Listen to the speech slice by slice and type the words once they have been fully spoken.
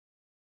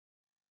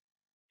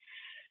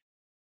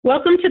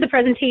Welcome to the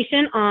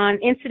presentation on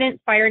Incident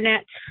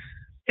FireNet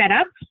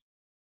Setup.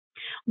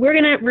 We're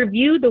going to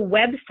review the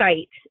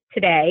website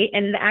today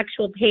and the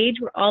actual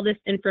page where all this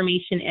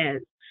information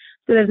is.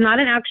 So there's not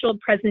an actual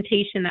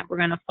presentation that we're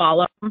going to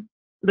follow.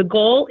 The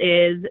goal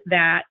is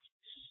that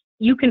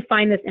you can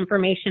find this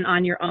information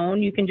on your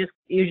own. You can just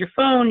use your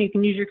phone, you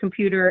can use your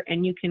computer,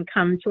 and you can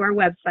come to our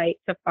website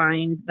to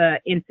find the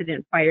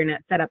Incident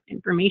FireNet Setup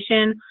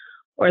information,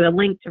 or the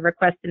link to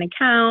request an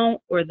account,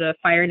 or the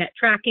FireNet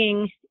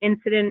tracking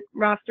incident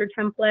roster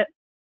template.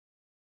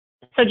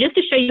 So just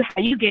to show you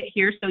how you get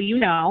here so you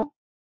know,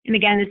 and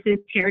again, this is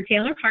Tara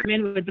Taylor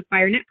Hartman with the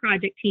FireNet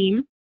project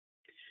team.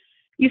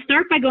 You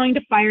start by going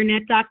to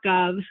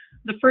firenet.gov.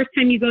 The first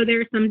time you go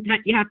there,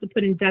 sometimes you have to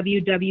put in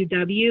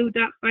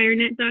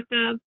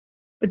www.firenet.gov,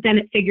 but then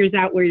it figures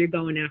out where you're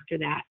going after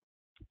that.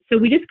 So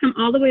we just come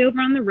all the way over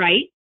on the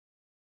right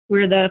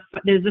where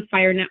there's the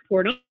FireNet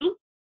portal.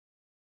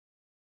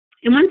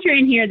 And once you're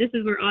in here, this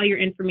is where all your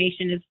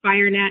information is: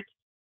 FireNet,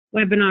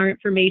 webinar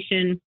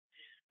information.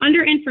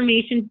 Under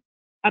information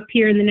up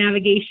here in the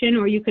navigation,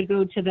 or you could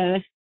go to the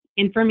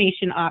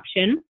information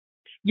option,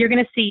 you're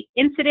going to see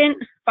Incident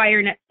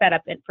FireNet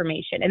Setup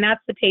information, and that's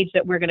the page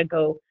that we're going to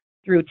go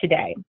through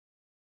today.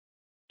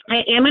 I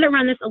am going to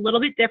run this a little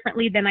bit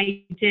differently than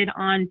I did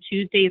on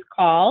Tuesday's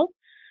call.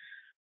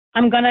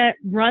 I'm going to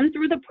run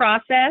through the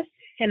process,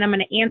 and I'm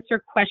going to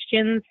answer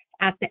questions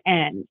at the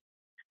end.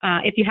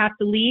 If you have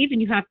to leave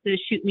and you have to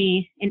shoot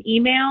me an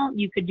email,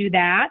 you could do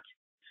that.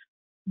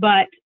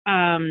 But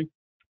I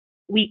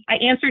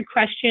answered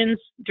questions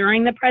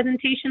during the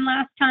presentation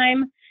last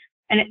time,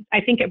 and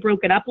I think it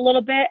broke it up a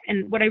little bit.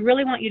 And what I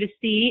really want you to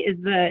see is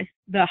the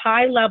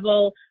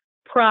high-level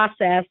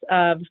process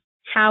of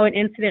how an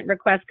incident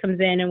request comes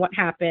in and what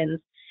happens.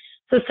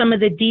 So some of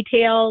the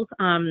details,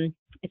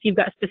 if you've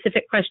got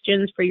specific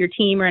questions for your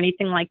team or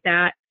anything like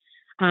that,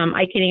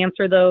 I can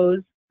answer those.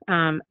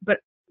 But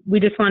I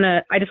just want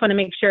to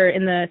make sure,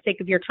 in the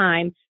sake of your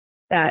time,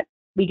 that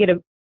we get a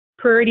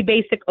pretty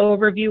basic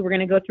overview. We're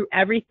going to go through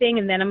everything,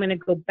 and then I'm going to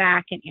go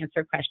back and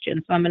answer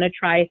questions. So I'm going to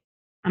try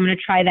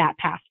that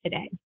path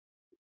today.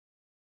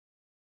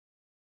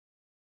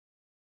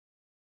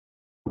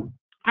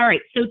 All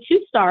right, so to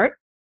start,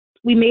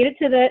 we made it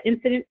to the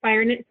Incident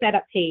FireNet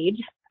Setup page.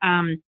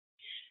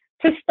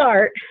 To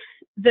start,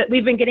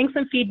 we've been getting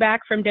some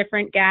feedback from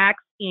different GACs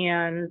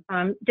and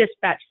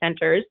dispatch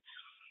centers.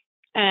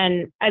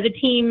 And as a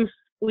team,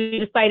 we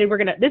decided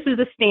this is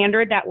the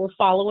standard that we're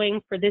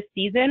following for this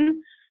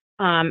season.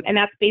 And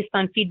that's based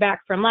on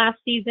feedback from last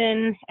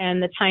season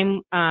and the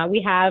time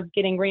we have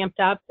getting ramped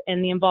up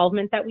and the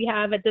involvement that we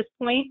have at this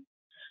point.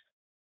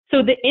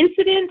 So the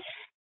incident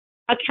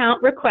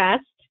account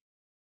request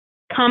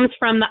comes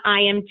from the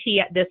IMT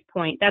at this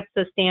point. That's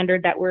the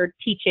standard that we're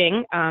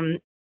teaching.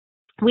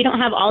 We don't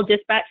have all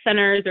dispatch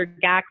centers or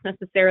GACs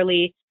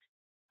necessarily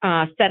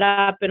set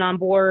up and on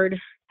board.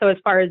 So as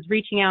far as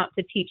reaching out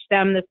to teach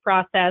them this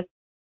process,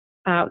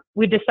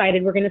 we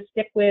decided we're going to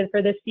stick with,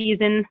 for this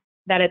season,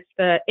 that it's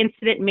the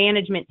incident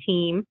management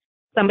team,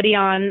 somebody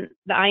on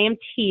the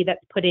IMT,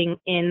 that's putting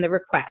in the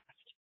request.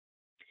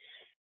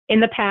 In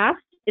the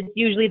past, it's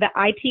usually the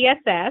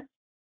ITSS,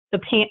 the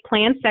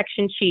plan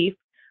section chief,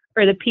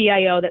 or the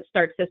PIO that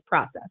starts this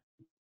process.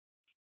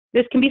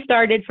 This can be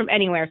started from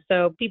anywhere.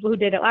 So people who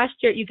did it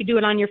last year, you could do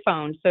it on your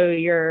phone. So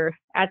you're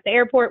at the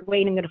airport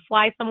waiting to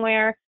fly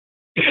somewhere,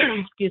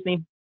 excuse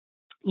me.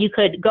 You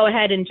could go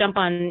ahead and jump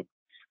on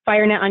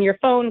FireNet on your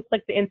phone,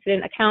 click the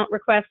incident account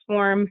request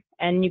form,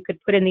 and you could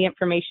put in the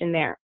information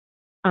there.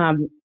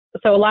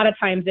 So a lot of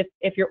times,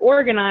 if you're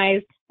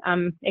organized,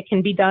 it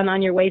can be done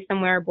on your way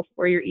somewhere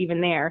before you're even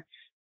there,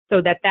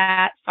 so that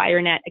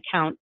FireNet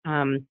account,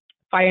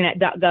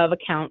 FireNet.gov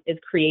account is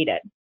created.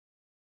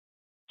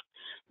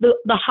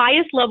 The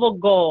highest level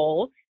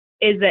goal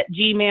is that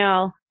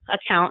Gmail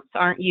accounts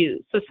aren't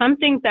used. So some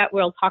things that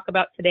we'll talk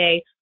about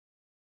today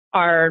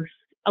are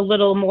a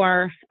little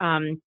more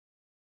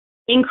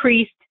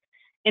increased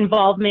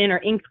involvement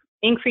or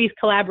increased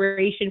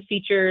collaboration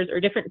features, or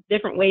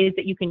different ways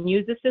that you can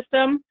use the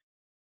system.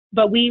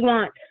 But we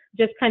want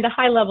just kind of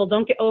high level,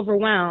 don't get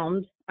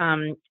overwhelmed.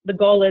 The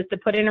goal is to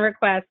put in a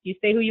request, you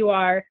say who you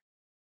are,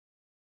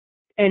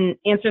 and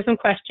answer some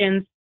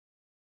questions,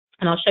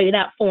 and I'll show you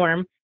that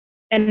form,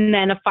 and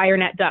then a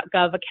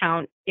FireNet.gov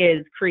account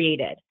is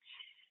created.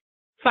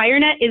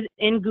 FireNet is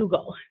in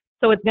Google,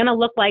 so it's going to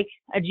look like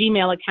a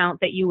Gmail account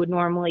that you would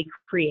normally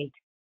create.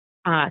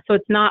 So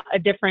it's not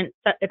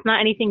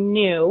anything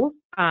new.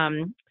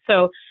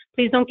 So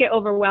please don't get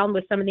overwhelmed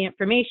with some of the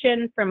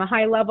information from a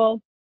high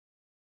level.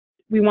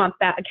 We want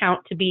that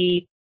account to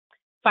be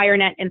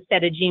FireNet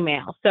instead of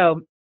Gmail.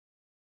 So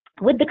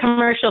with the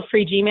commercial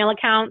free Gmail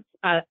accounts,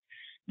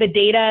 the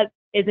data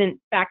isn't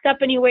backed up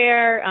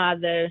anywhere.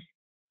 The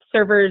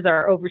servers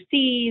are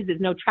overseas.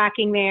 There's no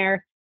tracking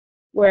there.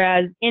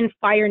 Whereas in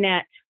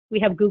FireNet, we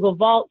have Google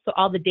Vault, so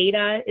all the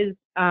data is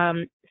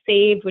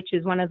saved, which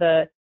is one of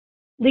the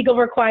legal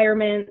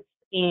requirements,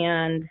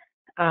 and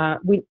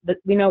we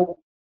know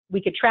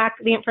we could track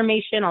the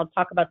information. I'll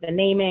talk about the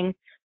naming,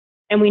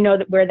 and we know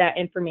that where that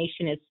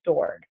information is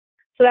stored.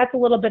 So that's a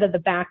little bit of the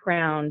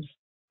background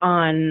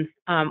on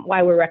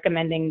why we're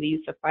recommending the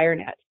use of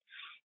FireNet.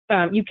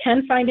 You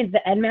can find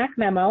the NMAC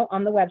memo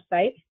on the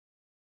website.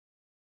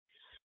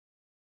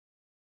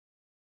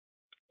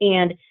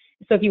 And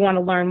so if you want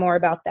to learn more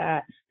about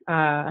that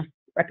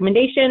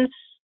recommendation,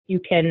 you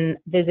can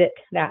visit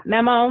that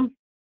memo.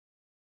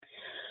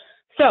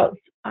 So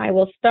I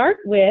will start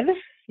with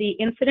the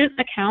incident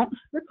account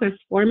request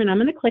form, and I'm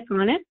going to click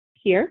on it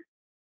here.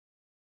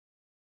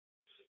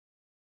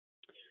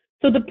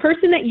 So the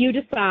person that you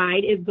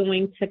decide is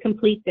going to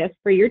complete this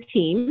for your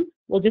team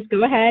will just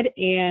go ahead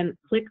and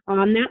click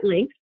on that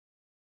link,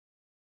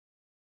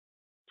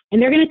 and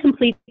they're going to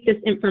complete this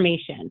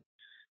information.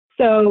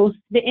 So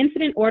the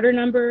incident order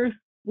number,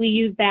 we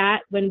use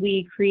that when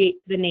we create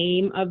the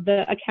name of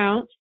the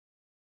account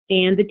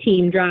and the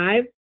team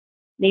drive,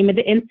 name of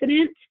the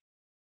incident,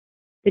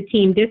 the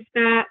team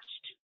dispatched.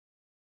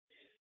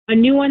 A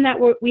new one that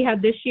we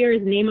have this year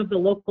is name of the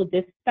local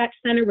dispatch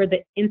center where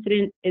the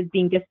incident is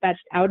being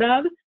dispatched out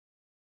of.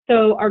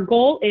 So our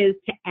goal is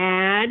to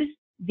add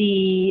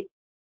the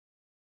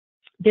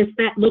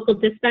local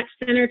dispatch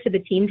center to the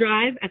team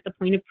drive at the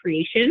point of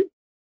creation.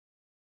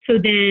 So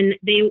then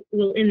they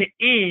will, in the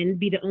end,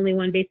 be the only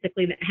one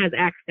basically that has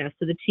access.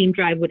 So the team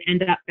drive would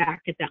end up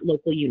back at that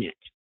local unit.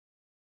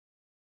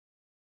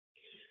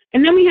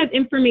 And then we have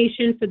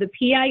information for the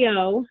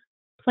PIO,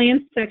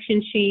 Plan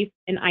Section Chief,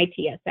 and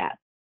ITSS.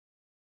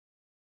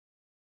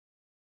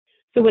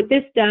 So what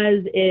this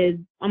does is,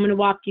 I'm going to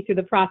walk you through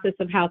the process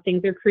of how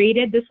things are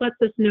created. This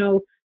lets us know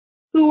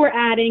who we're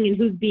adding and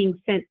who's being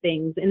sent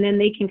things, and then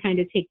they can kind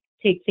of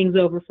take things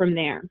over from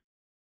there.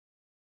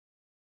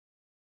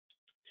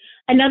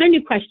 Another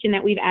new question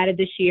that we've added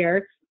this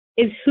year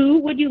is, who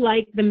would you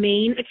like the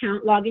main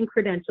account login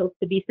credentials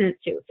to be sent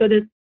to? So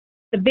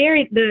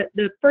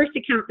the first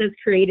account that's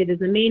created is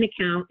the main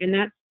account, and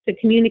that's to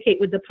communicate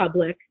with the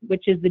public,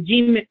 which is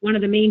one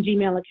of the main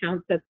Gmail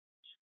accounts that's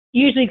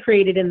usually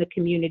created in the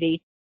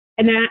community,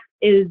 and that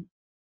is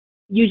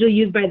usually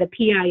used by the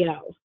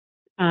PIO.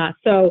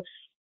 So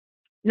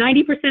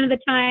 90% of the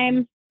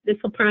time, this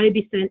will probably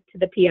be sent to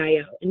the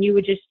PIO, and you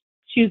would just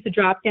choose the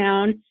drop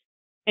down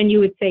and you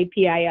would say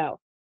PIO.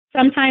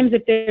 Sometimes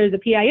if there's a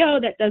PIO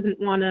that doesn't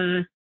want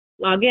to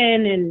log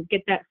in and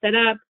get that set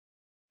up,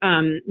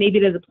 maybe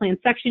there's a plan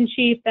section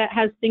chief that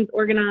has things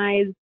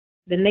organized,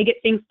 then they get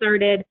things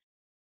started.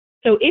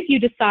 So if you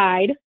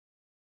decide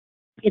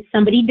it's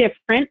somebody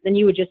different, then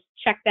you would just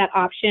check that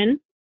option,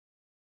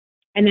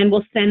 and then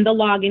we'll send the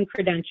login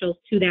credentials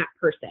to that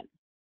person.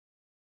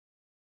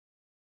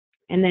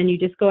 And then you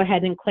just go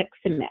ahead and click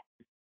submit.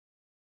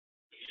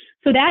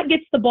 So that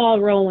gets the ball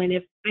rolling.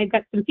 If I've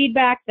got some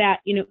feedback that,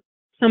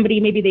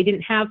 somebody, maybe they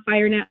didn't have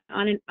FireNet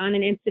on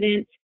an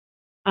incident,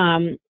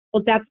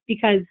 well, that's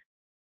because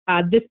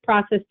this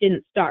process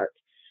didn't start.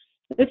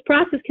 This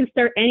process can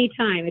start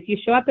anytime. If you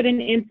show up at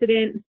an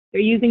incident, they're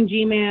using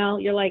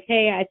Gmail, you're like,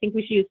 hey, I think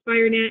we should use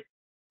FireNet,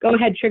 go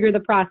ahead, trigger the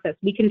process.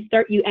 We can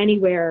start you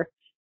anywhere,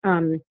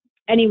 within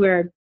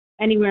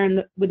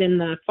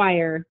the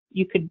Fire,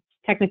 you could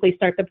technically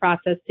start the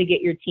process to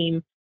get your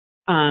team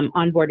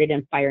onboarded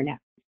in FireNet.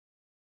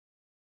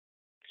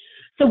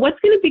 So what's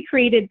going to be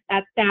created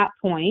at that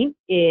point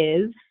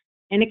is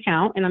an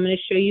account, and I'm going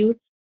to show you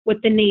what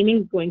the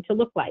naming is going to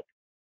look like.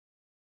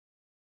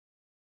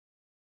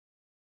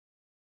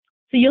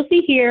 So you'll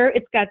see here,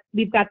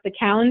 we've got the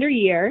calendar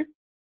year,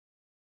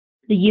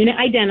 the unit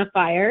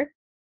identifier,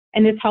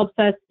 and this helps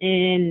us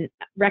in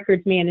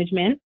records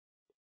management,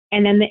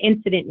 and then the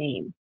incident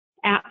name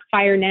at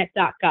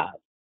firenet.gov.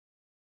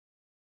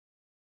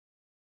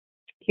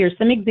 Here's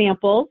some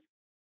examples.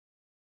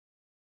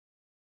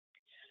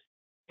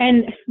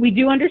 And we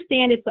do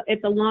understand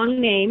it's a long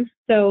name,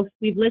 so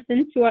we've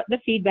listened to the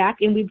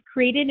feedback and we've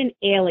created an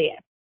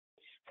alias.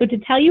 So to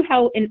tell you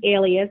how an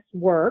alias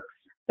works,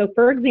 so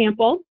for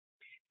example,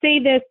 say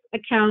this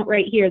account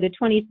right here, the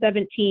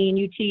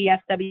 2017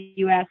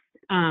 UTSWS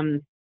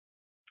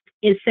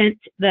is sent,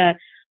 the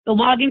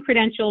login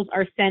credentials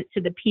are sent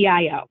to the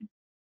PIO.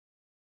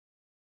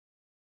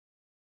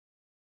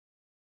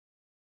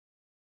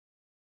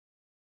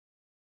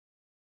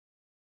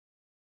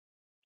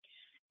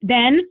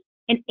 Then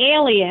an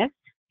alias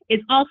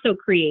is also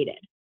created.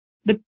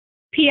 The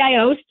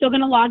PIO is still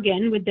going to log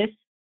in with this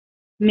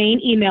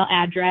main email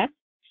address,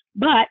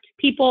 but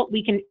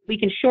we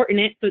can shorten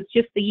it, so it's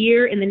just the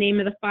year and the name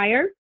of the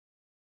fire,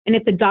 and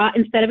it's a dot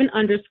instead of an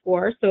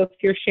underscore. So if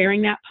you're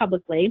sharing that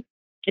publicly,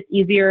 it's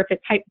easier. If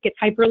it gets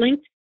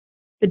hyperlinked,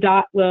 the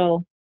dot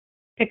will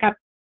pick up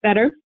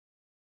better.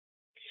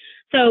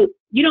 So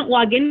you don't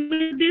log in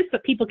with this,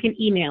 but people can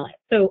email it.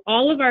 So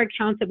all of our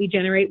accounts that we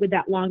generate with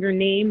that longer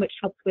name, which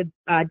helps with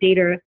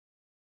data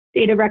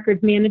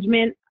records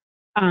management,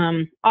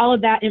 all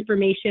of that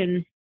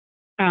information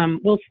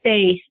will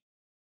stay.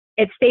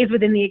 It stays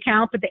within the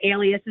account, but the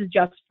alias is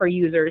just for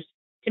users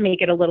to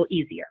make it a little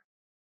easier.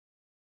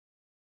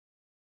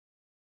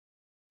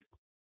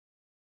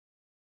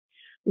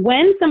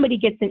 When somebody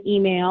gets an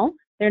email,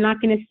 they're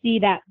not going to see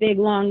that big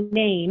long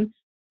name.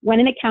 when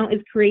an account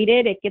is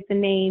created, it gets a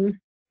name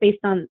based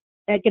on,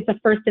 it gets a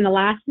first and a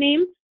last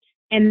name,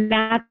 and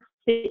that's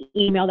the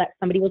email that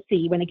somebody will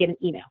see when they get an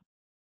email.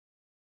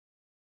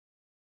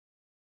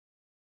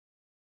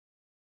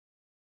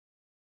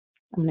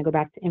 I'm going to go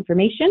back to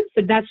information.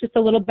 So that's just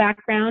a little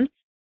background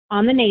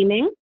on the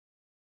naming.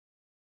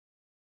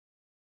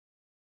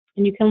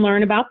 And you can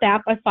learn about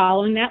that by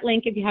following that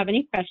link if you have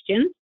any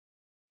questions.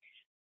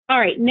 All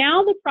right,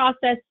 now the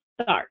process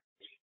starts.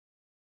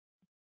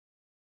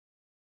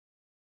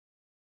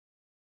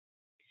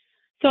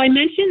 So I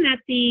mentioned that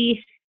the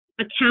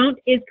account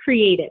is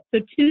created.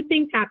 So two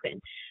things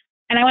happen.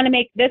 And I want to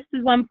make, this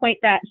is one point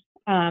that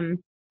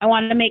I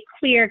want to make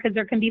clear because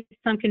there can be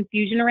some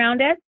confusion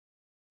around it.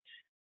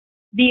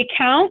 The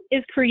account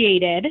is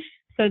created.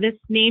 So this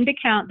named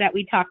account that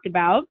we talked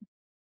about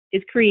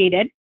is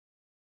created.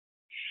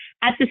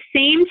 At the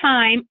same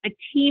time, a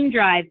team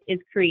drive is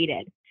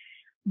created.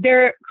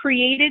 They're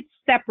created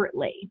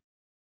separately.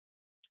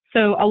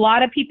 So a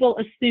lot of people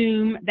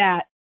assume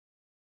that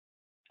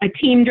a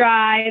team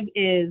drive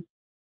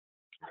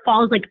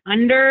falls like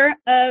under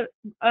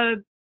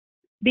the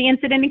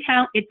incident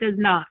account. It does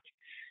not.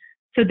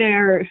 So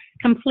they're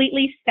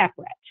completely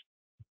separate.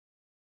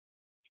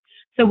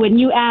 So when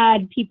you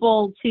add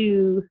people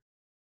to,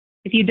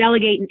 if you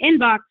delegate an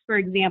inbox, for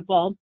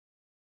example,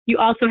 you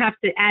also have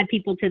to add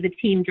people to the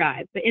team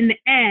drive. But in the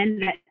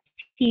end, that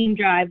team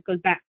drive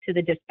goes back to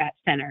the dispatch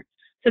center.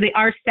 So they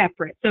are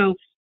separate. So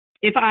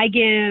if I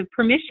give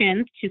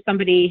permissions to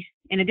somebody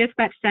in a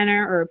dispatch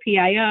center or a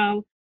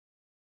PIO,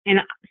 and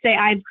say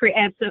I've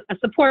created a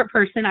support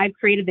person, I've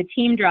created the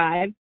team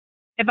drive.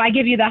 If I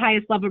give you the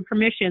highest level of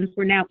permissions,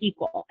 we're now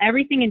equal.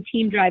 Everything in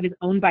team drive is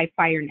owned by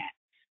FireNet.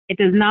 It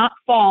does not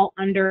fall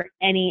under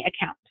any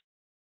account.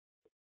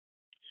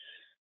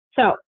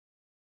 So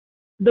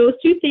those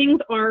two things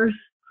are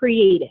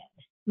created.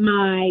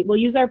 We'll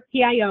use our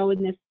PIO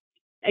in this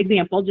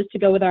example just to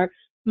go with our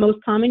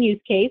most common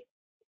use case.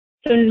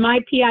 So my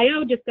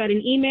PIO just got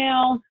an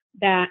email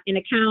that an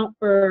account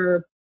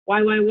for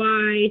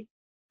YYY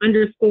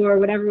underscore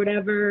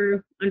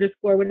whatever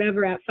underscore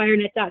whatever at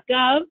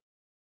firenet.gov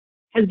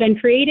has been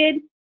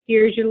created.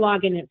 Here's your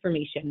login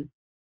information.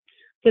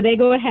 So they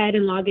go ahead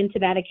and log into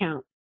that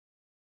account.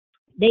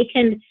 They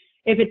can,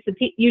 if it's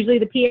usually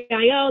the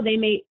PIO, they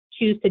may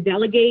choose to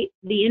delegate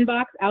the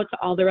inbox out to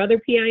all their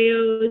other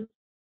PIOs,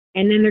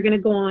 and then they're going to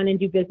go on and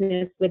do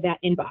business with that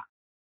inbox.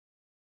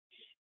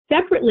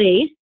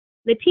 Separately,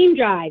 the team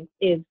drive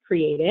is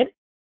created,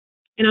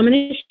 and I'm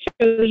going to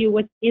show you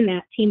what's in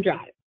that team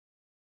drive.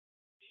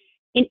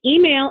 An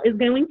email is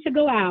going to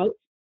go out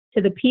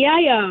to the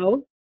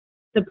PIO,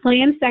 the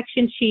plan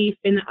section chief,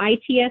 and the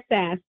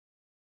ITSS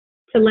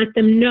to let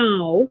them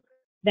know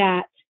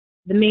that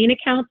the main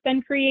account's been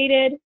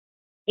created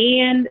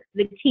and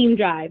the team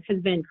drive has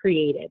been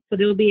created. So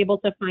they'll be able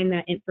to find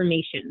that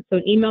information. So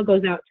an email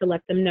goes out to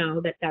let them know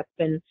that that's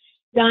been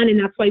done, and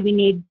that's why we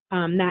need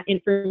that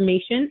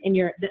information in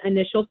the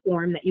initial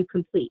form that you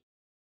complete.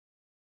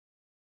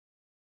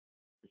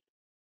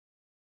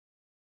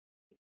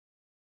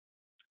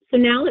 So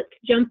now let's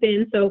jump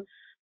in. So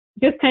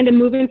just kind of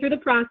moving through the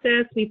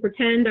process, we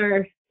pretend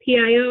our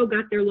PIO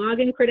got their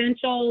login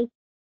credentials.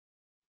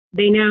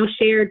 They now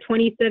share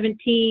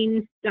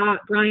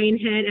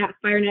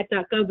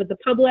 2017.brianhead@firenet.gov with the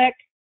public,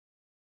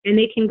 and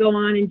they can go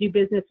on and do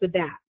business with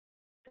that.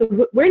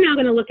 So we're now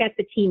going to look at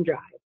the team drive.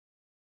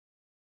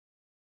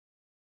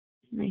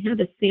 I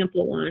have a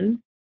sample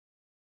one.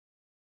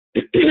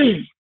 So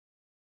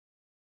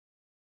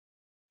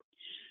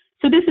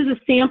this is a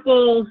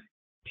sample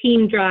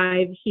team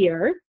drive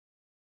here.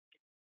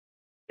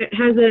 It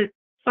has a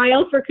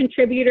file for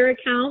contributor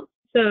account.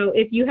 So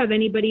if you have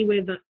anybody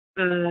with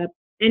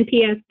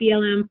NPS,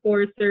 BLM,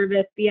 Forest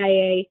Service,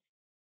 BIA,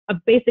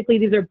 basically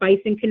these are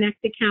Bison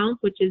Connect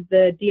accounts, which is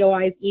the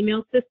DOI's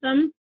email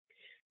system.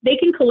 They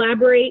can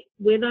collaborate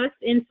with us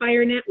in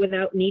FireNet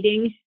without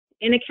needing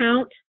an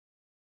account.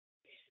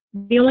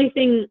 The only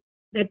thing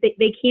that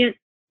they can't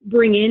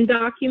bring in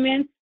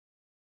documents,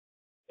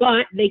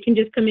 but they can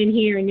just come in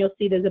here and you'll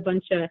see there's a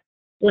bunch of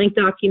blank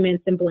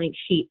documents and blank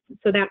sheets.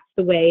 So that's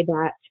the way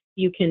that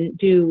you can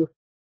do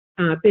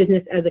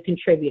business as a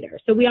contributor.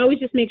 So we always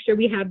just make sure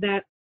we have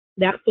that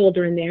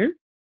folder in there.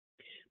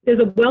 There's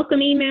a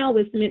welcome email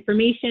with some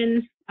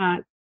information,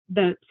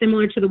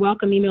 similar to the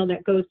welcome email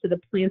that goes to the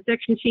plan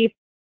section chief,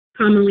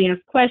 commonly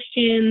asked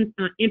questions,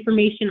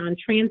 information on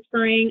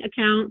transferring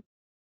accounts.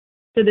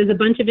 So there's a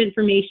bunch of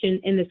information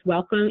in this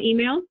welcome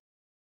email.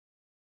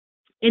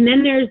 And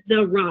then there's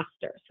the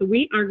roster. So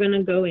we are going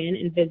to go in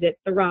and visit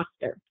the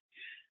roster.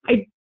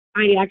 I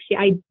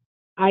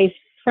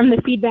from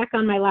the feedback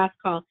on my last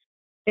call,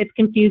 it's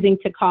confusing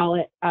to call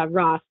it a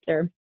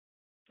roster.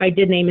 I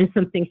did name it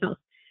something else.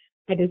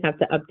 I just have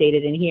to update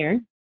it in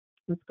here.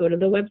 Let's go to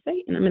the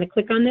website, and I'm going to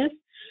click on this.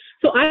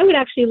 So I would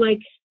actually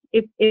like,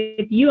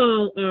 if you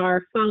all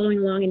are following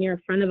along and you're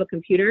in front of a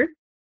computer,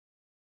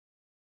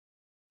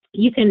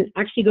 you can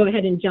actually go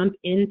ahead and jump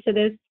into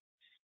this,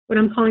 what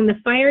I'm calling the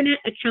FireNet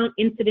Account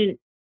Incident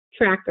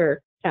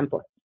Tracker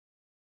template.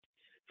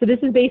 So this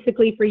is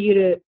basically for you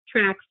to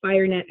track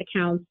FireNet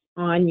accounts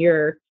on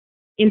your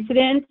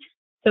incident.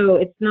 So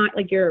it's not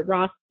like your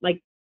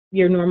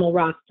normal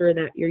roster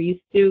that you're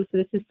used to. So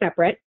this is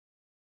separate.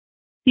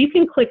 So you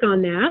can click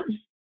on that.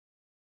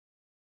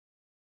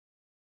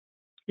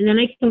 And then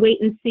I can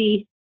wait and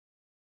see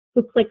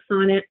who clicks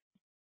on it,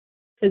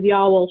 because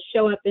y'all will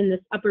show up in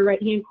this upper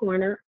right-hand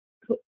corner.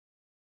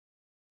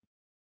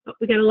 Oh,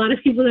 we got a lot of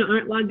people that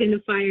aren't logged into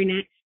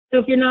FireNet. So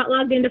if you're not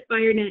logged into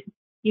FireNet,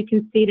 you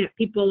can see that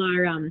people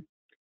are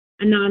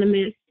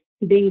anonymous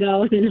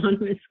dingo and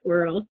anonymous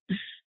squirrel.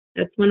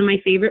 That's one of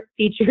my favorite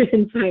features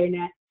in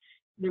FireNet,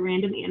 the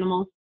random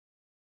animals.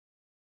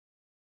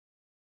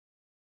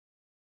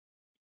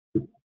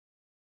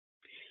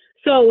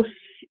 So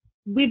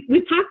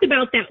we've talked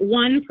about that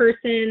one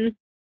person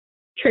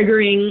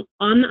triggering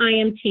on the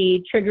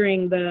IMT,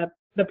 triggering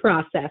the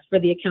process for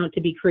the account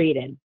to be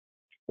created.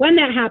 When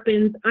that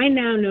happens, I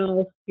now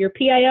know your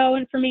PIO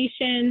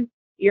information,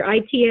 your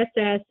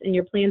ITSS, and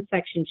your plan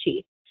section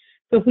chief.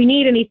 So if we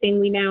need anything,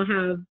 we now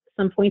have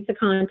some points of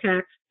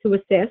contact to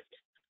assist.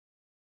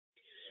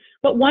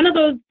 But one of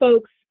those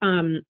folks,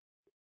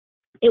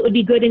 it would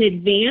be good in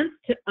advance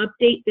to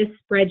update this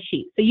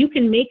spreadsheet. So you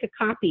can make a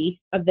copy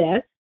of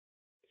this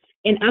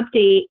and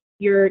update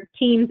your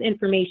team's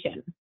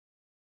information.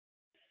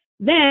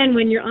 Then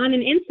when you're on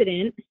an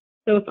incident,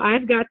 so if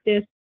I've got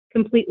this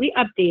completely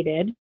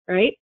updated,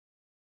 right,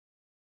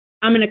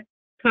 I'm going to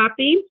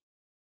copy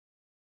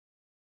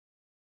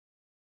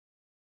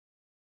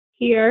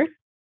here.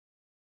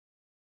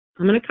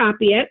 I'm going to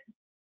copy it.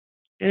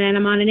 And then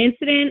I'm on an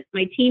incident.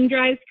 My team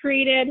drive's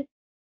created.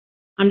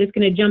 I'm just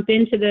going to jump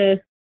into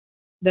the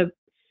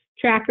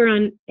tracker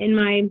in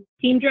my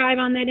team drive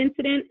on that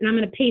incident, and I'm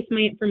going to paste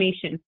my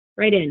information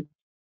right in.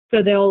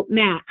 So they'll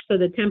match. So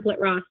the template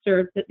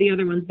roster, that the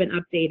other one's been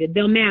updated,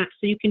 they'll match.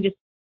 So you can just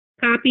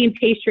copy and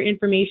paste your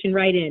information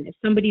right in. If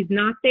somebody's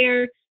not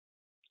there,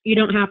 you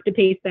don't have to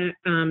paste that.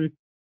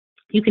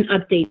 You can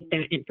update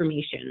that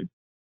information.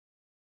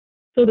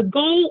 So the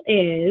goal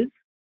is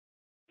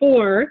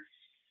for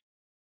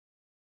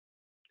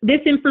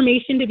this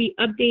information to be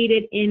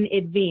updated in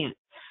advance.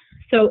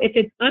 So if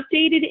it's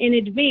updated in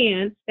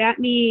advance, that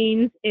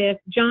means if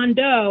John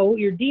Doe,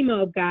 your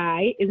demo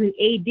guy, is an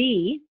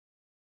AD,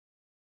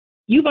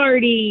 he's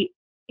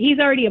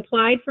already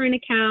applied for an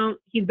account,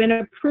 he's been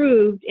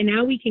approved, and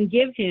now we can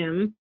give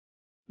him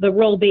the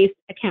role-based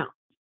account.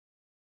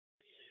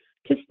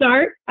 To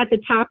start at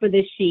the top of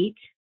this sheet,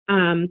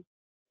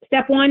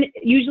 step one,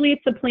 usually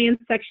it's the plan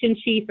section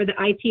chief or the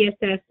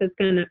ITSS that's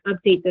going to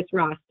update this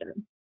roster.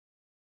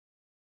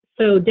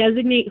 So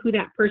designate who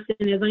that person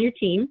is on your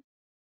team.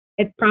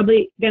 It's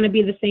probably going to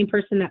be the same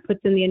person that puts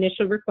in the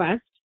initial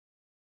request.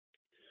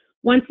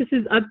 Once this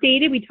is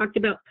updated, we talked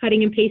about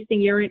cutting and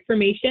pasting your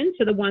information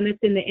to the one that's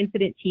in the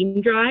incident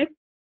team drive.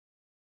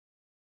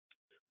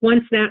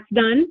 Once that's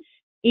done,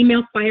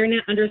 email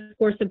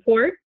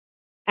firenet_support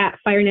at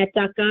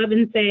firenet.gov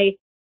and say,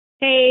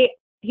 hey,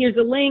 here's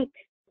a link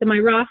to my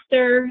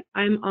roster.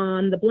 I'm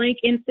on the blank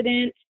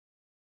incident.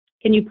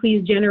 Can you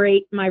please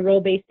generate my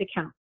role-based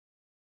account?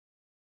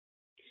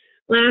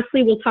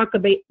 Lastly, we'll talk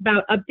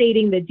about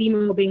updating the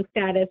demobbing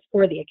status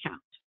for the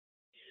account.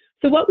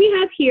 So what we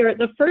have here,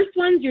 the first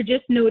ones, you're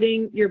just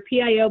noting your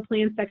PIO,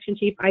 plan section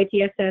chief,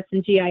 ITSS,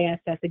 and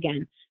GISS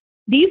again.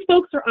 These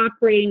folks are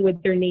operating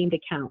with their named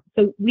account.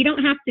 So we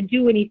don't have to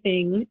do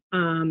anything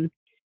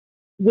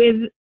with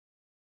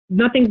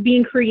nothing's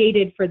being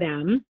created for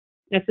them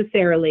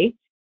necessarily,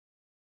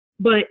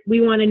 but we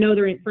want to know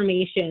their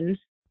information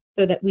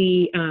so that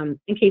we,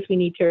 in case we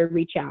need to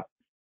reach out.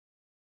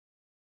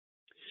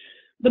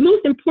 The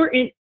most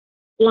important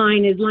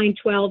line is line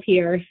 12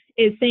 here,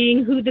 is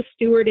saying who the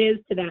steward is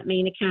to that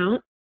main account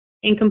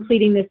and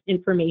completing this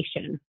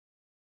information.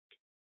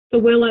 So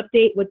we'll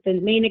update what the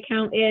main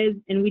account is,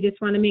 and we just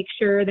want to make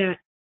sure that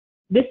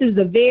this is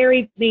the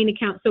very main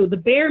account. So the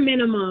bare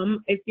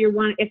minimum, if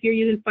you're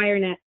using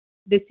FireNet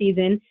this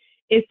season,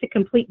 is to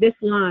complete this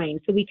line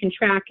so we can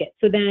track it.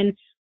 So then,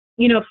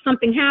 you know, if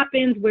something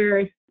happens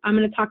where I'm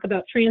going to talk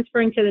about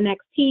transferring to the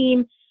next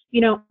team, you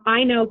know,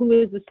 I know who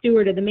is the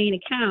steward of the main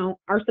account.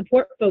 Our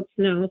support folks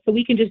know, so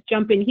we can just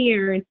jump in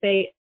here and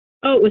say,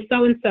 oh, it was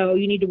so-and-so.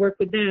 You need to work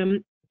with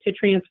them to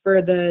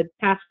transfer the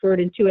password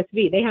in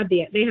 2SV. They have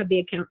the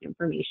account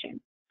information.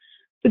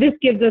 So this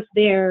gives us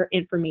their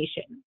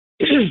information.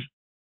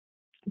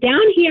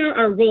 Down here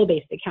are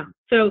role-based accounts.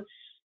 So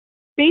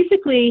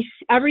basically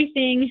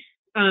everything,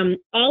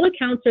 all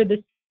accounts are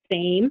the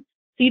same.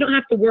 So you don't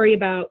have to worry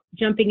about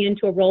jumping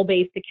into a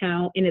role-based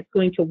account and it's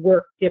going to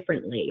work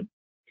differently.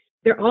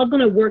 They're all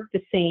going to work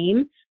the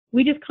same.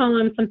 We just call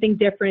them something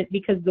different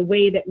because the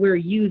way that we're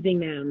using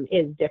them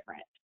is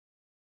different.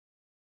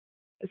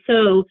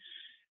 So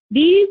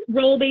these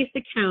role-based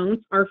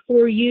accounts are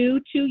for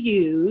you to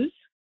use,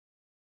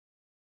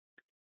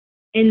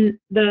 and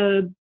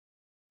the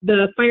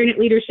FireNet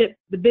leadership,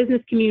 the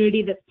business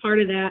community that's part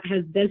of that,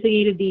 has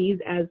designated these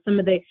as some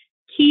of the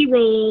key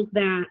roles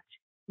that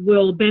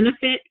will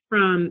benefit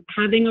from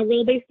having a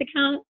role-based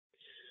account.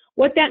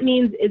 What that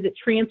means is it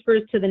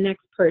transfers to the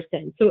next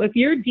person. So if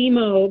your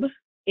DMOB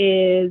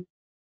is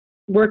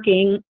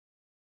working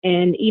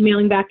and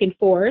emailing back and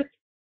forth,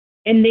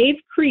 and they've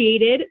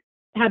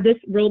have this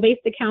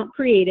role-based account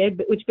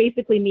created, which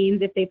basically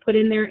means if they put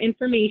in their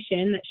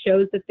information that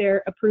shows that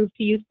they're approved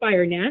to use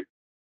FireNet,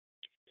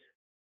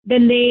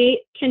 then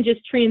they can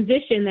just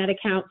transition that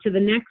account to the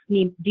next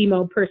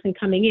DMOB person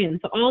coming in.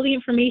 So all the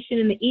information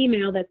in the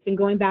email that's been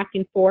going back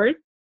and forth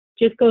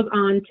just goes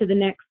on to the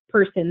next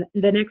person,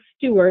 the next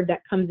steward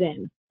that comes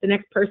in, the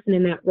next person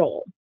in that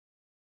role.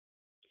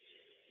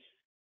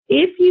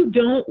 If you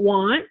don't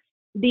want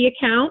the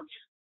account,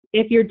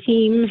 if your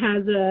team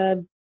has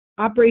a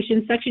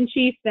operations section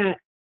chief that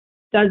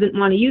doesn't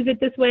want to use it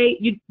this way,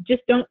 you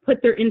just don't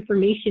put their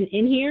information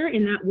in here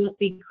and that won't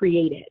be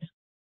created.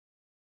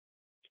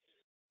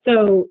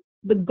 So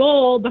the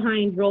goal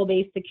behind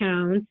role-based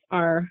accounts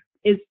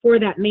is for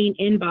that main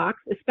inbox,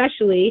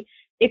 especially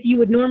if you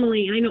would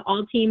normally, and I know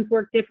all teams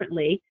work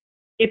differently,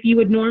 if you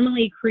would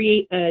normally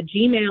create a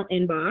Gmail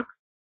inbox,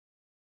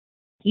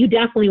 you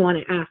definitely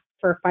want to ask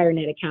for a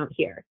FireNet account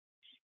here.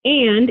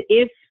 And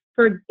if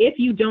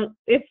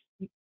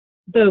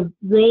the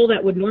role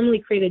that would normally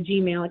create a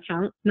Gmail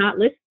account is not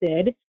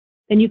listed,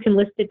 then you can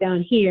list it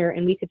down here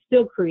and we could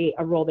still create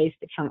a role-based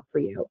account for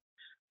you.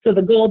 So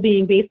the goal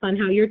being based on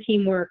how your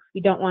team works,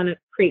 we don't want to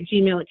create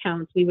Gmail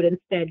accounts, we would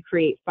instead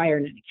create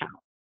FireNet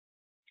accounts.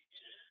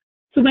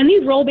 So when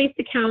these role-based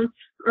accounts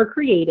are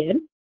created,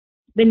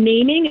 the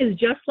naming is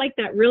just like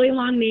that really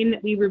long name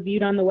that we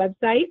reviewed on the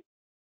website,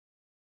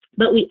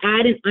 but we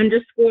add an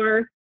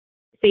underscore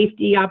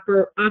safety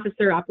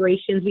officer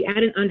operations, we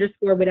add an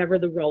underscore whatever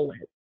the role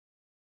is.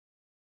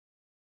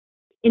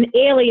 An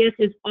alias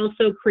is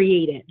also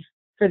created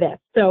for this.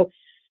 So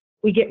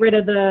we get rid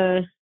of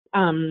the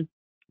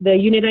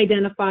unit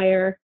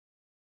identifier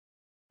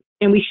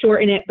and we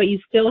shorten it, but you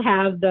still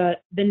have the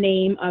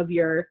name of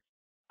your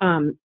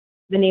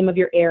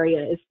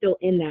area is still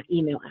in that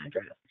email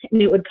address,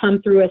 and it would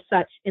come through as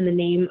such in the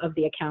name of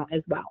the account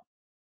as well.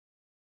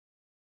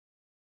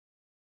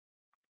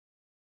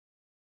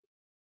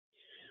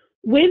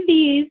 With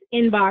these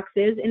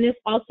inboxes, and this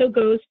also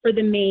goes for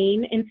the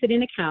main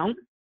incident account,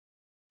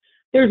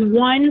 there's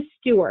one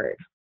steward.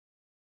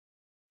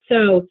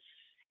 So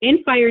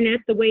in FireNet,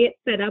 the way it's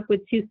set up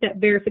with two-step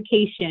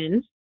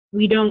verification,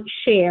 we don't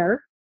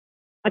share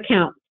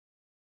accounts.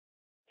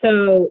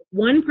 So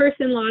one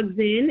person logs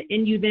in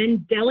and you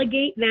then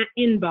delegate that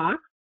inbox,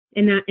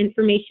 and that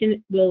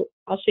information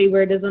I'll show you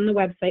where it is on the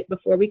website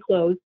before we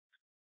close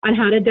on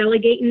how to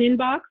delegate an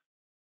inbox.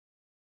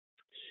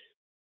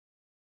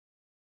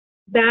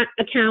 That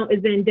account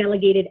is then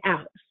delegated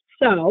out.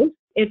 So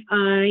if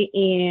I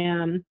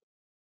am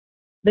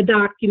the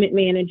document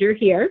manager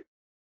here,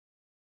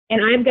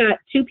 and I've got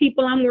two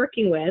people I'm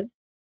working with,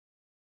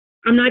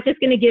 I'm not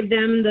just going to give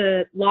them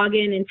the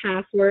login and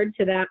password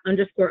to that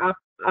underscore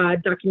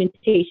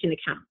documentation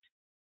account.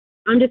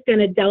 I'm just going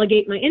to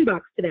delegate my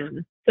inbox to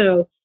them.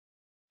 So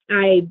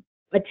I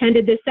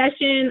attended this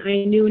session.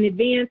 I knew in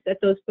advance that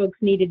those folks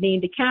needed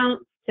named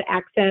accounts to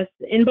access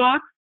the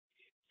inbox.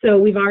 So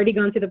we've already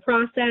gone through the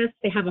process.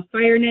 They have a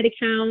FireNet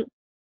account,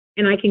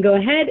 and I can go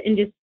ahead and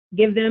just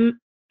give them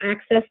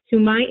access to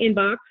my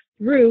inbox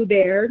through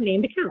their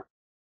named account.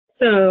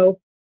 So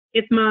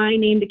if my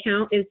named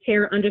account is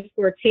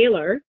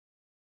Tara_Taylor,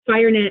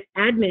 FireNet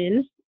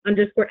admin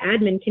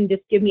 _admin can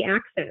just give me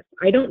access.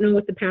 I don't know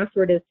what the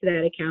password is to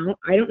that account.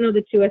 I don't know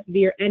the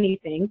 2SV or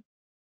anything.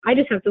 I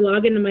just have to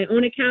log into my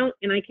own account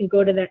and I can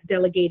go to that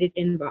delegated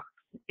inbox.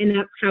 And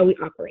that's how we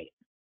operate.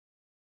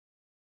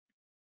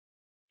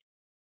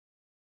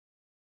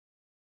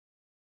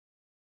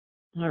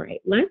 All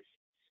right, let's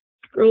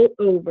scroll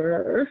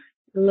over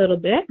a little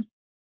bit.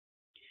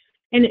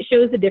 And it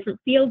shows the different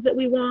fields that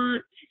we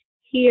want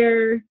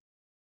here.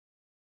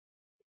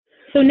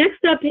 So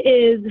next up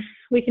is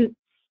we can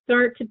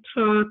start to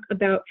talk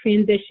about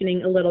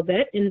transitioning a little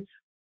bit. And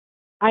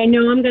I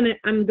know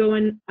I'm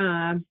going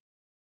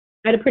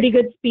at a pretty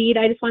good speed.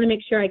 I just want to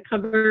make sure I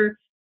cover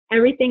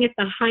everything at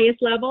the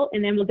highest level,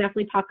 and then we'll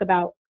definitely talk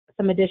about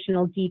some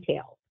additional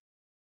details.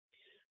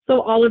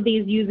 So all of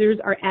these users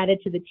are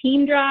added to the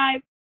team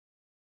drive,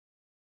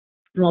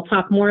 and we'll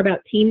talk more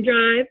about team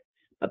drive.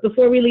 But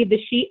before we leave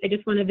the sheet, I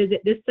just want to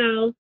visit this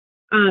cell,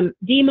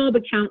 DMOB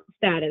account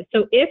status.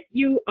 So if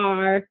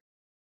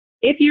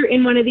you're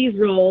in one of these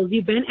roles,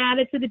 you've been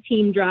added to the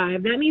team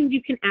drive, that means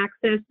you can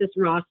access this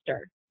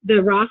roster.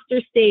 The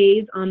roster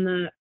stays on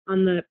the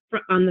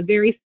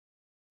very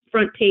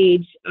front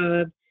page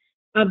of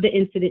the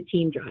incident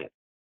team drive.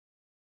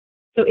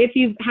 So if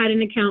you've had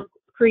an account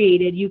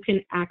created, you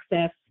can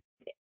access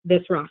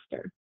this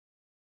roster.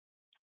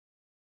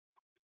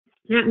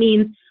 That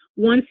means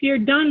once you're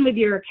done with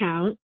your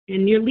account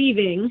and you're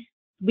leaving,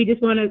 we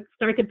just want to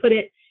start to put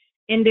it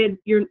into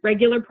your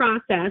regular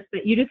process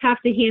that you just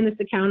have to hand this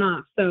account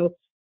off. So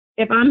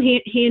if I'm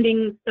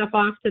handing stuff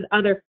off to the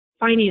other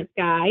finance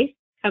guy,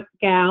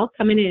 gal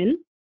coming in,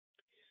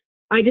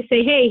 I just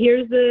say, hey,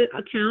 here's the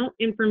account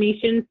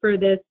information for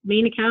this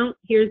main account.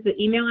 Here's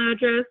the email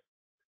address.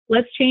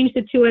 let's change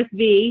the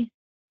 2SV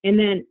and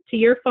then to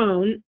your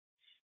phone,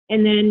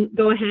 and then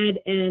go ahead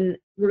and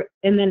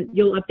then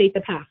you'll update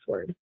the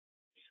password.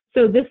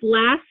 So this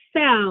last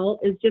cell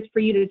is just for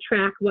you to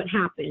track what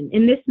happened.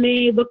 And this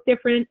may look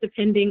different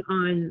depending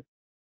on,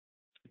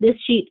 this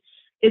sheet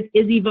is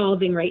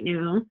evolving right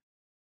now.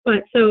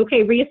 But so,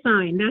 okay,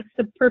 reassign. That's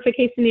the perfect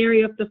case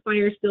scenario. If the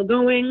fire is still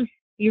going,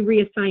 you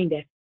reassigned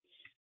it.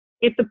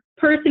 If the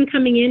person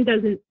coming in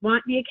doesn't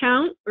want the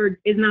account or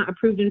is not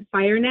approved in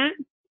FireNet,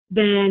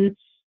 then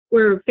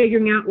we're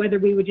figuring out whether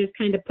we would just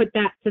kind of put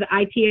that to the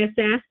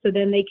ITSS so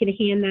then they can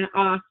hand that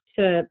off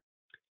to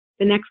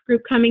the next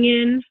group coming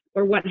in,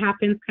 or what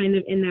happens kind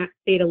of in that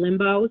state of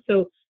limbo.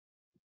 So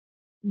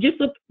just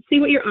look, see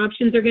what your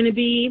options are going to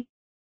be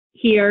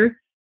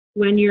here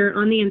when you're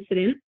on the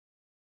incident.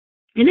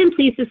 And then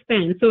please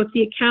suspend. So if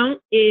the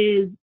account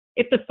is,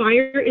 if the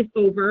fire is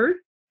over,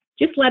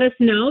 just let us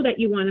know that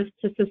you want us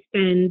to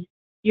suspend.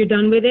 You're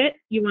done with it.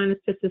 You want us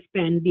to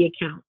suspend the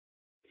account.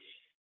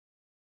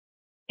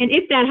 And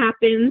if that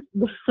happens,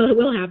 well, it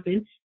will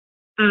happen.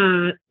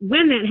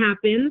 When that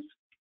happens,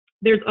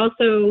 there's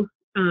also,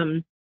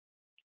 let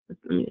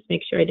me just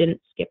make sure I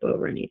didn't skip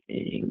over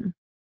anything.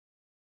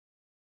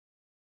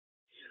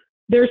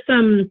 There's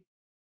some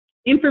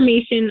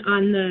information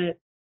on the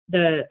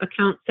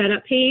account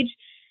setup page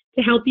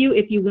to help you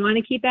if you want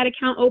to keep that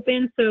account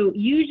open. So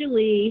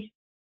usually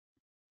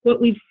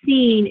what we've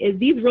seen is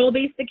these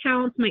role-based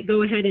accounts might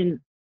go ahead and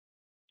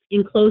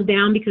close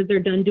down because they're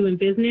done doing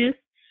business.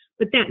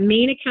 But that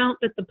main account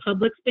that the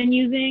public's been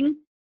using,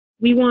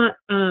 we want,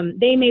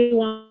 they may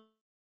want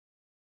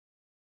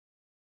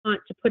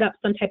to put up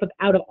some type of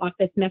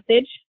out-of-office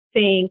message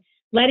saying,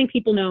 letting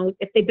people know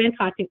if they've been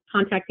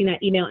contacting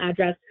that email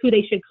address, who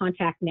they should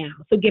contact now.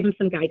 So give them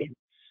some guidance.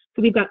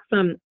 So we've got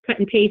some cut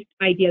and paste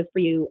ideas for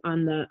you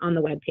on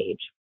the web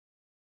page.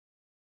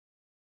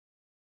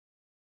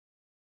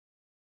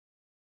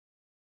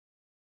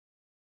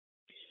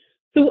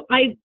 So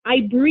I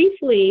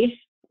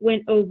briefly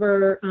went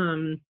over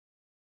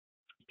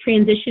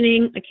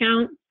transitioning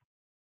accounts,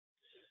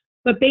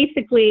 but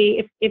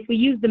basically if we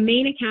use the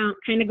main account,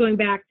 kind of going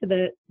back to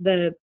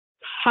the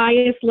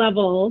highest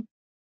level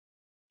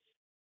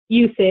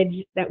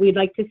usage that we'd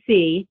like to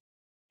see,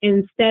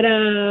 instead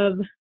of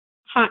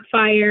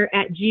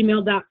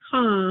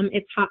hotfire@gmail.com,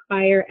 it's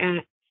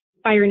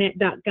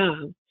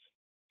hotfire@firenet.gov.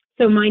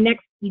 So my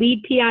next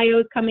lead PIO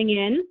is coming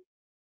in.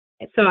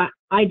 So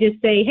I just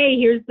say, hey,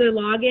 here's the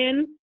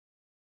login,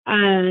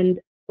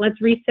 and let's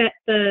reset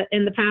the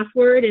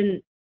password,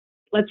 and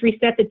let's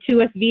reset the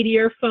 2SV to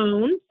your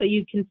phone so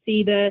you can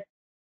see so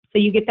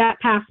you get that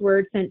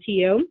password sent to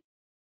you.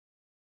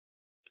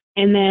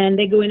 And then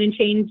they go in and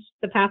change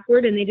the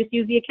password and they just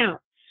use the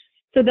account.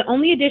 So the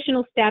only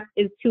additional step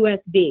is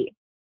 2SV.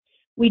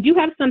 We do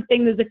have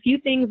something, there's a few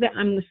things that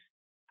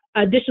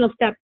additional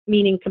step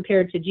meaning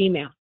compared to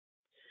Gmail.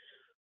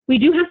 We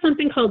do have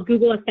something called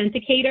Google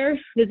Authenticator.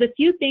 There's a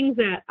few things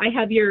that I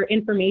have your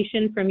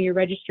information from your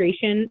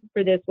registration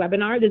for this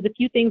webinar. There's a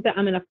few things that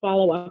I'm going to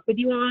follow up with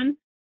you on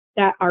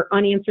that are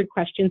unanswered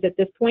questions at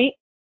this point.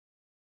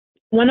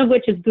 One of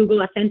which is Google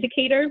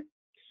Authenticator.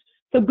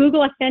 So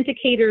Google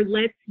Authenticator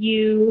lets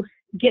you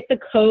get the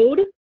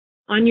code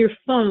on your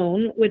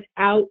phone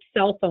without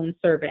cell phone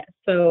service.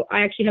 So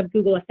I actually have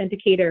Google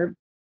Authenticator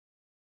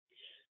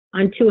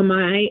on 2 of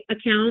my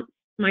accounts,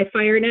 my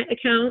FireNet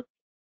account.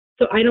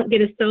 So I don't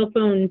get a cell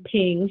phone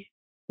ping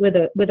with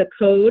a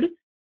code.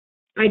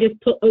 I just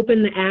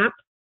open the app,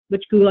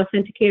 which Google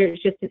Authenticator is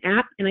just an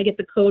app, and I get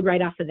the code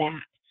right off of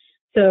that.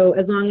 So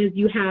as long as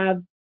you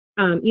have,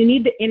 you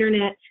need the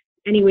internet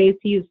anyways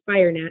to use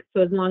FireNet.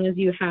 So as long as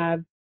you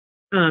have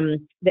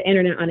the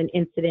internet on an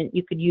incident,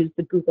 you could use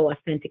the Google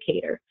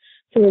Authenticator.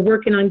 So we're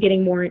working on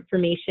getting more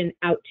information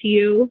out to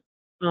you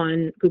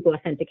on Google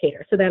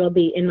Authenticator. So that'll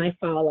be in my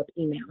follow-up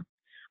email.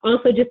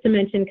 Also, just to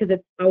mention, because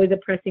it's always a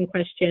pressing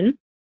question,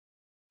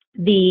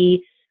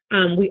 we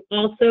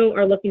also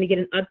are looking to get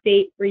an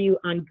update for you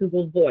on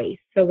Google Voice.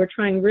 So we're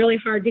trying really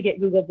hard to get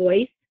Google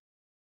Voice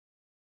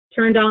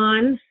turned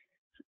on.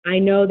 I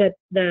know that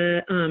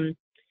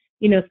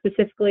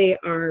specifically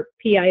our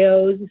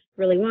PIOs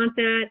really want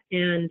that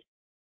and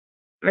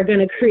are going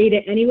to create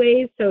it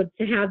anyways. So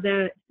to have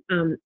that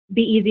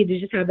be easy to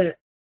just have that,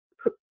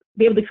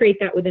 be able to create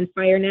that within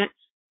FireNet.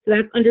 So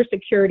that's under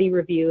security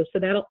review. So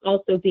that'll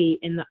also be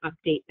in the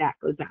update that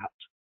goes out.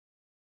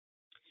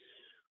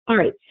 All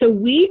right, so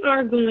we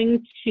are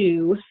going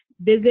to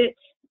visit,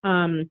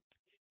 we're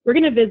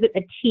going to visit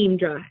a team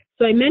drive.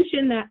 So I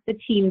mentioned that the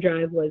team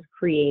drive was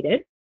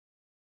created.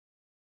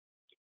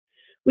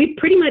 We've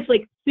pretty much,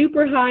 like,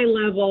 super high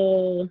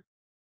level,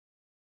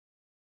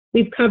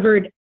 we've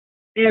covered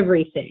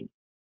everything.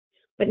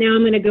 But now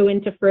I'm going to go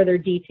into further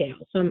detail.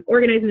 So I'm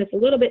organizing this a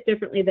little bit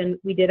differently than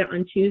we did it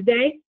on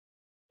Tuesday.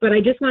 But I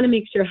just want to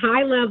make sure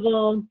high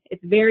level,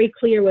 it's very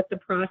clear what the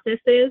process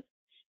is,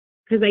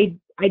 because I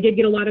did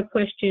get a lot of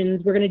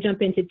questions. We're going to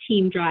jump into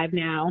Team Drive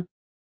now.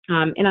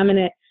 And I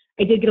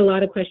did get a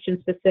lot of questions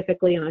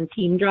specifically on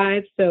Team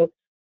Drive. So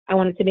I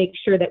wanted to make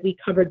sure that we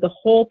covered the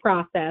whole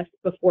process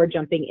before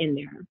jumping in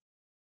there.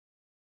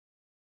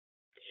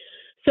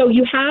 So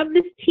you have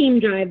this team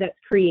drive that's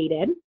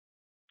created.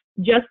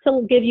 Just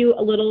to give you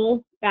a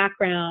little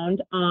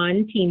background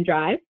on Team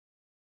Drive,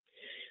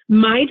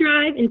 My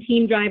Drive and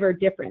Team Drive are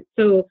different.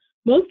 So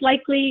most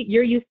likely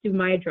you're used to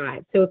My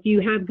Drive. So if you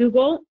have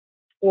Google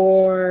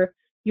or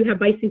you have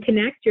Bison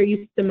Connect, you're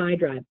used to My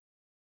Drive.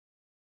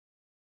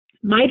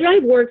 My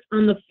Drive works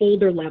on the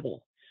folder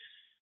level.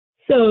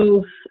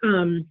 So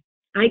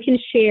I can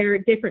share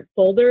different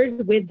folders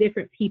with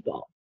different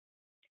people.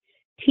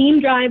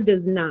 Team Drive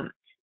does not.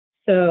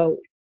 So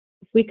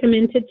if we come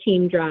into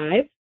Team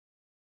Drive,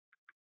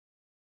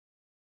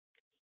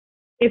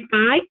 if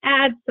I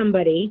add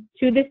somebody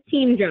to this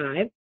Team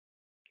Drive,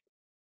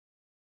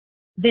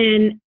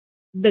 then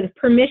the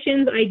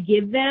permissions I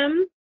give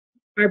them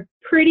are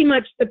pretty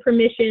much the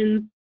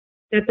permissions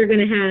that they're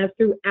going to have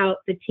throughout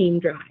the Team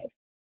Drive.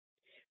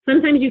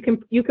 Sometimes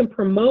you can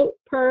promote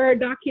per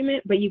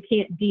document, but you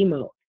can't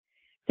demote.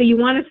 So you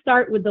want to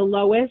start with the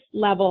lowest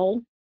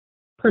level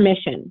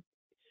permission.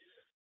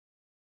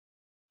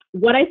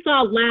 What I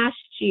saw last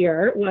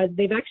year was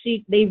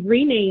they've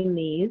renamed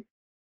these.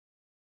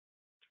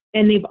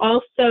 And they've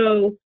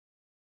also,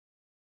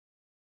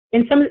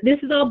 this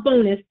is all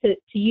bonus to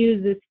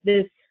use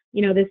this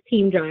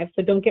Team Drive,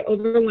 so don't get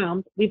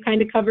overwhelmed. We've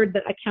kind of covered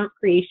the account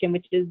creation,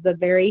 which is the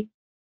very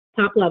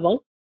top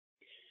level.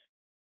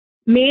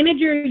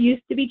 Manager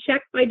used to be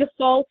checked by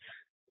default,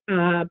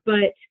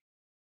 but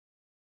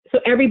so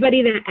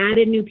everybody that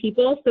added new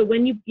people, so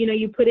when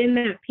you put in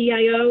that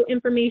PIO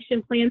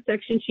information, plan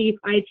section chief,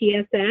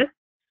 ITSS,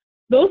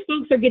 those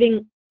folks are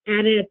getting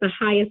added at the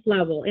highest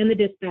level in the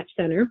dispatch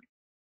center.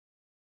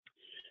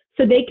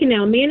 So they can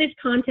now manage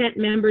content,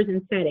 members,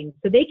 and settings.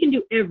 So they can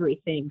do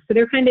everything. So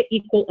they're kind of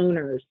equal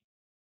owners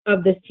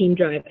of this Team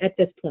Drive at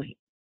this point.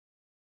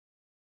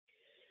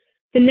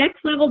 The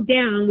next level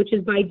down, which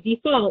is by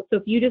default, so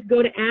if you just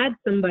go to add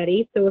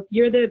somebody, so if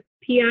you're the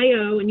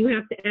PIO and you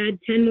have to add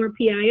 10 more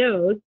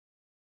PIOs,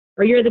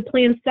 or you're the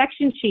plan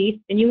section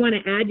chief and you want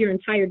to add your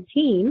entire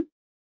team,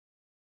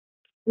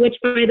 which,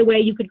 by the way,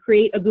 you could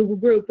create a Google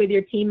group with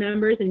your team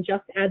members and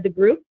just add the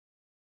group,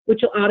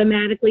 which will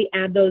automatically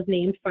add those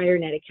named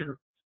FireNet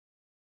accounts.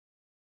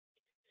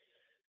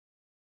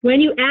 When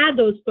you add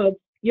those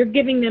folks, you're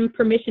giving them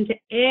permission to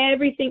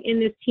everything in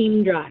this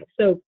Team Drive.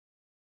 So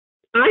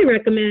I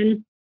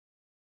recommend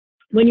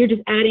when you're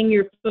just adding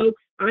your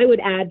folks, I would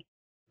add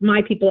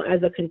my people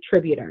as a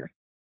contributor.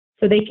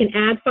 So they can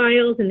add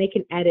files and they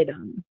can edit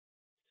them.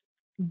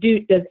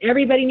 Does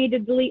everybody need to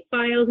delete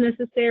files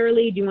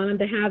necessarily? Do you want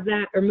them to have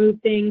that or move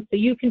things? So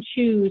you can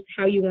choose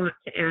how you want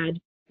to add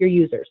your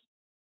users.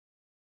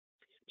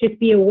 Just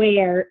be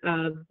aware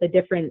of the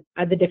different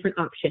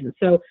options.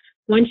 So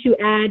once you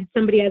add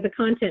somebody as a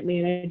content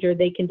manager,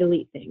 they can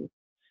delete things.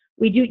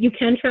 You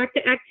can track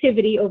the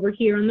activity over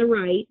here on the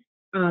right,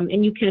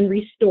 and you can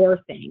restore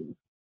things.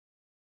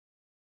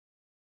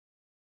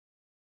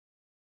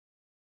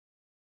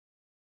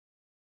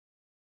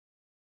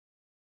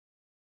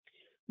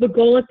 The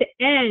goal at the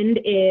end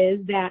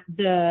is that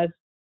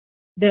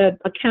the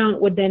account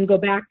would then go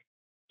back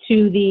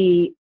to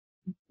the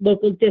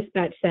local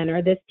dispatch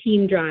center. This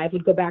Team Drive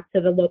would go back to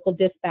the local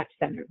dispatch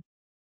center.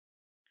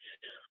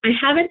 I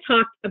haven't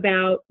talked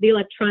about the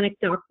electronic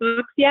doc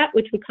box yet,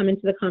 which would come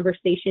into the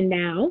conversation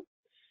now.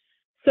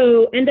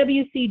 So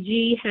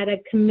NWCG had a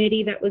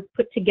committee that was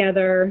put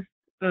together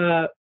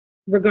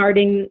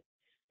regarding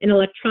an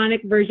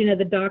electronic version of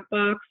the doc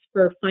box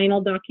for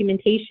final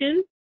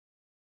documentation.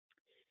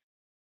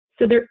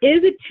 So there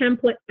is a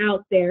template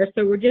out there.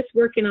 So we're just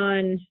working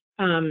on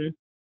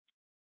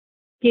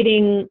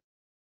getting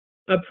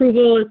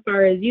approval as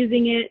far as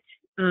using it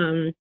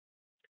and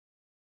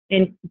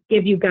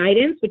give you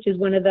guidance, which is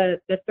one of the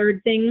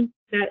third things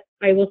that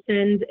I will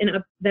send, and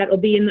that will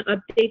be in the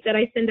update that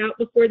I send out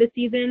before the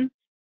season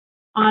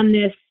on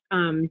this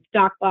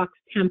DocBox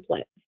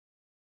template.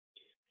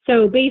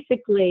 So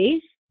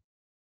basically,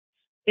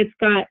 it's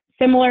got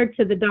similar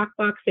to the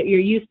DocBox that you're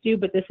used to,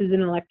 but this is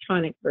an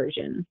electronic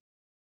version.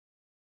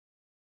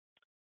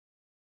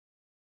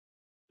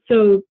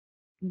 So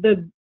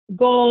the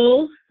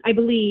goal, I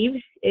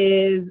believe,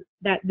 is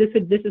that this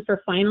is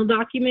for final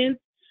documents.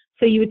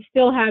 So you would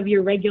still have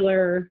your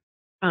regular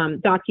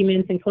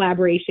documents and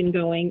collaboration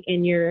going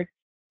in your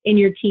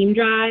Team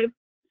Drive,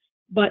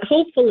 but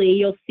hopefully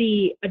you'll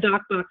see a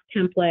DocBox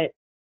template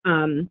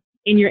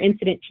in your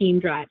Incident Team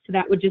Drive. So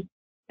that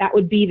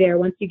would be there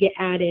once you get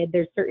added.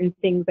 There's certain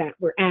things that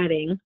we're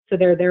adding, so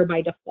they're there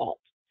by default.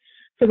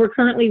 So we're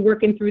currently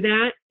working through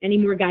that. Any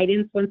more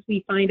guidance once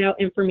we find out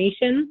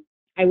information,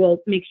 I will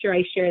make sure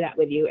I share that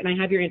with you. And I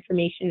have your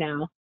information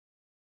now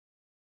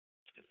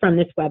from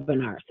this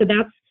webinar. So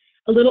that's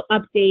a little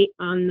update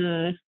on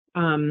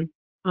the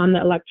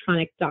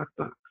electronic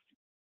DocBox.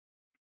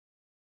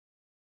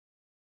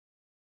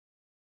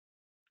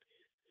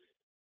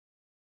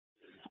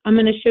 I'm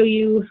going to show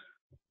you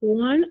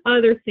one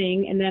other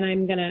thing, and then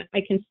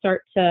I can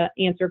start to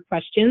answer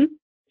questions.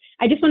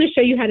 I just want to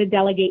show you how to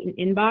delegate an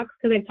inbox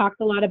because I've talked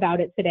a lot about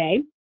it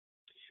today.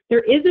 There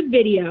is a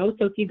video,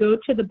 so if you go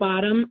to the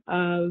bottom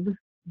of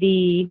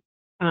the,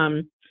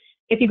 this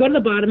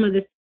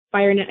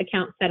FireNet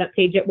account setup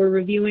page that we're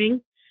reviewing,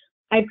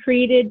 I've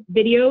created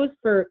videos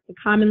for the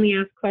commonly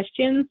asked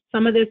questions.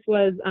 Some of this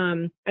was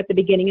at the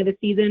beginning of the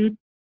season.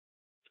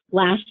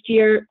 Last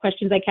year,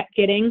 questions I kept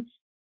getting.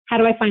 How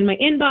do I find my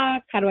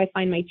inbox? How do I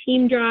find my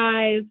team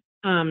drive?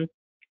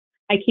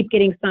 I keep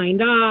getting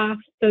signed off.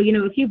 So, you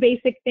know, a few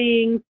basic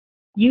things.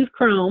 Use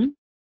Chrome.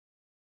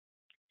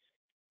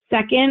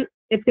 Second,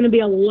 it's going to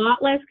be a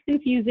lot less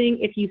confusing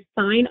if you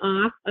sign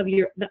off of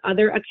the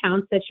other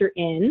accounts that you're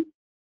in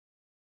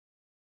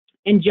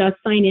and just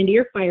sign into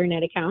your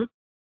FireNet account.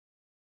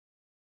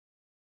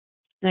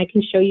 And I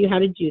can show you how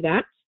to do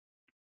that.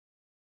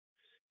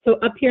 So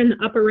up here in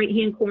the upper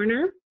right-hand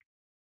corner,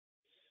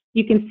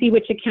 you can see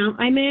which account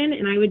I'm in,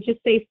 and I would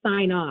just say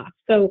sign off.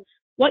 So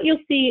what you'll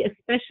see,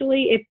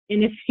 especially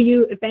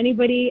if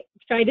anybody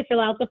tried to fill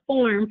out the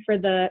form for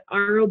the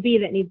ROB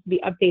that needs to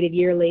be updated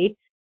yearly,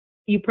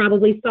 you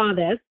probably saw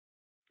this,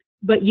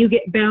 but you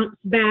get bounced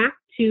back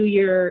to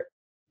your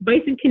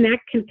Bison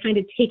Connect can kind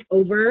of take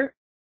over.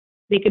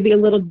 They could be a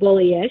little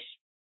bullyish.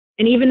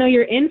 And even though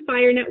you're in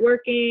Fire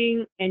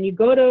Networking and you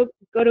go to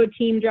a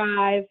team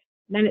drive,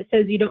 then it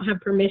says you don't have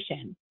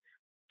permission.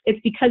 It's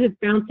because it's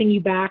bouncing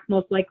you back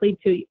most likely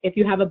to, if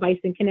you have a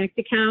Bison Connect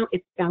account,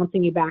 it's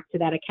bouncing you back to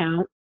that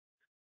account.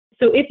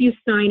 So if you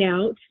sign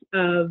out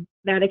of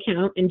that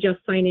account and just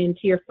sign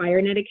into your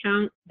FireNet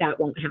account, that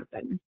won't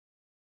happen.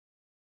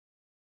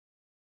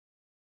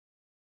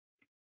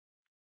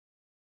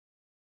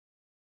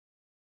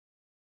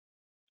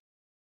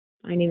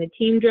 Finding the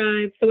team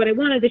drive. So what I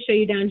wanted to show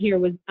you down here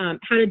was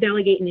how to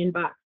delegate an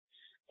inbox.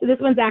 So this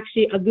one's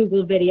actually a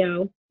Google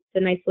video. It's a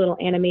nice little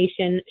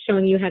animation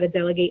showing you how to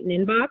delegate an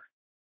inbox.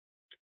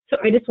 So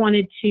I just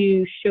wanted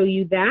to show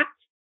you that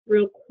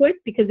real quick,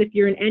 because if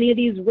you're in any of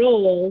these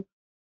roles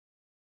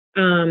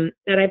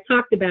that I've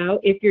talked about,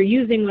 if you're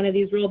using one of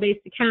these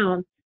role-based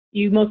accounts,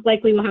 you most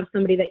likely will have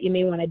somebody that you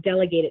may want to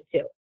delegate it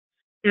to.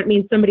 That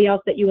means somebody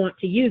else that you want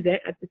to use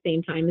it at the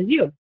same time as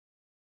you.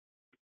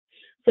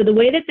 So the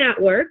way that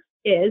works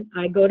is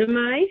I go to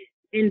my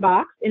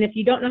inbox, and if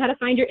you don't know how to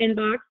find your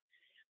inbox,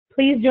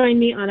 please join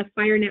me on a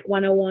FireNet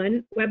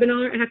 101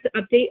 webinar. I have to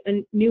update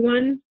a new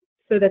one,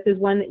 so that there's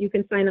one that you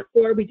can sign up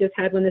for. We just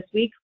had one this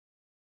week.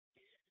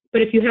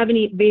 But if you have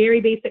any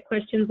very basic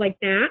questions like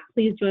that,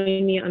 please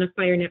join me on a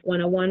FireNet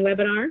 101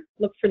 webinar.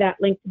 Look for that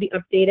link to be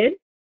updated.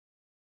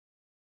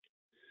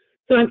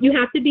 So you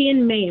have to be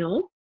in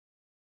Mail.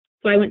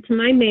 So I went to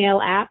my Mail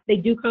app. They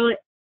do call it,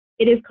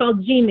 it is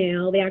called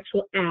Gmail, the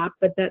actual app,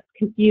 but that's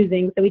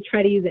confusing. So we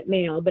try to use it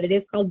Mail, but it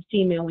is called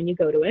Gmail when you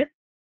go to it.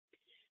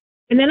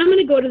 And then I'm going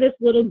to go to this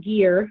little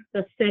gear,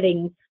 the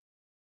settings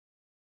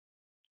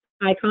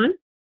icon,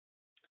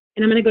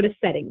 and I'm going to go to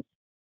settings.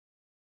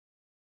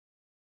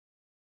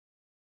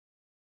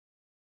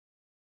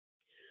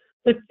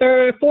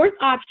 The fourth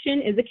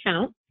option is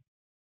account.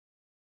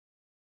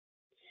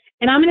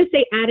 And I'm going to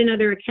say add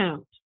another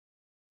account.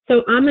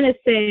 So I'm going to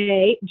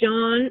say,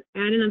 John,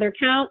 add another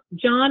account,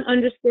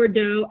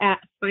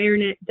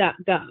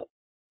 john_doe@firenet.gov.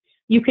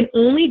 You can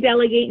only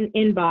delegate an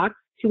inbox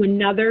to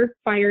another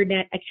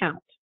FireNet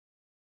account.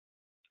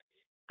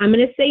 I'm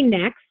going to say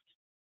next.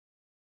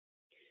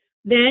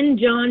 Then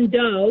John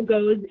Doe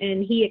goes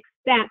and he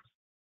accepts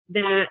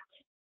that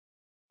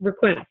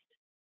request.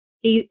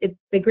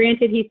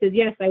 Granted, he says,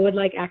 yes, I would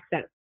like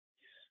access.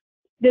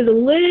 There's a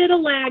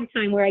little lag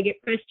time where I get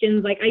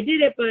questions like, I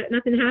did it, but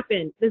nothing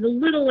happened. There's a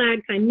little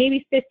lag time,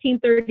 maybe 15,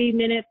 30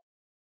 minutes,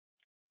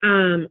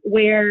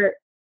 where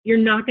you're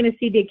not going to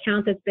see the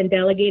account that's been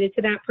delegated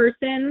to that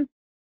person.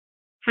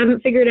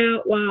 Haven't figured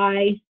out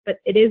why, but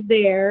it is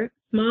there.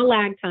 Small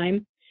lag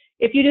time.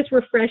 If you just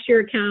refresh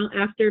your account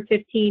after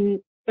 15,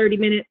 30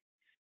 minutes,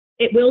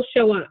 it will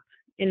show up.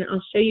 And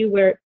I'll show you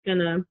where it's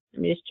gonna,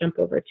 let me just jump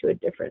over to a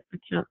different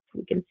account so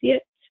we can see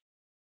it.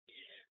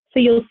 So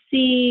you'll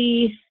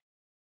see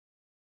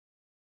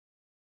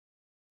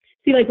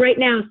like right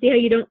now, see how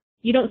you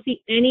don't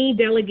see any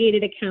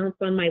delegated accounts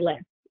on my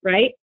list,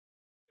 right?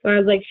 So I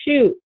was like,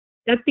 shoot,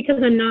 that's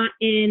because I'm not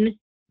in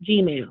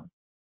Gmail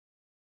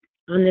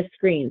on this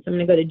screen. So I'm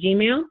gonna go to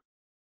Gmail.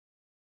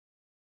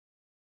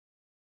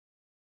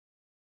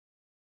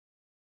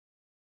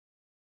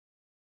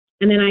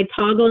 And then I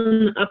toggle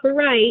in the upper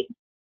right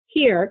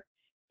here,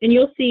 and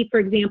you'll see,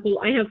 for example,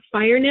 I have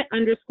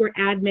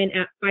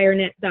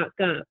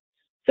firenet_admin@firenet.gov.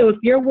 So if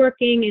you're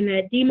working in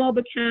that DMOB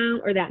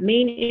account or that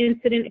main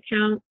incident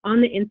account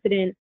on the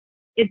incident,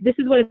 this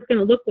is what it's going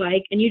to look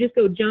like, and you just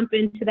go jump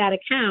into that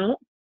account,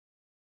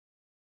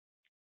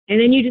 and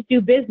then you just do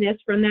business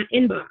from that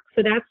inbox.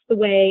 So that's the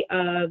way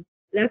of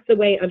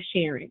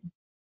sharing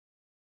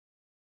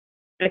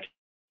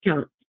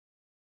accounts.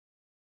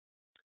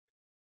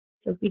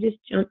 So if we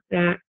just jump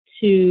back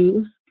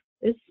to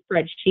this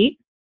spreadsheet.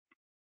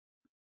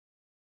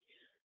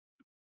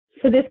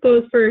 So this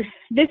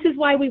is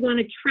why we want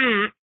to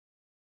track,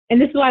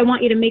 and this is why I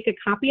want you to make a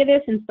copy of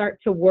this and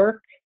start to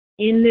work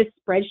in this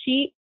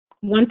spreadsheet,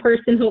 one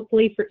person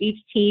hopefully for each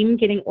team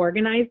getting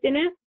organized in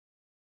it,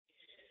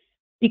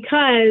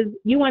 because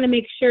you want to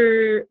make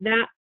sure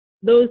that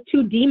those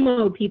two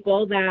demo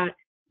people that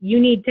you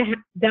need to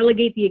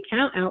delegate the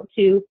account out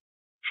to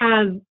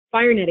have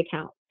FireNet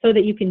accounts so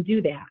that you can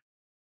do that.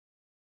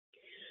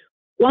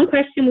 One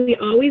question we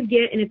always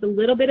get, and it's a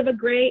little bit of a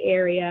gray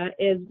area,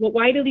 is, well,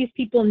 why do these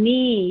people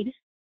need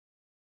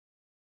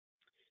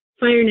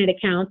FireNet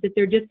accounts if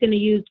they're just going to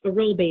use a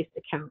role-based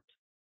account?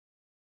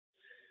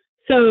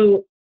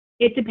 So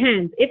it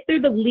depends. If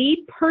they're the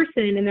lead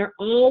person and they're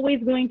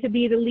always going to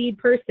be the lead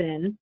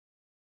person,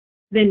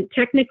 then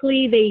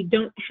technically they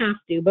don't have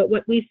to. But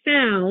what we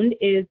found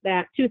is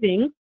that two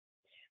things.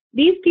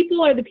 These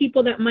people are the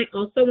people that might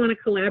also want to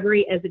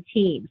collaborate as a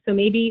team. So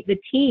maybe the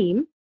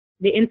team,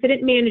 the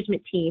incident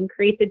management team,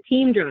 creates a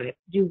team drive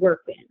to do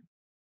work in.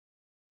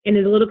 And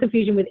there's a little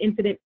confusion with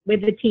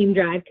the team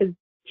drive, because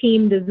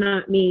team does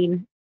not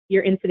mean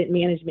your incident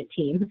management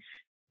team.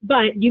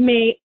 But you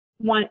may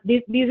want,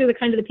 these are the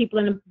kind of the people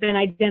that have been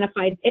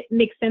identified. It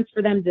makes sense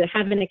for them to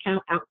have an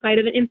account outside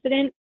of an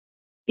incident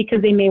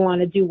because they may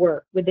want to do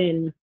work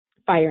within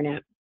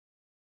FireNet.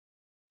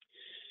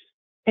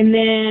 And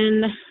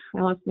then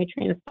I lost my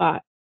train of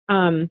thought.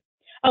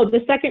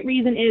 The second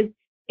reason is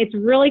it's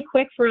really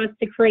quick for us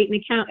to create an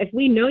account. If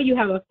we know you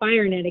have a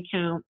FireNet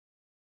account,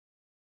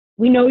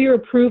 we know you're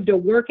approved to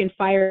work in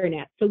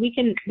FireNet. So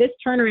this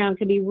turnaround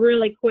can be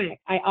really quick.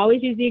 I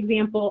always use the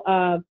example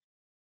of,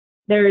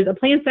 there's a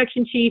plan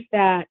section chief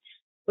that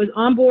was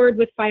on board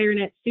with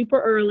FireNet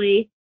super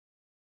early.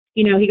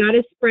 You know, he got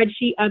his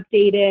spreadsheet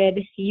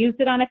updated. He used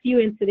it on a few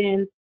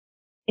incidents.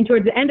 And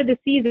towards the end of the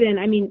season,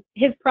 I mean,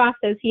 his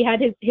process, he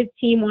had his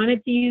team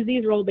wanted to use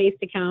these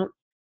role-based accounts.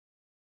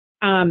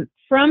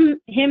 From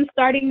him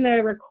starting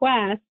the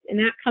request and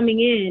that coming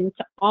in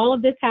to all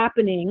of this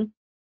happening,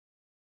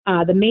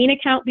 the main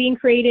account being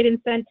created and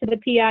sent to the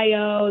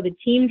PIO, the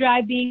team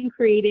drive being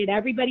created,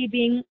 everybody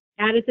being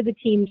added to the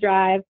team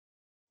drive,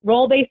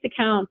 role-based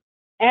accounts,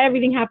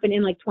 everything happened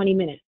in like 20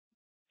 minutes.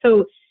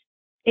 So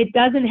it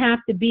doesn't have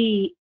to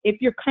be, if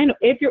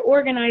you're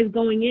organized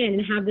going in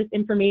and have this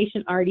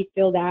information already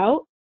filled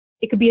out,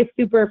 it could be a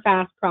super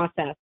fast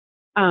process.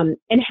 And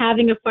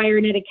having a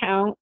FireNet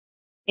account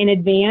in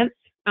advance,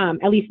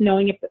 at least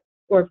knowing if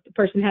the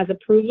person has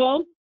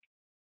approval,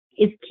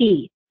 is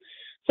key.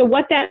 So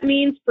what that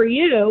means for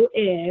you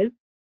is,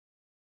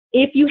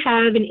 if you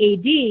have an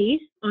AD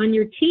on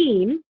your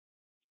team,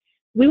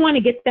 we want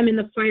to get them in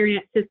the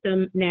FireNet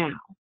system now.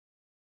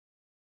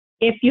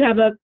 If you have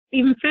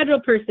even federal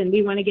person,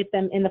 we want to get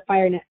them in the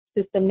FireNet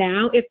system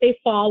now if they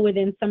fall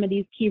within some of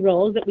these key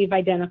roles that we've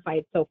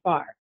identified so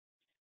far.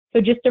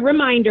 So just a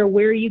reminder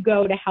where you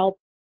go to help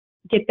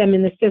get them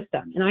in the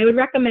system. And I would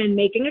recommend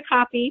making a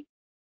copy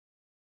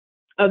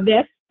of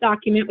this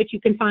document, which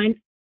you can find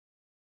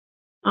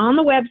on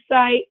the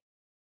website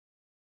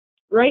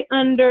right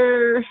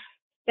under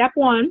step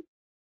 1.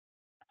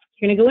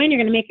 You're going to go in, you're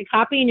going to make a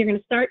copy, and you're going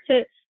to start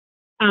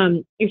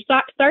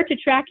to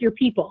track your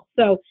people.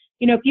 So,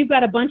 you know, if you've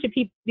got a bunch of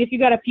people, if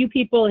you've got a few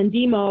people in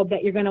demo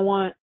that you're going to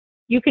want,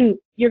 you're going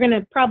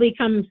to probably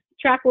come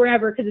track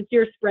wherever because it's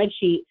your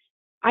spreadsheet.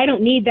 I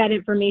don't need that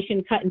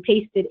information cut and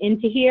pasted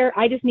into here.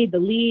 I just need the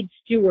lead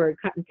steward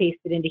cut and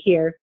pasted into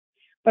here.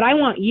 But I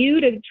want you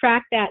to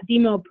track that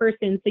demo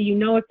person so you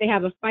know if they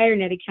have a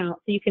FireNet account,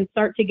 so you can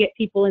start to get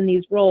people in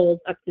these roles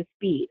up to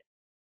speed.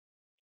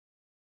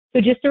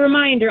 So just a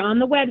reminder, on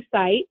the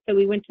website, so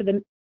we went to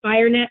the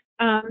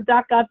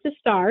firenet.gov to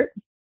start,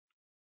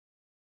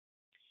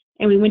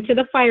 and we went to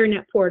the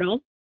FireNet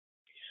portal,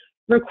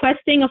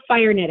 requesting a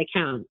FireNet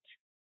account.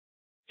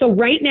 So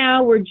right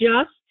now, we're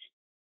just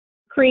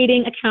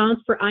creating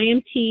accounts for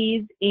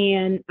IMTs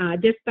and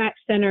dispatch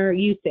center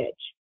usage.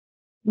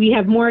 We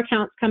have more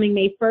accounts coming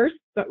May 1st,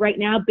 but right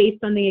now,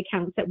 based on the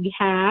accounts that we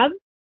have,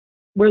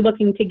 we're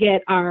looking to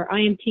get our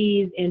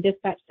IMTs and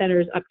dispatch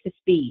centers up to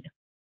speed.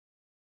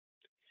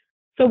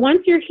 So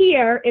once you're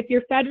here, if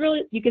you're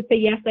federal, you could say,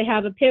 yes, I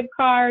have a PIV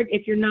card.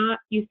 If you're not,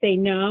 you say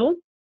no.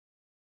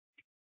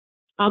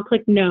 I'll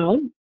click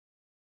no.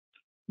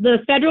 The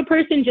federal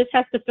person just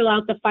has to fill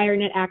out the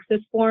FireNet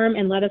access form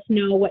and let us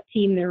know what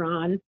team they're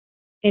on,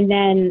 and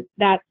then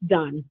that's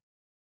done.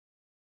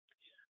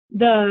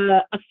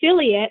 The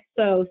affiliate,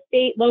 so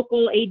state,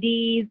 local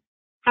ADs,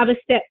 have a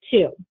step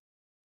 2.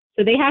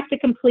 So they have to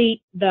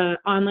complete the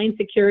online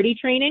security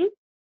training.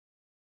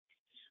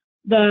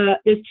 There's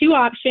 2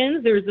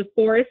 options. There's the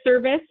Forest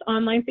Service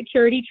online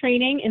security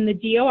training and the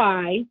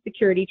DOI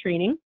security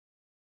training.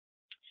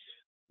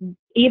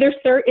 Either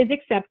cert is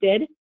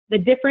accepted. The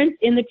difference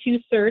in the 2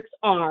 certs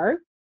are,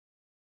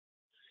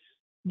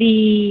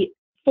 the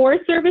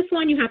Forest Service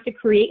one, you have to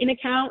create an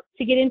account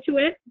to get into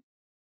it.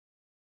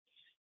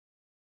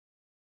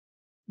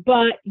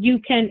 But you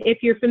can,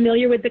 if you're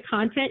familiar with the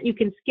content, you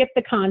can skip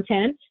the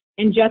content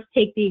and just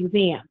take the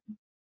exam.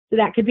 So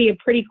that could be a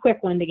pretty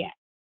quick one to get.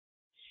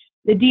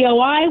 The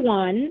DOI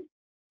one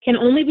can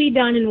only be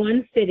done in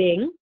one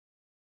sitting.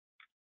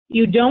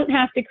 You don't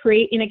have to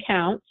create an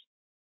account.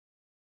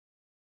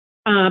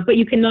 but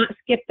you cannot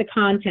skip the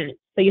content.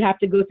 So you have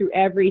to go through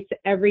every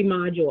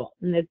module,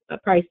 and there's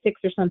probably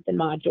 6 or something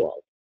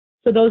modules.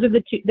 So those are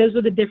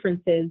the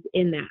differences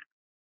in that.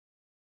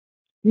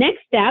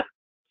 Next step,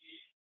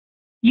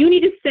 you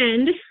need to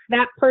send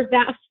that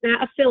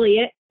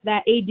affiliate,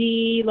 that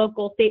AD,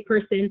 local, state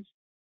person,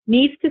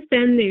 needs to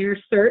send their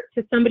cert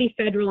to somebody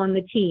federal on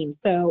the team.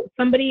 So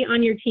somebody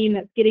on your team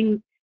that's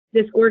getting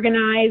this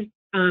organized,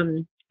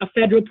 a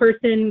federal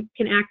person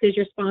can act as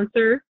your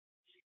sponsor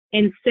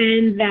and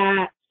send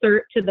that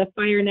cert to the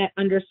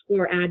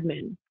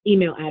FireNet_admin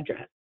email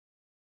address.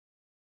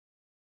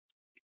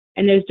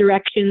 And there's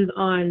directions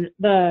on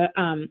the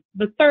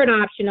third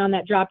option on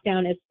that drop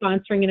down is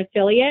sponsoring an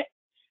affiliate.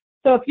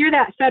 So if you're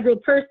that federal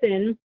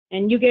person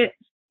and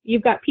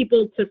you've got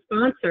people to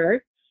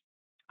sponsor,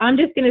 I'm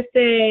just going to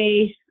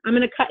say, I'm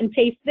going to cut and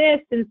paste this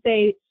and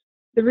say,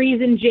 the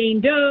reason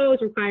Jane Doe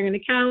is requiring an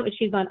account is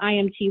she's on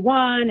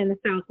IMT1 in the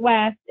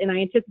Southwest, and I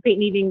anticipate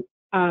needing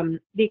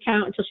the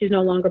account until she's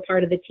no longer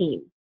part of the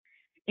team.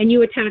 And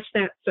you attach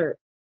that cert.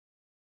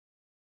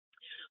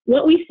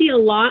 What we see a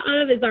lot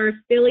of is our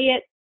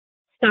affiliate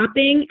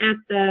stopping at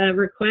the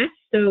request.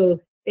 So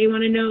they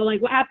want to know,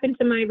 like, what happened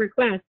to my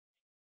request?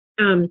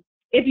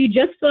 If you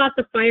just fill out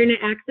the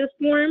FireNet access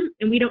form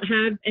and we don't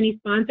have any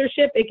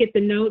sponsorship, it gets a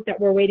note that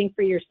we're waiting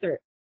for your cert.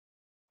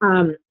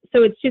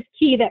 So it's just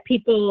key that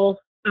people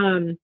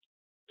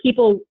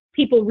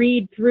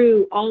read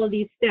through all of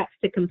these steps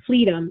to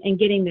complete them and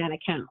getting that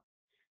account.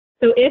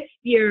 So if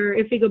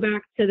we go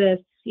back to this,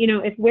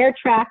 if we're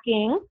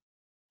tracking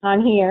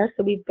on here,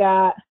 so we've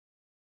got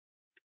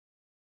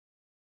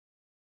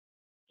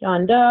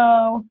John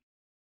Doe.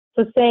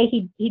 So say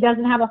he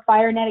doesn't have a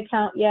FireNet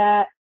account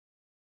yet.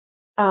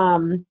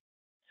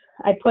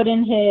 I put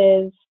in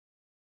his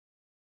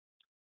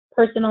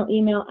personal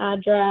email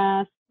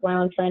address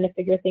while I'm trying to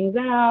figure things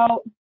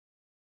out.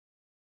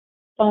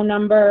 Phone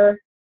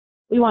number.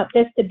 We want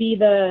this to be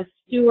the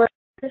steward.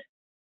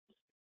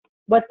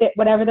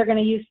 Whatever they're going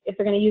to use, if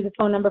they're going to use a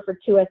phone number for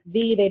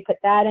 2SV, they put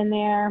that in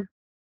there.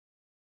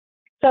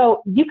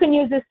 So you can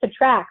use this to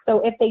track.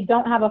 So if they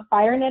don't have a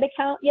FireNet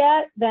account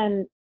yet,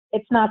 then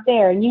it's not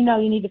there. And you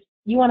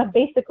want to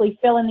basically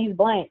fill in these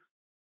blanks.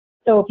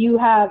 So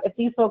if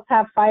these folks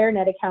have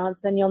FireNet accounts,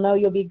 then you'll know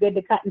you'll be good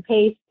to cut and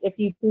paste. If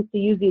you choose to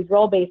use these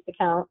role-based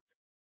accounts,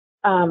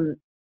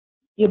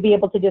 you'll be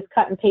able to just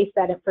cut and paste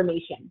that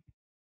information.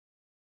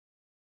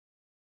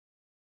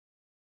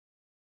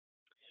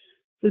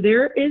 So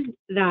there is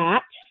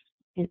that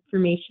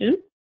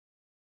information.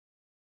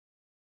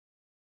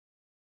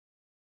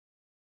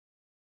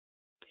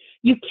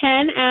 You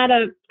can add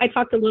I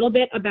talked a little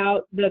bit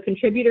about the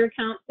contributor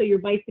account, so your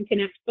Bison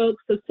Connect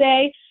folks. So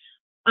say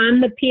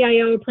I'm the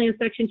PIO, Plan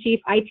Section Chief,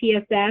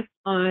 ITSS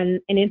on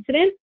an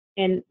incident,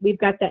 and we've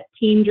got that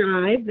team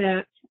drive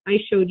that I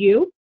showed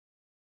you.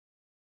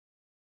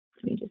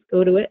 Let me just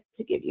go to it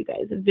to give you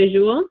guys a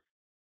visual.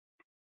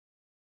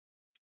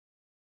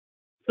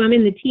 So I'm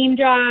in the team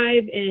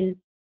drive, and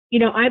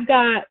I've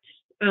got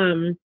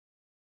somebody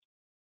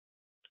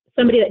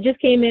that just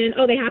came in.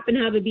 Oh, they happen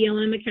to have a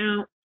BLM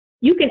account.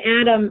 You can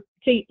add them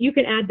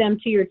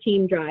to your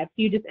team drive. So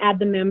you just add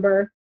the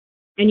member,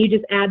 and you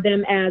just add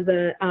them as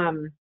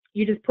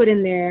you just put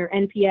in their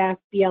NPS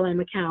BLM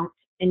account,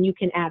 and you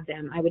can add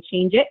them. I would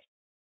change it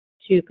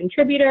to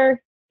contributor,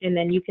 and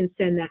then you can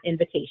send that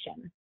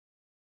invitation.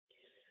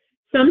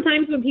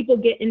 Sometimes when people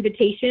get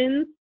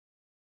invitations,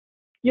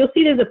 you'll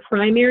see there's a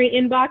primary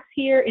inbox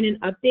here in an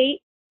update.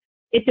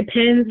 It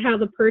depends how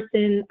the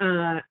person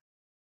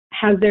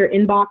has their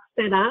inbox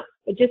set up,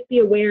 but just be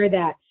aware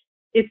that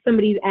if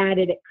somebody's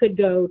added, it could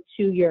go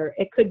to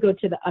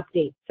the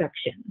update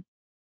section.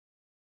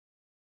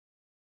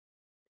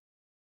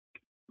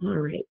 All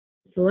right,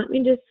 so let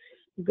me just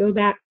go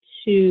back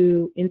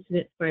to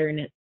Incident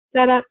FireNet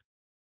setup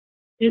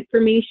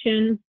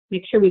information,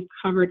 make sure we've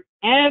covered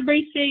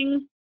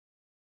everything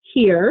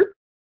here,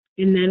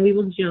 and then we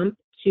will jump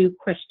to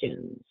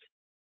questions.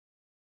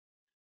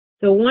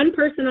 So one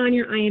person on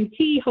your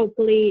IMT,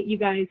 hopefully you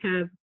guys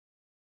have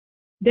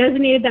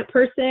designated that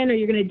person, or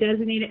you're going to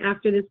designate it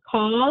after this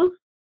call,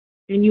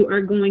 and you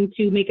are going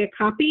to make a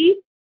copy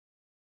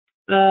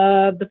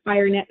of the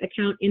FireNet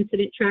account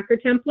incident tracker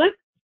template.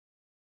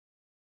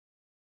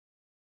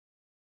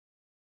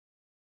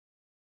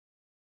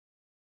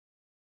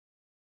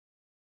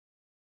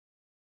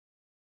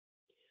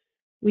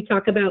 We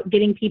talk about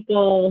getting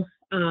people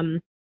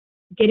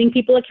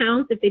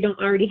accounts if they don't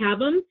already have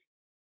them.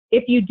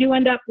 If you do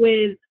end up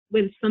with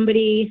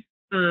somebody,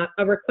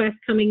 a request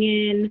coming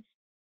in,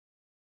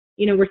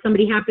 where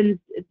somebody happens,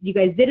 you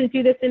guys didn't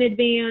do this in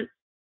advance,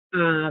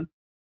 an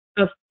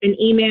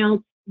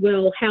email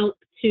will help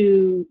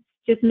to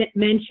just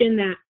mention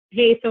that,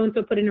 hey,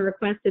 so-and-so put in a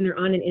request and they're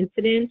on an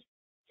incident,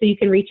 so you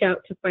can reach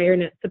out to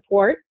FireNet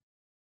support.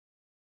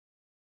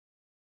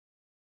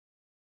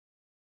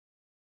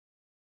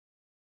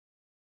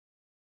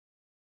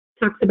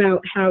 Talks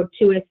about how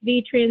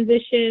 2SV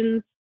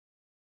transitions,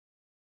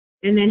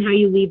 and then how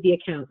you leave the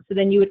account. So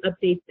then you would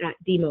update that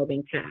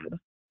demobbing tab.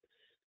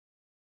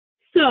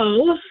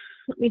 So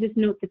let me just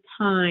note the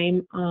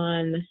time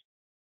on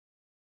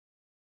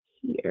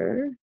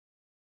here.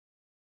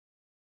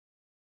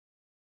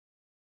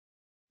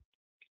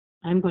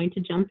 I'm going to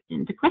jump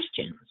into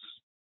questions.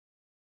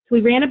 So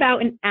we ran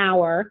about an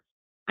hour.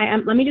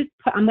 I'm going to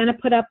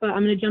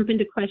jump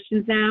into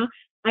questions now.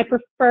 I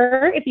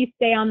prefer if you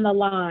stay on the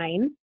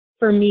line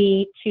for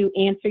me to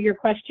answer your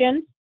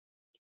questions.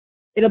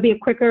 It'll be a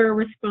quicker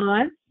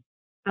response.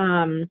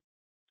 But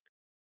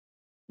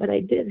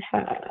I did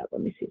have,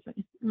 let me see if I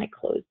might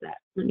close that.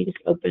 Let me just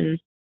open.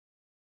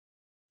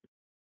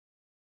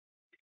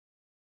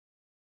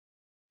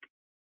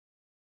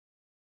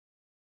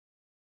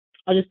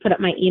 I'll just put up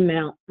my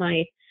email,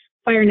 my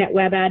FireNet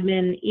web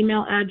admin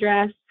email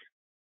address.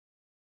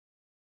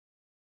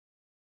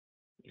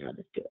 Here, I'll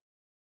just do it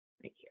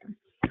right here.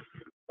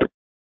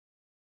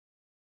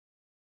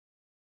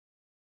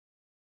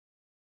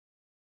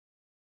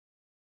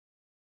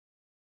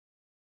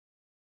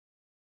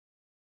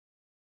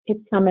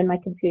 It's coming, my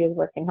computer's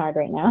working hard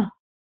right now.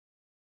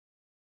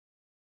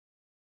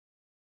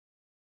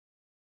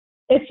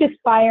 It's just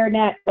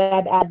FireNet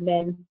web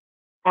admin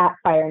at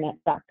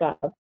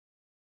firenet.gov.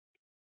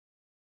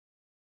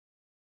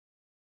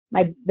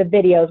 The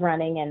video's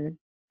running, and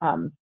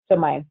so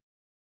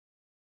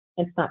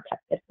it's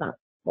not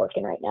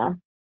working right now,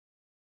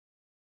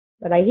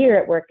 but I hear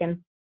it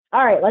working.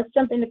 All right, let's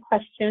jump into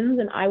questions,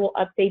 and I will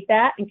update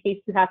that in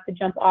case you have to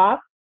jump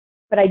off.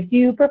 But I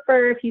do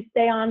prefer if you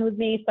stay on with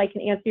me so I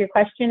can answer your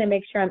question and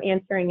make sure I'm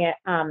answering it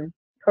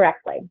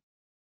correctly.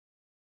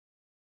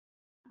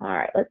 All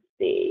right, let's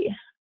see.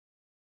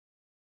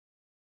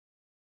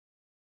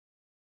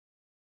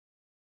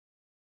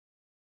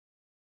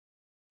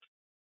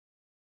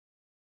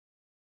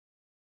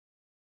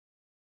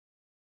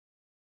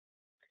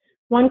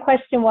 One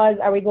question was,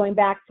 are we going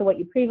back to what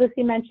you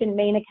previously mentioned?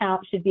 Main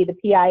account should be the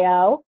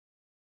PIO.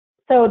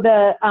 So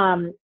the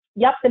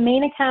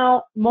main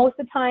account, most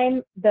of the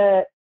time,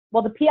 the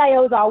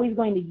PIO is always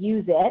going to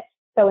use it.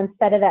 So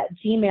instead of that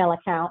Gmail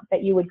account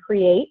that you would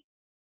create,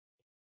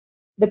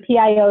 the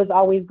PIO is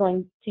always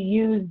going to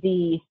use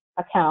the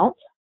account.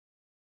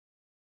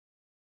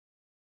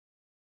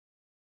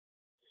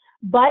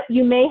 But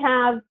you may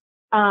have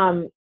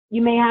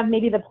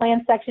maybe the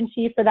plan section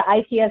chief for the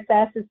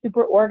ITSS is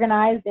super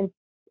organized and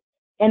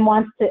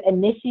wants to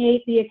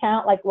initiate the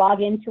account, like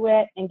log into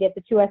it and get the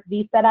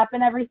 2SV set up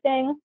and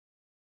everything.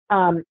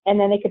 And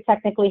then they could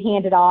technically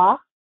hand it off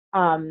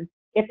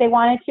if they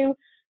wanted to.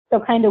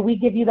 So kind of we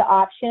give you the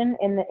option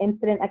in the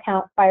incident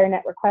account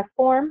FireNet request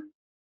form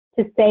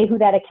to say who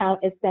that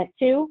account is sent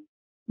to.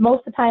 Most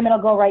of the time it'll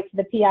go right to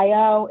the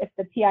PIO. If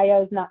the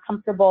PIO is not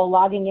comfortable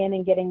logging in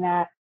and getting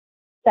that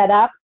set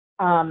up,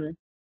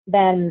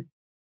 then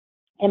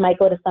it might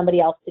go to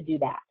somebody else to do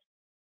that.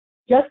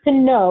 Just to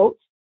note,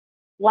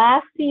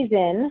 last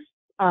season,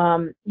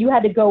 you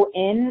had to go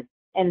in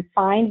and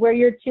find where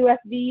your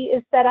 2SV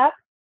is set up,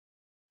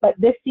 but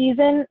this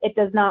season, it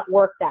does not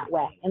work that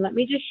way. And let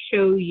me just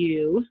show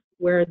you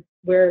where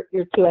your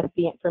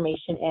 2SV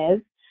information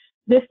is.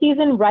 This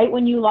season, right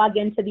when you log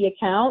into the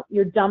account,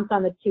 you're dumped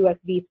on the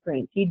 2SV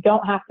screen. So you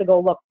don't have to go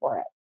look for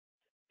it.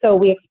 So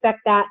we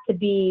expect that to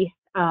be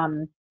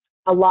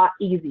a lot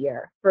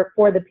easier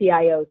for the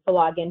PIOs to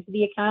log into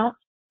the account.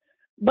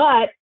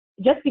 But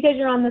just because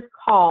you're on this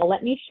call,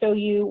 let me show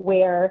you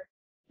where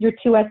your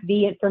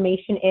 2SV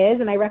information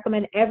is. And I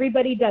recommend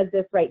everybody does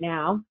this right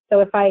now.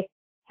 So if I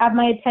have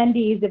my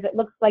attendees, if it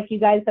looks like you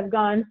guys have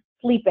gone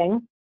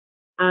sleeping,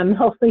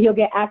 hopefully you'll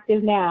get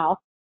active now.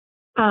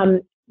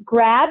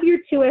 Grab your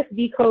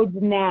 2SV codes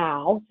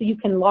now so you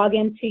can log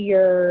into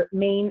your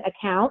main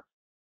account,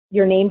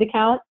 your named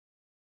account.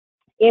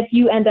 If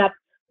you end up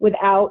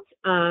without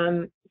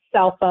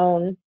cell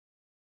phone,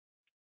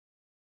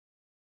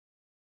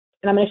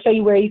 and I'm going to show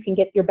you where you can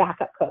get your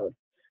backup code.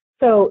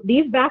 So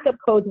these backup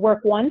codes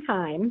work one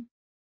time,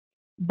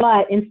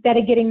 but instead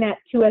of getting that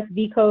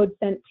 2SV code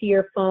sent to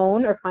your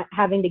phone or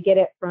having to get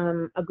it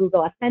from a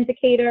Google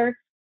Authenticator,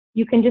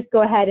 you can just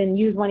go ahead and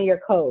use one of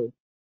your codes.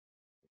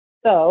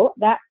 So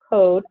that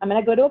code, I'm going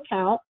to go to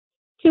account.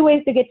 Two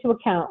ways to get to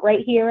account,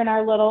 right here in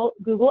our little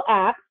Google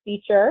Apps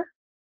feature,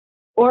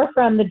 or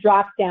from the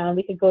drop down,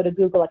 we could go to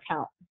Google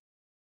Account.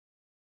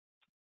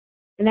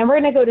 And then we're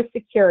going to go to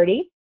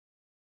security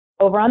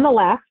over on the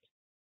left.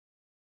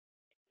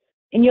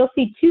 And you'll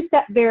see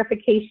two-step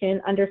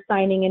verification under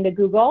signing into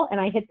Google, and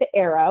I hit the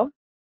arrow.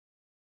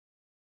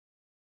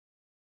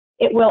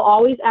 It will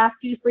always ask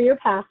you for your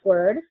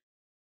password.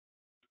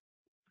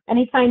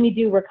 Anytime you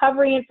do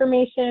recovery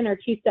information or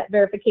two-step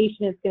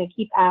verification, it's going to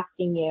keep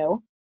asking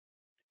you.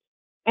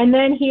 And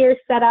then here,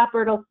 set up,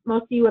 or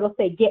most of you, it'll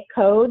say get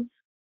codes.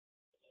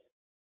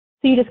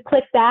 So you just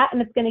click that,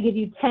 and it's going to give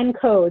you 10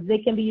 codes. They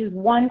can be used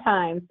one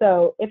time.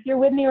 So if you're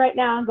with me right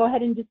now, go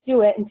ahead and just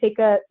do it and take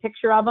a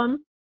picture of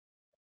them.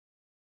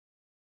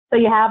 So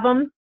you have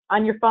them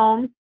on your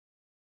phone.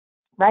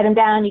 Write them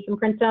down. You can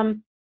print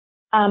them.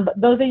 But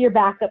those are your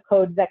backup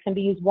codes that can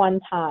be used one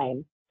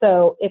time.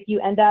 So if you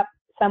end up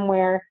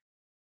somewhere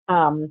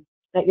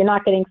that you're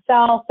not getting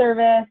cell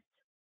service,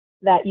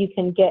 that you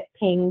can get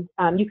pinged.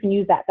 You can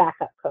use that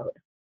backup code.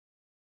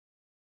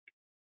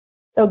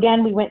 So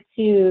again, we went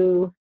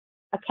to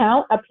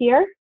account up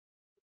here,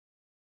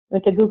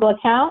 went to Google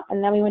account,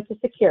 and then we went to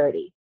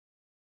security.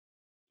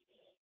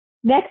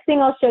 Next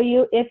thing I'll show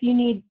you, if you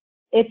need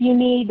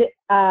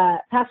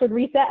password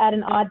reset at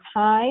an odd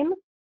time,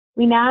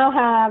 we now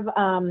have,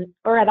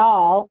 or at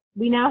all,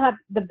 we now have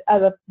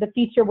the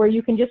feature where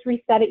you can just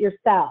reset it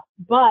yourself,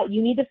 but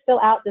you need to fill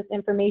out this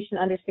information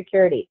under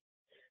security.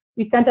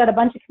 We sent out a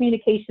bunch of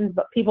communications,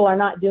 but people are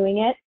not doing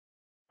it.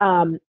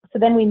 So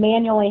then we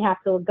manually have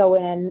to go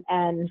in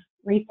and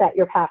reset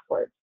your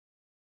password.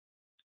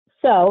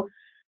 So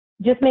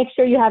just make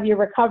sure you have your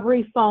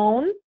recovery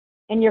phone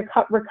and your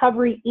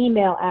recovery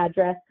email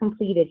address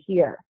completed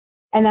here.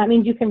 And that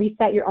means you can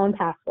reset your own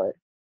password.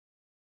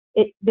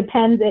 It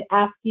depends, it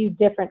asks you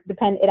different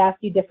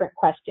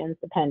questions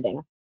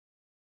depending.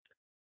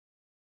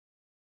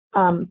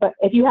 But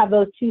if you have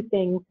those two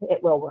things,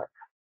 it will work.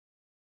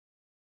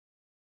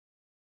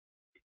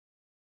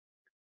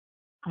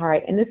 All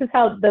right, and this is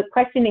how the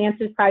question and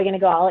answer is probably gonna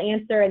go. I'll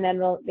answer and then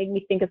it'll make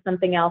me think of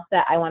something else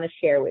that I wanna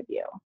share with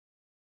you.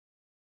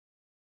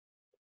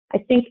 I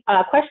think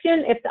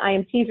question, if the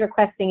IMT is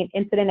requesting an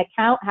incident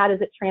account, how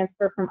does it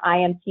transfer from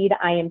IMT to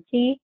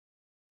IMT?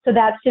 So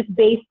that's just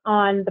based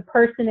on the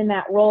person in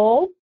that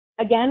role.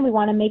 Again, we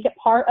want to make it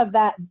part of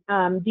that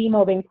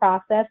demobbing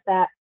process,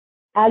 that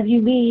as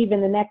you leave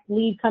and the next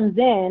lead comes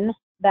in,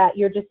 that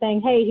you're just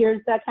saying, hey,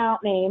 here's the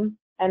account name,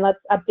 and let's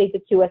update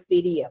the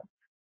 2SB to you.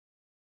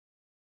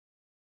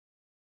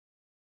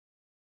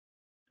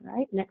 All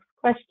right, next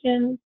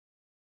question.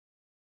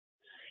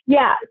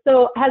 Yeah,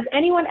 so has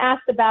anyone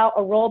asked about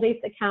a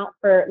role-based account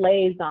for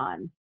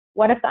liaison?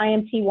 What if the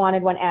IMT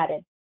wanted one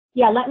added?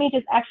 Yeah, let me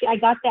just, actually, I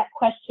got that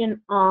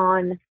question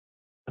on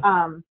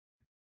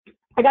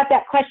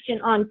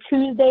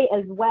Tuesday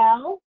as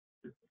well.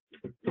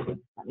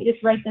 Let me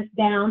just write this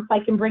down so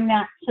I can bring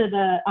that to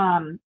the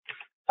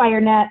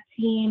FireNet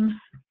team,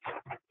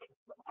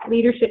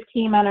 leadership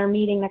team on our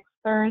meeting next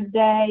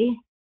Thursday.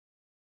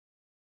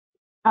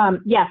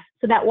 Yes,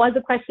 so that was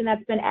a question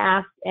that's been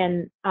asked,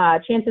 and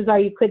chances are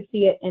you could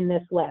see it in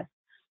this list.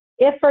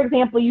 If, for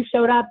example, you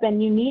showed up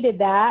and you needed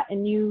that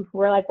and you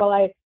were like, well,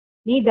 I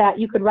need that,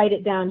 you could write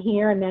it down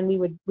here and then we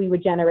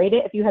would generate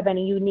it if you have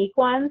any unique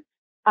ones.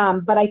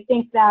 But I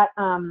think that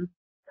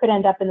could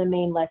end up in the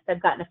main list.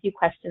 I've gotten a few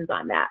questions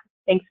on that.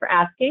 Thanks for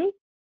asking.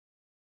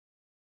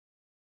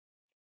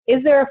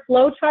 Is there a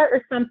flow chart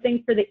or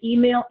something for the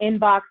email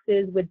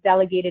inboxes with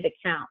delegated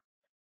accounts?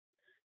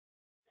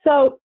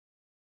 So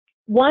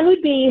one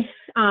would be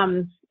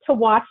to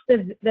watch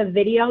the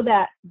video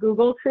that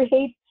Google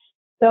creates.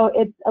 So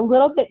it's a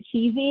little bit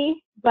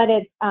cheesy, but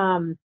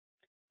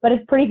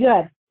it's pretty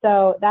good.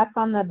 So that's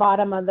on the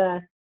bottom of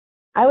the,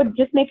 I would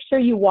just make sure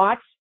you watch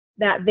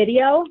that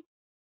video.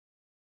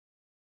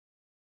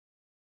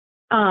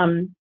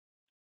 And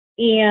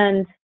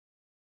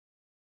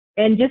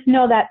just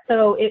know that,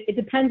 so it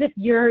depends if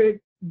you're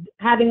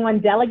having one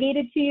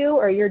delegated to you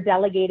or you're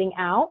delegating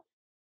out.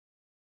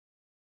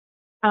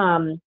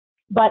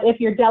 But if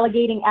you're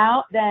delegating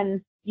out,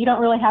 then you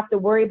don't really have to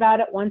worry about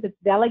it once it's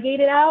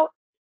delegated out.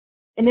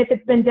 And if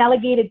it's been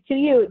delegated to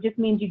you, it just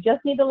means you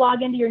just need to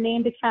log into your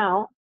named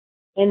account,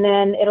 and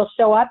then it'll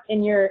show up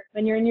in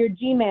when you're in your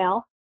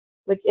Gmail,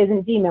 which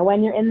isn't Gmail,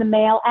 when you're in the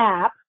Mail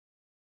app,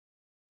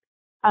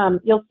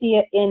 you'll see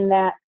it in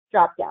that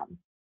dropdown.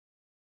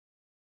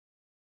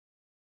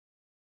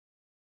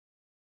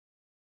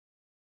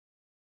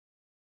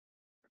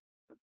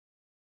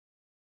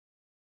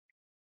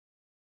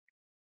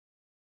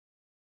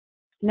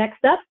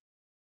 Next up,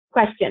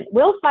 question.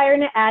 Will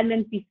FireNet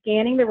admins be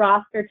scanning the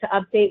roster to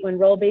update when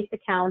role-based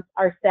accounts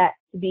are set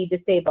to be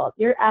disabled?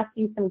 You're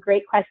asking some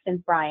great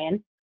questions,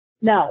 Brian.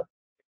 No.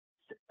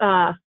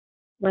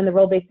 When the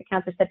role-based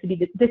accounts are set to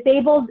be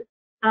disabled,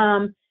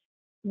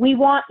 we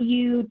want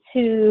you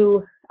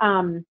to,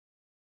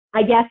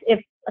 I guess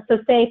so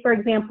say, for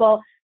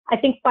example, I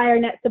think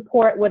FireNet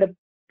support would have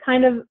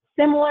kind of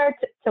similar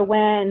to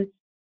when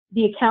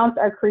the accounts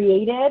are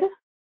created.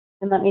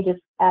 And let me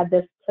just add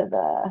this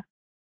to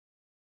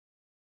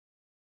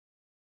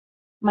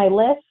my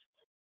list.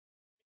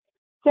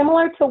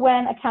 Similar to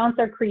when accounts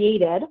are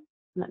created,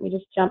 let me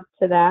just jump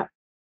to that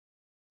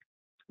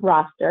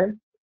roster.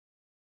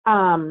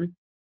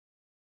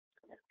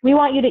 We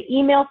want you to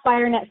email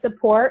FireNet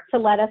support to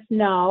let us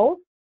know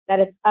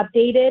that it's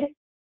updated.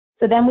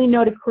 So then we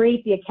know to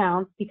create the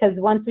accounts, because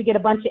once we get a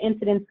bunch of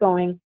incidents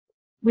going,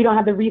 we don't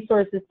have the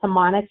resources to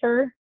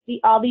monitor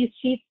all these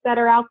sheets that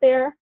are out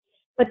there.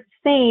 But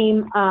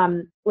same,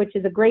 which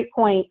is a great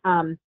point,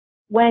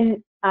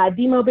 when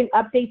demobbing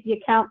updates the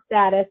account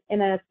status,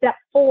 and then step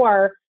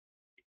 4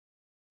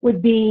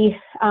 would be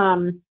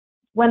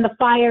when the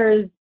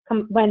fires,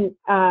 when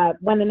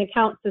an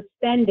account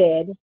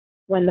suspended,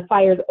 when the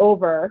fire's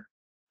over,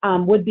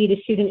 would be to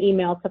shoot an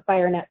email to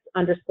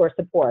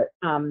FireNet_support.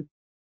 And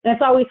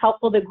it's always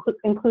helpful to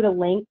include a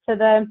link to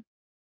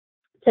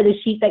the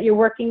sheet that you're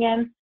working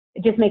in.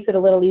 It just makes it a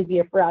little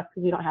easier for us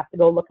because we don't have to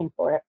go looking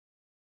for it.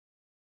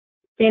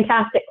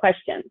 Fantastic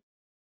question.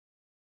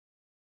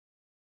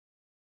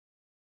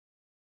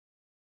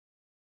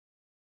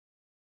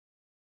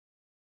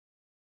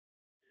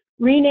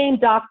 Rename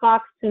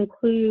DocBox to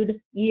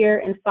include year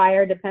and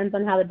fire. Depends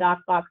on how the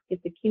DocBox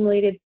gets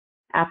accumulated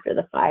after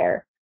the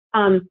fire.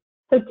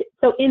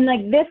 So in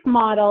like this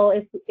model,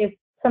 if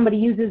somebody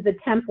uses the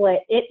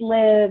template, it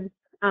lives,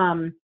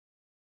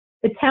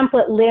 the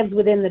template lives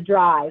within the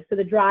drive. So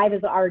the drive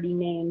is already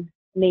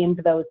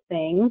named those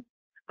things.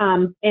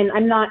 And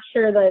I'm not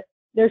sure that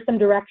there's some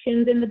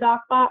directions in the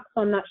DocBox,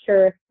 so I'm not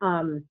sure if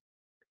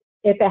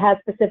it has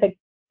specific,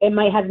 it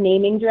might have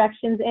naming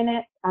directions in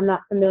it. I'm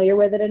not familiar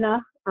with it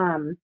enough.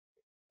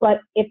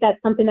 But if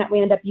that's something that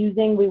we end up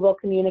using, we will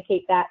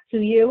communicate that to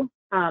you.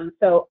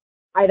 So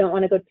I don't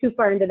want to go too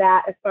far into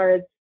that as far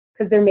as,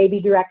 because there may be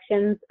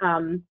directions,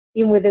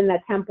 even within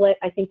that template.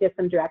 I think there's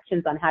some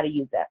directions on how to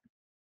use it.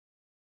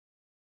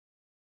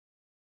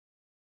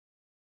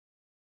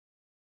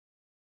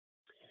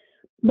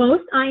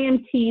 Most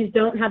IMTs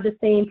don't have the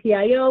same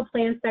PIO,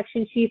 plan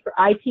section sheet, or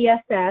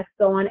ITSS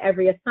go on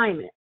every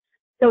assignment.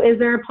 So is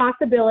there a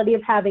possibility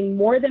of having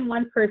more than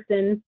one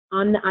person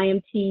on the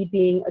IMT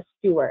being a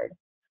steward?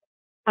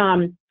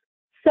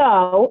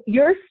 So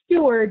your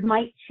steward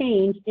might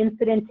change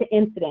incident to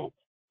incident.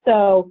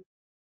 So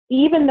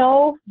even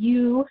though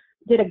you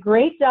did a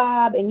great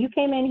job and you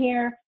came in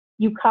here,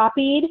 you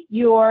copied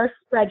your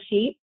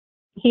spreadsheet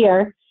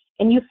here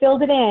and you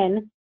filled it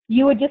in,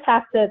 you would just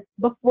have to,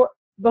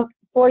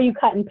 before you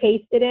cut and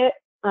pasted it,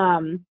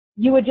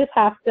 you would just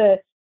have to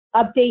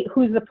update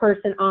who's the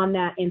person on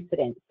that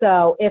incident.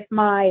 So if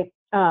my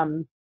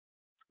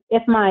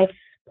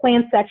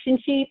plan section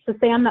sheet, so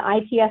say I'm the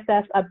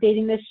ITSS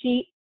updating this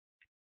sheet,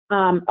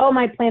 oh,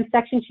 my plan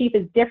section sheet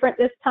is different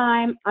this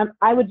time,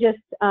 I would just,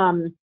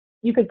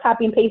 you could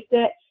copy and paste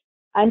it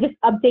and just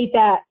update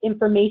that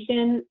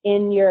information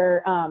in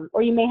your,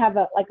 or you may have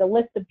like a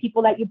list of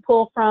people that you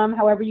pull from,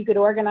 however you could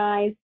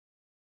organize,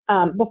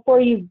 before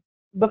you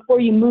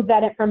move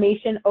that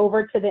information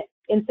over to the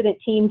incident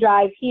team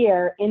drive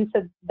here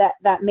into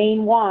that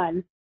main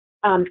one,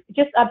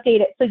 just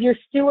update it. So your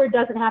steward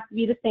doesn't have to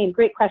be the same.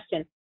 Great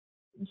question.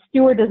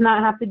 Steward does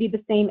not have to be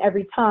the same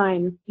every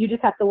time. You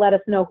just have to let us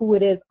know who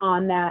it is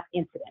on that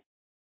incident.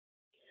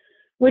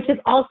 Which is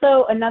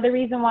also another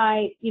reason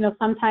why, you know,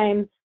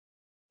 sometimes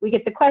we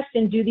get the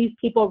question, do these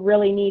people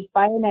really need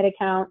FireNet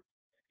accounts?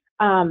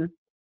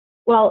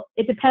 Well,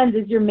 it depends.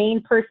 Is your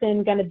main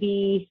person going to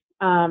be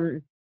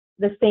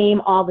the same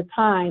all the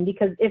time?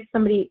 Because if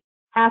somebody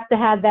has to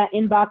have that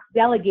inbox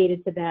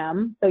delegated to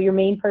them, so your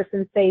main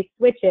person, say,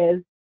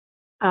 switches,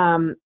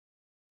 then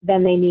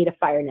they need a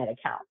FireNet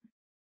account.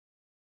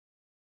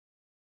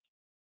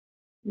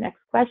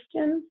 Next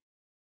question.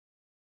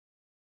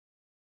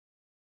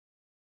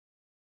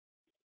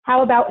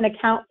 How about an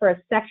account for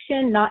a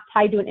section not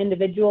tied to an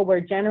individual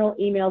where general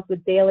emails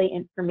with daily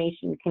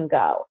information can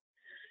go?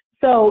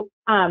 So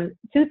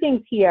two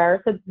things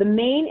here. So the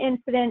main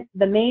incident,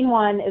 the main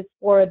one is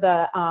for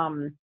the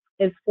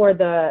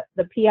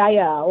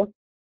PIO,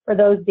 for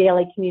those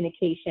daily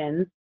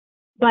communications.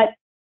 But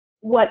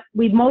what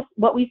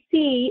we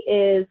see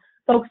is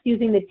folks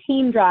using the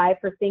team drive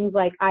for things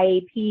like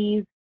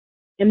IAPs,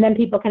 and then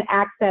people can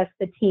access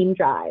the team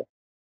drive.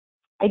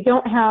 I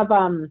don't have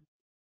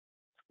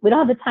we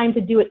don't have the time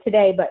to do it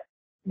today, but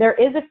there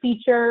is a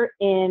feature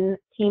in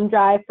Team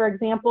Drive, for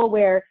example,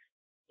 where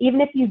even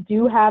if you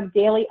do have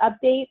daily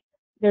updates,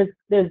 there's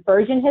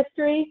version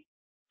history.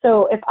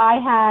 So if I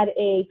had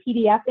a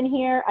PDF in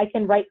here, I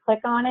can right click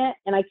on it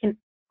and I can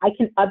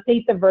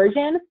update the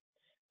version.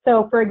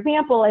 So for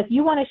example, if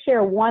you want to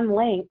share one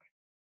link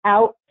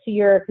out to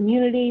your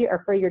community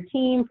or for your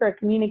team for a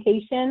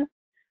communication,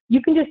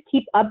 you can just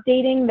keep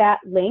updating that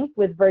link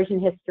with version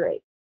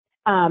history.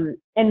 And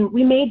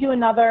we may do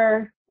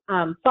another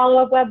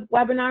follow-up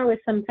webinar with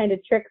some kind of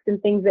tricks and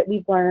things that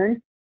we've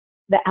learned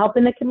that help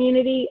in the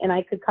community, and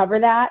I could cover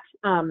that.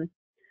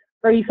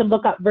 Or you could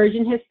look up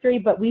version history,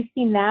 but we've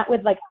seen that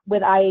with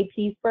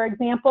IAPs, for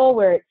example,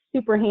 where it's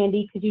super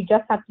handy because you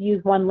just have to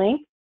use one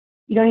link.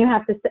 You don't even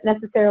have to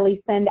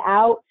necessarily send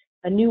out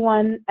a new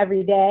one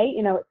every day.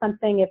 You know, it's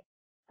something, if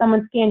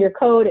someone scanned your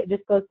code, it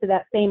just goes to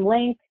that same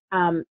link,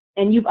 and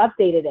you've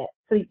updated it,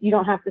 so you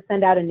don't have to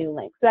send out a new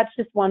link. So that's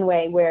just one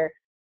way where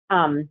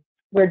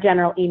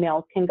general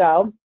emails can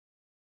go.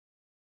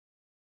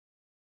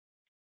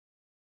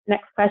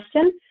 Next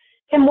question.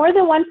 Can more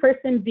than one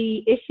person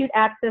be issued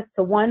access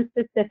to one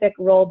specific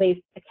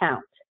role-based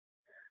account?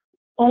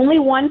 Only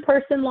one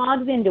person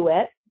logs into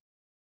it,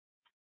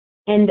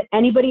 and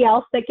anybody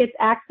else that gets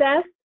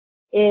access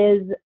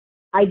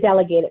I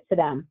delegate it to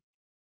them.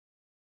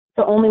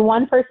 So only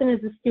one person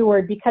is the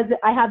steward because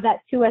I have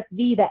that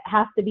 2SV that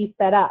has to be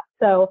set up.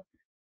 So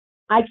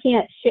I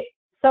can't,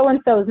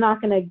 so-and-so is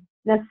not going to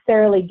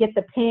necessarily get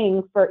the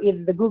ping for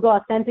either the Google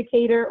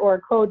Authenticator or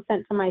a code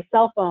sent to my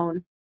cell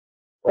phone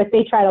if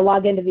they try to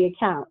log into the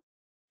account.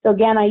 So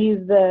again, I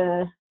use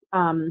the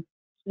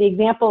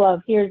example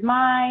of here's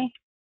my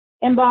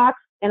inbox,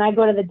 and I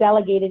go to the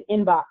delegated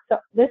inbox. So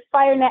this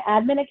FireNet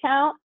admin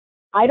account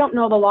I don't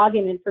know the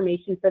login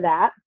information for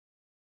that.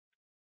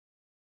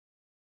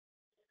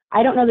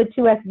 I don't know the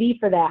 2SV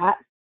for that,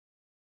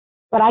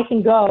 but I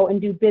can go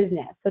and do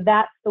business. So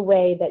that's the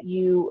way that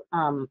you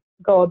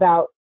go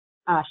about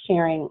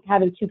sharing,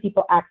 having two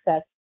people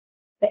access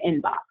the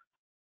inbox.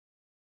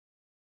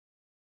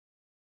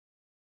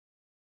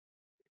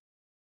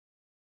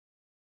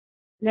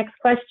 Next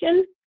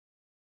question.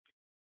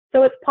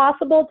 So it's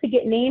possible to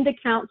get named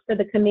accounts for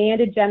the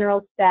command and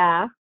general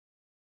staff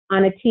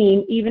on a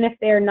team, even if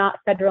they're not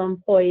federal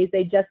employees,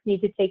 they just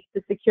need to take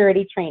the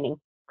security training.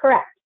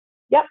 Correct.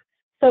 Yep.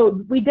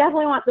 So we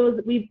definitely want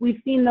those. We've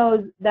seen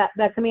those, that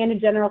command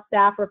and general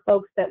staff are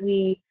folks that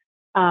we,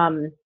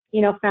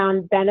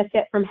 found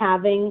benefit from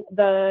having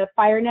the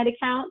FireNet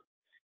account.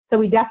 So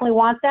we definitely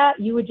want that.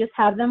 You would just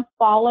have them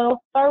follow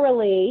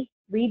thoroughly,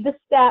 read the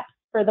steps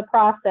for the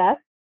process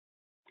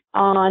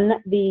on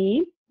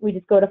we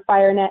just go to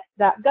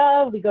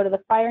firenet.gov, we go to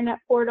the FireNet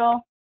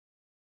portal,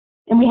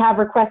 and we have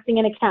requesting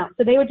an account.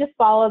 So they would just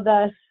follow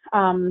the,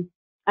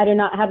 I do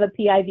not have a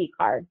PIV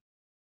card.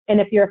 And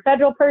if you're a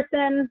federal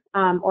person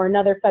or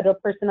another federal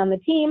person on the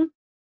team,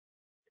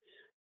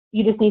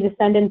 you just need to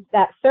send in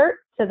that cert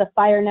to the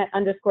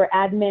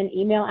FireNet_admin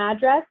email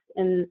address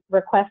and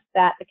request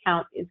that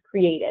account is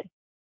created.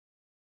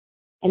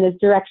 And there's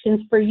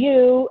directions for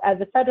you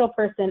as a federal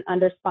person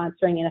under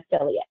sponsoring an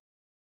affiliate.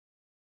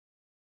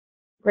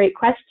 Great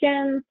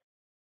questions.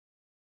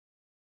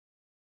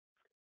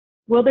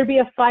 Will there be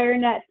a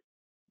FireNet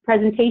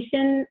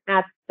presentation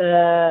at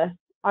the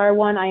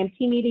R1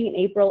 IMT meeting in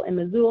April in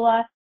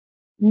Missoula?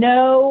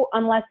 No,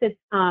 unless it's,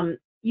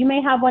 you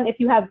may have one if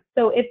you have,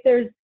 so if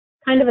there's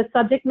kind of a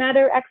subject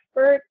matter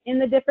expert in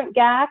the different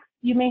GACs,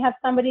 you may have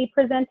somebody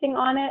presenting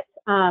on it.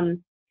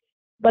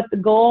 But the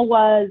goal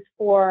was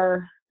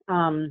for,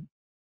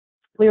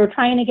 we were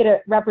trying to get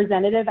a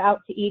representative out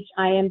to each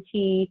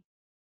IMT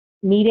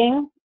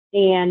meeting.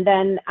 And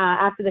then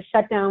after the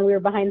shutdown, we were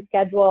behind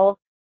schedule.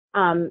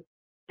 And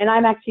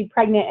I'm actually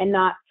pregnant and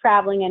not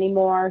traveling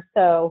anymore.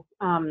 So,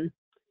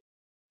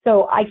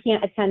 so I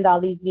can't attend all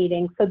these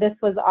meetings. So this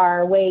was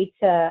our way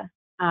to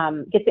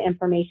get the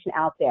information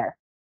out there.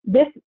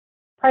 This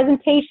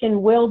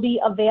presentation will be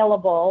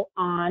available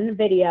on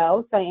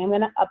video. So I am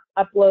going to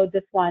upload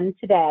this one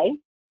today.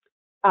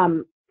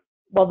 I'm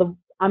going to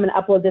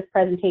upload this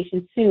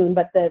presentation soon,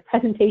 but the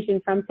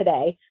presentation from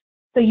today.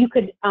 So you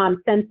could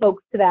send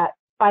folks to that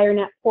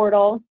FireNet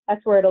portal. That's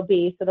where it'll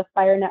be. So the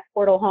FireNet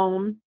portal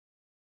home.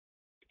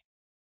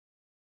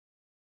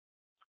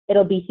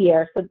 It'll be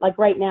here. So like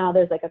right now,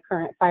 there's like a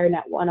current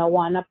FireNet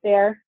 101 up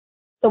there.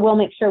 So we'll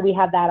make sure we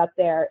have that up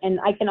there. And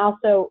I can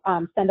also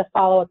send a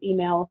follow-up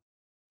email.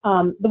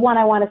 The one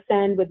I want to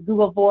send with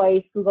Google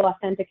Voice, Google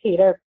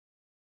Authenticator,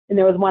 and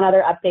there was one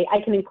other update.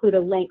 I can include a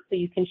link so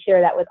you can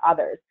share that with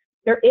others.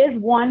 There is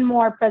one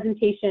more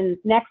presentation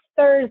next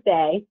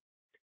Thursday.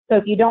 So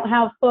if you don't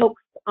have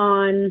folks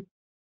on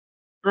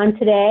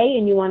today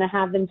and you want to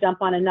have them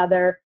jump on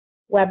another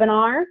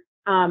webinar,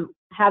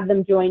 have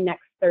them join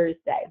next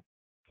Thursday.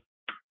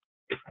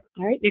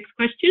 All right, next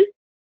question.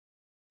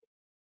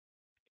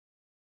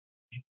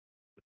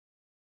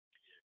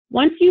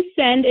 Once you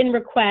send in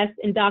requests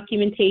and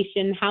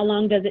documentation, how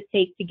long does it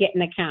take to get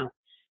an account?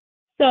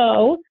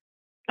 So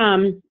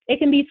it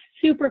can be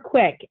super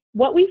quick.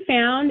 What we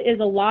found is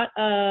a lot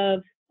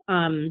of,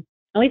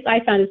 at least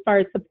I found as far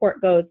as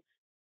support goes,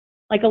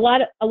 like a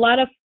lot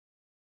of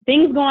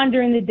things go on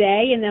during the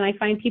day, and then I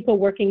find people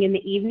working in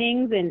the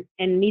evenings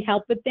and need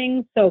help with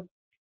things. So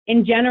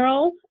in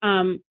general,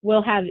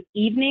 we'll have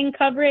evening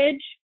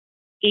coverage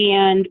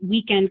and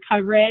weekend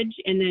coverage,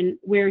 and then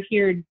we're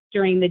here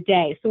during the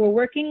day. So we're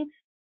working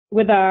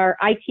with our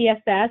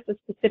ITSS, a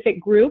specific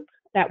group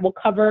that will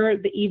cover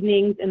the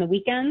evenings and the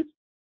weekends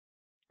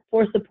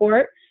for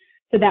support.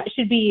 So that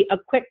should be a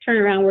quick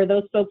turnaround where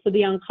those folks will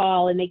be on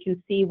call and they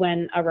can see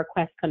when a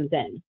request comes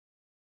in.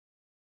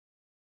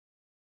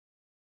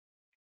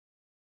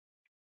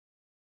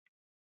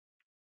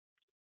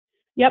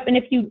 Yep, and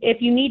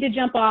if you need to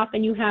jump off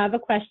and you have a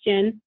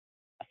question,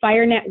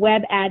 FireNet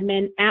web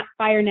admin at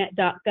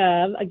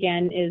firenet.gov,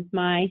 again, is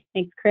my,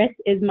 thanks Chris,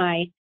 is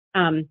my,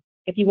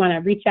 if you want to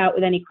reach out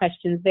with any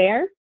questions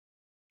there.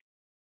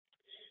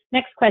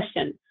 Next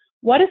question.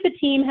 What if a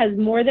team has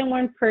more than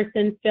one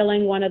person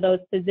filling one of those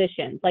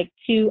positions, like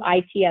 2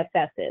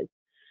 ITSSs?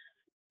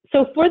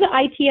 So for the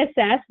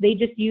ITSS, they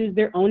just use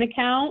their own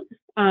account.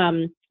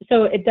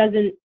 So it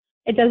doesn't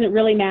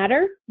really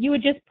matter. You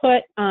would just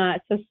put,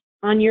 so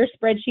on your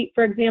spreadsheet,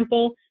 for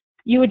example,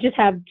 you would just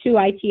have 2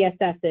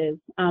 ITSSs,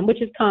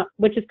 which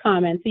is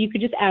common. So you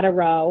could just add a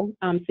row,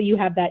 so you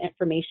have that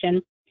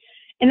information.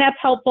 And that's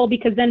helpful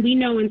because then we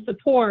know in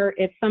support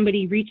if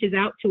somebody reaches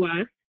out to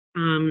us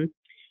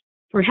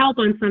for help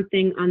on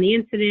something on the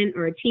incident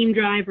or a team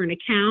drive or an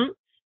account,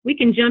 we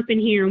can jump in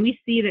here and we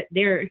see that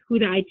they're who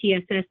the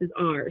ITSSs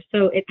are.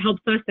 So it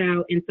helps us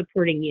out in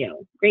supporting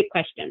you. Great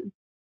question.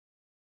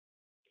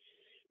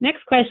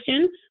 Next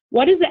question.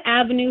 What is the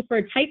avenue for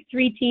a Type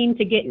 3 team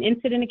to get an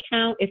incident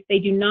account if they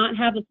do not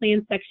have a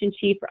plan section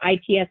chief or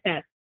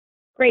ITSS?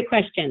 Great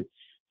question.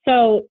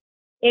 So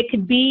It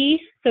could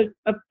be, so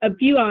a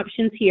few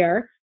options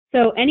here.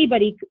 So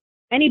anybody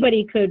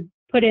could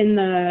put in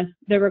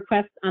the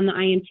request on the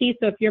IMT.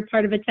 So if you're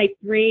part of a type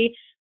 3,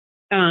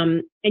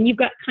 and you've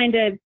got kind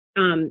of,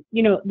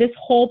 this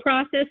whole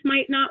process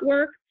might not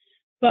work,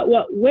 but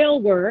what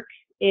will work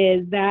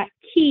is that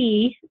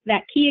key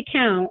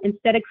account,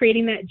 instead of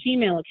creating that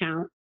Gmail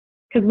account,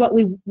 because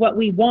what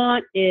we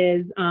want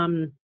is,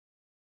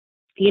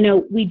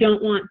 we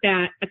don't want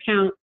that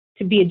account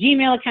to be a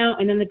Gmail account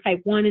and then the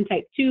type 1 and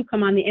type 2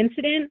 come on the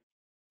incident.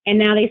 And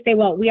now they say,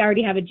 well, we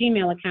already have a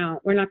Gmail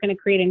account. We're not going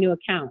to create a new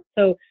account.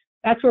 So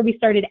that's where we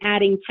started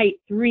adding type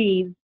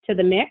 3s to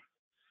the mix.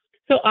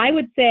 So I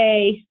would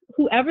say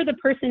whoever the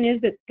person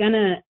is that's going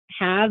to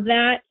have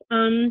that,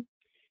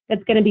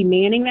 that's going to be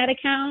manning that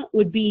account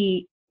would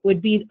be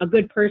a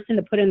good person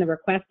to put in the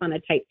request on a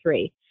type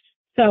 3.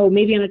 So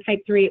maybe on a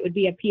type 3, it would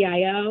be a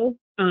PIO.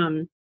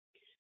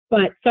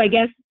 But so I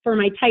guess for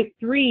my type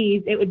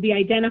 3s, it would be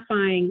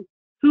identifying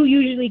who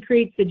usually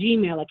creates the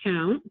Gmail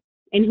account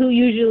and who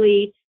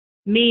usually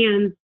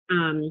mans,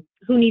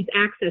 who needs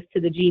access to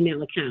the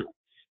Gmail account.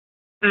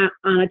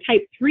 On a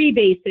type 3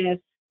 basis,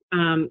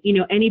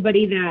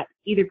 anybody that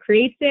either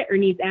creates it or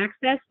needs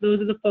access,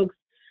 those are the folks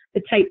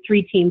the type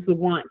 3 teams would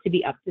want to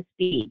be up to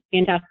speed.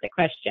 Fantastic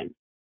question.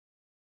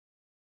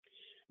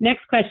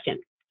 Next question.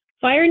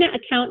 FireNet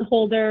account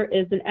holder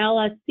is an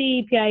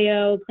LSC,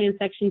 PIO, plan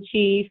section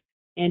chief,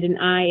 and an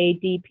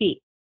IADP.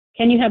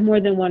 Can you have more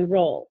than one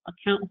role?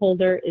 Account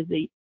holder is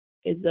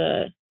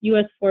a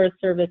U.S. Forest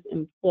Service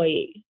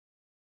employee.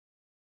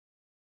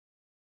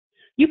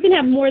 You can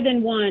have more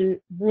than one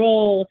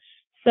role.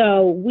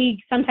 So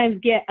we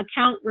sometimes get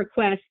account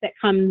requests that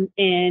come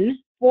in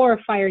for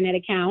a FireNet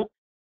account,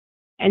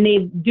 and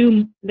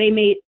they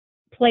may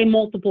play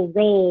multiple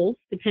roles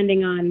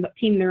depending on what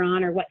team they're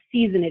on or what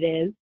season it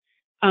is.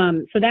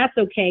 So that's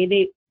okay.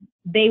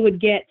 They would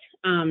get,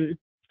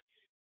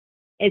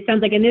 it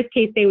sounds like in this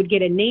case, they would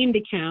get a named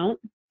account.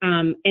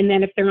 And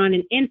then if they're on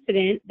an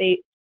incident,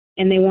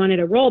 and they wanted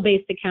a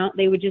role-based account,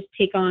 they would just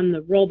take on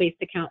the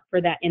role-based account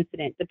for that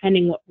incident,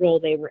 depending what role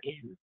they were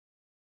in.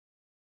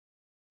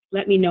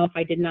 Let me know if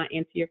I did not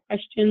answer your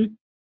question.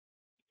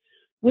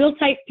 Will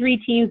type 3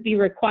 teams be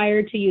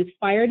required to use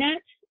FireNet?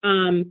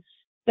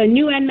 The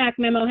new NMAC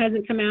memo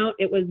hasn't come out.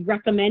 It was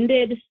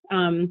recommended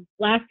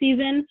last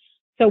season.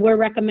 So we're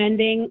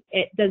recommending.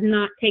 It does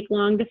not take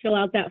long to fill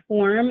out that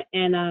form,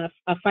 and a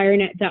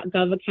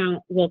firenet.gov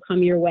account will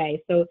come your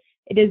way. So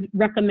it is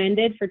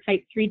recommended for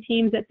type 3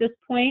 teams at this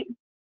point.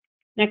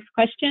 Next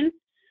question.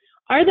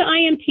 Are the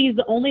IMTs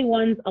the only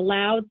ones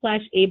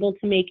allowed/able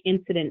to make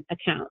incident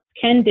accounts?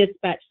 Can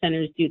dispatch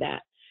centers do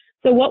that?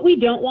 So what we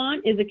don't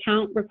want is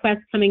account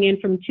requests coming in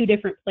from 2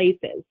 different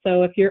places.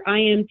 So if your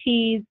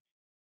IMTs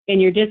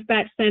and your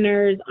dispatch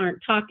centers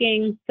aren't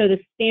talking, so the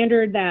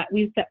standard that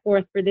we've set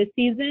forth for this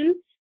season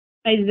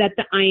is that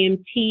the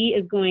IMT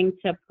is going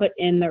to put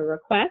in the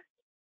request.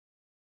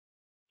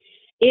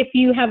 If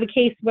you have a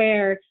case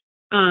where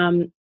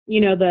the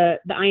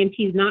IMT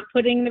is not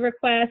putting the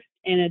request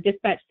and a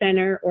dispatch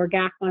center or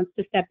GAC wants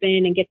to step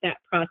in and get that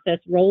process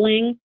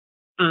rolling,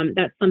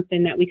 that's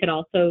something that could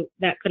also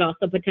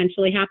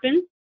potentially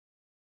happen.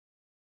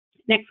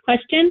 Next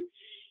question.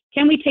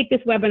 Can we take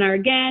this webinar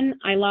again?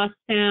 I lost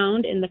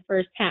sound in the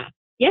first half.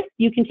 Yes,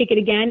 you can take it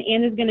again,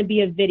 and there's going to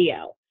be a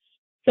video.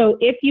 So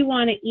if you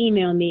want to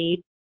email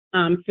me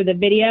for the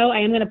video, I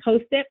am going to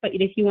post it, but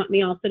if you want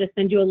me also to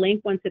send you a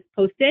link once it's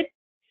posted,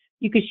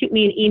 you can shoot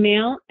me an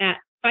email at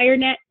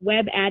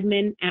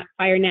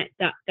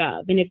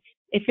firenetwebadmin@firenet.gov. And if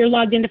you're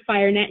logged into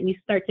FireNet and you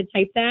start to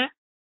type that,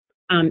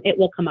 it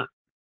will come up.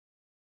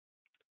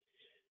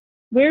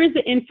 Where is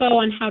the info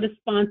on how to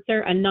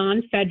sponsor a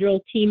non-federal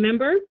team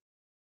member?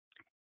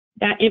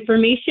 That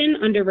information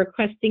under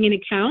requesting an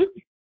account.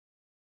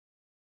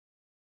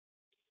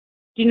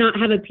 Do not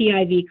have a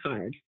PIV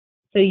card.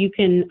 So you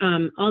can,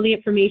 all the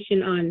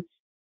information on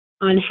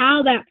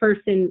how that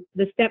person,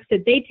 the steps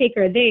that they take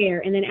are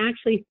there, and then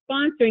actually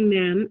sponsoring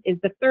them is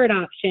the third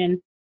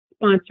option,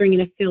 sponsoring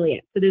an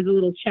affiliate. So there's a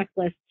little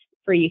checklist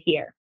for you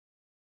here.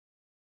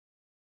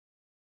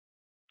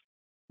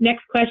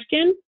 Next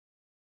question.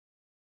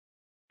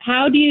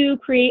 How do you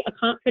create a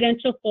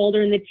confidential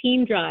folder in the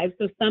team drive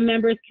so some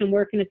members can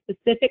work in a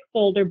specific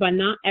folder, but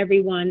not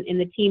everyone in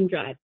the team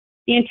drive?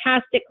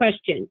 Fantastic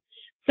question.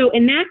 So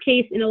in that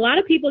case, and a lot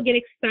of people get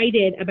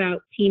excited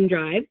about team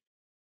drives,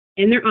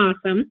 and they're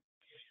awesome,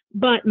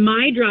 but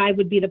my drive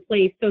would be the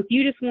place. So if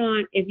you've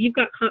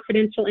got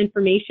confidential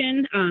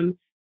information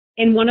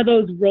in one of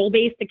those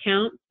role-based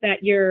accounts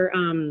that you're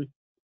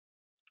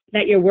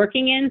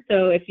working in,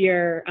 so if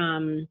you're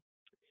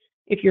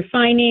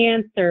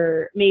finance,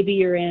 or maybe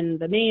you're in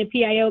the main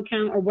PIO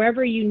account, or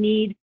wherever you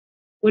need,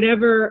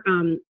 whatever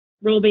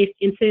role-based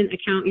incident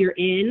account you're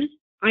in,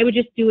 I would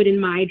just do it in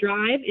my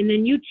drive, and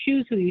then you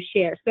choose who you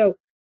share. So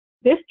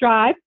this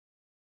drive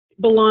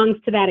belongs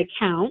to that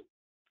account,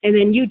 and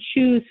then you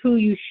choose who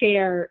you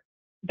share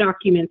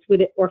documents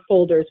with it or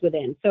folders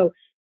within. So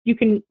you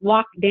can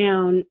lock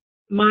down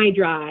my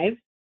drive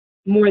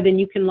more than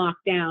you can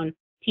lock down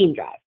team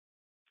drive.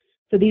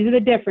 So these are the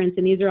difference,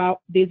 and these are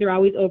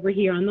always over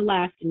here on the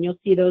left, and you'll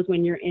see those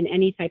when you're in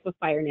any type of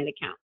FireNet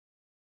account.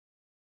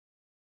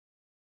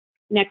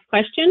 Next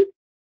question.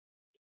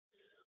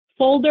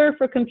 Folder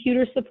for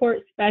computer support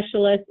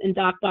specialist and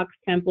DocBox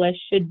template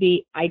should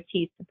be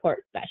IT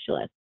support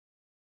specialist.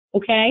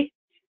 Okay?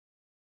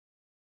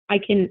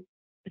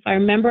 If I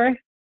remember,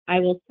 I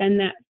will send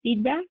that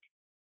feedback.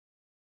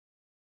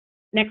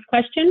 Next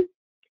question.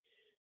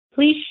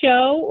 Please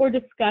show or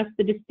discuss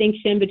the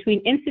distinction between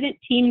Incident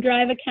Team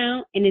Drive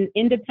account and an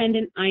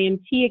independent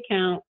IMT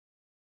account,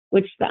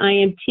 which the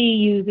IMT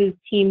uses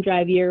Team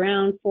Drive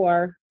year-round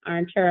for our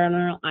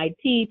internal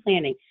IT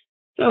planning.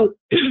 So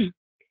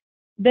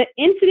the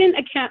Incident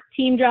account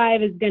Team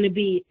Drive is going to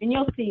be, and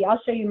you'll see,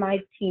 I'll show you my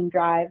Team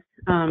Drive.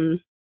 So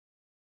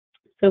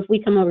if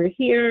we come over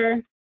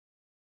here,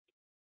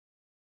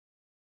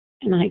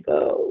 and I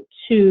go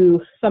to,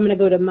 so I'm going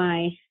to go to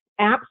my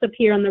apps up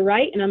here on the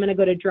right, and I'm going to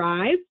go to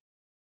Drive.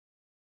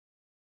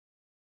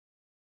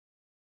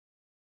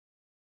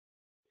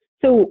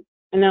 So,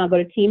 and then I'll go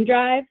to Team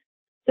Drive.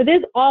 So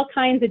there's all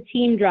kinds of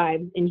Team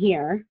Drives in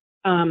here.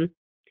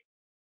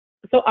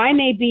 So I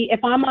may be,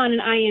 if I'm on an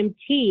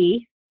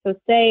IMT, so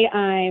say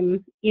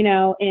I'm, you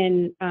know,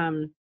 in,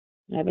 do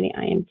I have any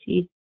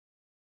IMT?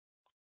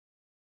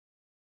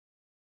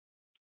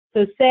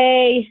 So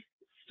say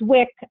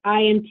SWIC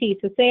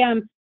IMT. So say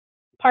I'm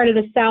part of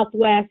the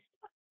Southwest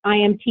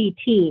IMT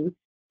team.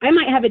 I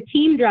might have a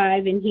Team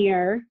Drive in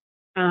here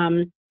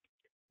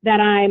that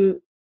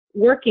I'm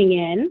working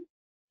in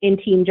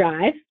Team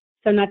Drive,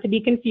 so not to be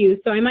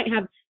confused. So I might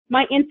have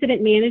my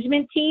incident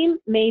management team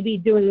may be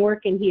doing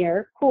work in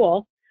here,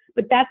 cool,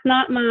 but that's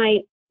not where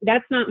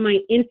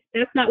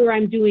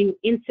I'm doing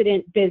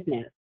incident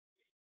business.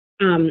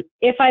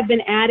 If I've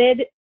been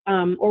added,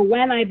 or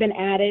when I've been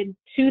added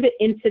to the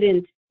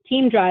incident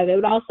Team Drive,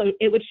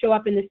 it would show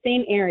up in the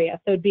same area.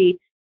 So it'd be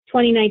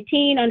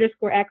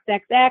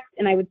 2019_XXX,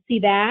 and I would see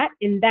that,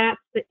 and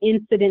that's the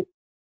incident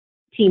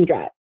Team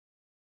Drive.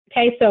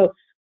 Okay, so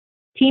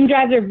Team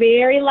Drives are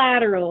very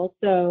lateral,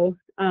 so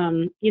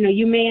you know,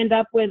 you may end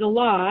up with a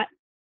lot,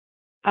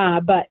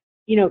 but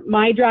you know,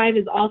 my drive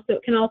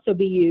can also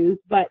be used.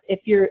 But if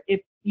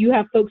you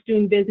have folks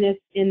doing business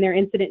in their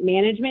incident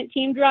management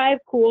Team Drive,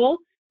 cool,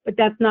 but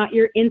that's not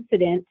your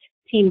incident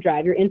Team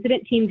Drive. Your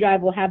incident Team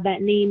Drive will have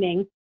that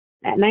naming,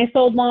 that nice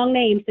old long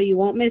name, so you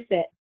won't miss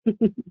it.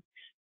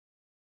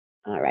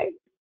 All right.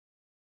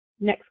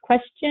 Next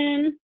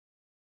question.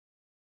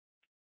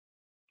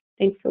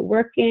 Thanks for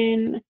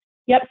working.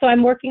 Yep, so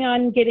I'm working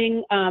on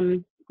getting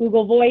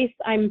Google Voice.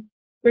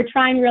 We're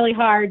trying really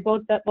hard.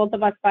 Both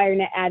of us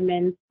FireNet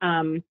admins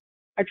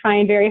are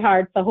trying very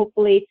hard. So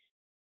hopefully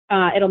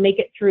it'll make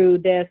it through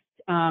this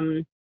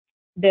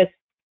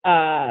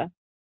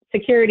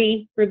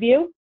security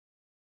review.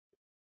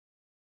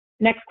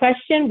 Next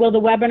question, will the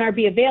webinar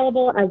be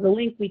available as a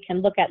link we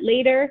can look at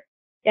later?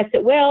 Yes,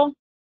 it will.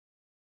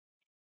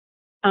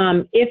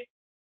 If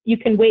you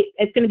can wait,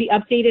 it's going to be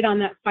updated on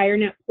that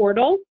FireNet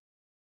portal.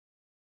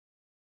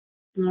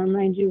 I'll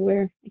remind you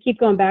where, I keep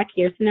going back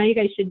here. So now you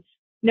guys should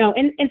know,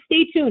 and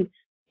stay tuned,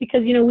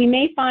 because, you know, we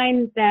may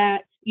find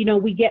that, you know,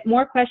 we get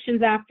more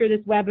questions after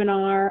this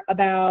webinar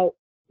about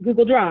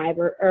Google Drive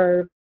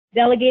or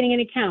delegating an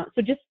account.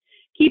 So just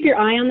keep your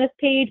eye on this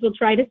page. We'll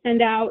try to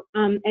send out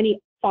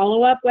any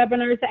follow-up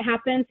webinars that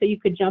happen so you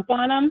could jump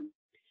on them.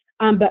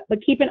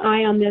 But keep an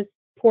eye on this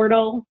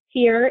portal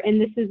here, and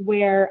this is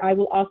where I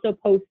will also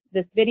post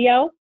this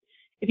video.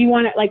 If you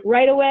want it like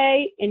right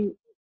away and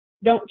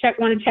want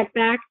to check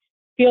back,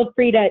 feel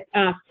free to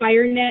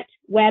FireNet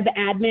web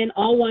admin,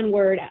 all one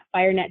word, at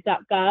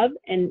firenet.gov,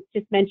 and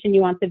just mention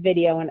you want the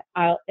video, and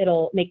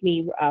it'll make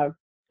me, I'll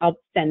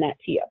send that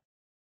to you.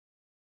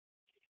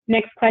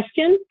 Next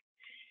question.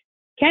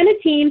 Can a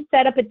team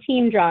set up a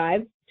Team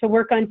Drive to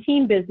work on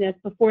team business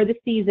before the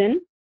season,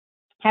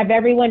 have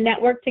everyone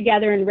network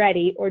together and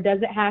ready, or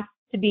does it have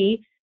to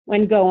be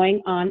when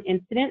going on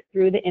incident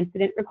through the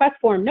incident request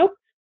form? Nope.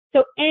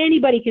 So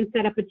anybody can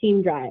set up a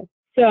Team Drive.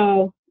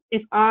 So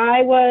if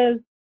I was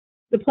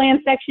the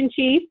plan section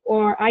chief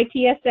or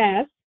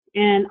ITSS,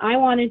 and I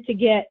wanted to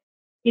get,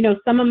 you know,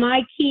 some of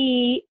my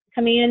key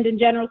command and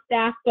general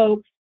staff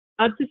folks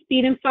up to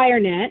speed in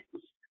FireNet,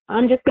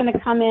 I'm just going to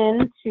come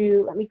in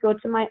to, let me go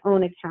to my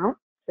own account.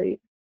 So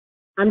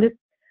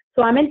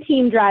I'm in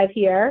Team Drive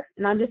here,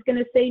 and I'm just going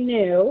to say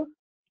new.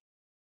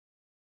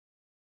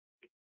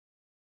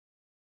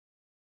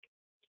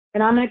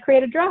 And I'm going to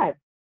create a drive.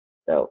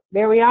 So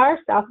there we are,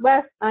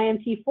 Southwest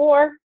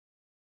IMT4.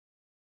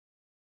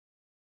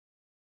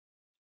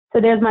 So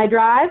there's my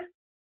drive.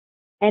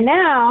 And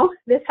now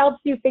this helps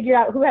you figure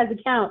out who has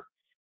accounts.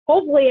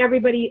 Hopefully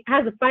everybody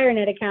has a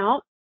FireNet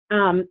account,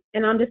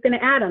 and I'm just going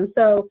to add them.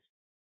 So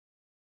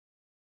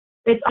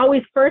it's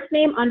always first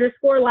name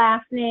underscore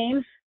last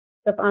name.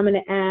 So if I'm going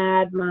to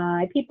add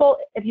my people,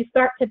 if you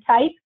start to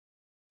type,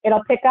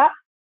 it'll pick up.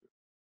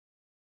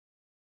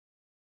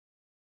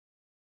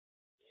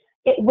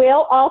 It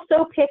will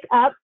also pick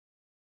up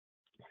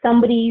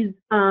somebody's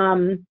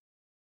Bison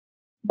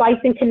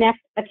Connect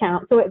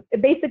account. So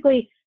it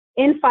basically,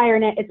 in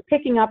FireNet, it's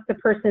picking up the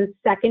person's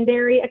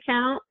secondary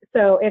account.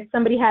 So if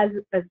somebody has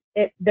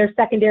their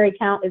secondary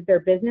account is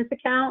their business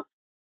account,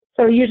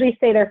 so usually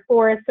say their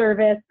Forest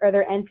Service or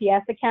their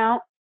NPS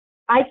account,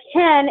 I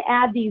can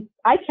add these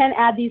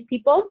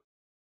people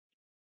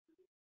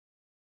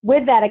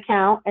with that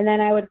account, and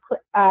then I would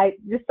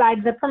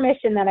decide the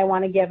permission that I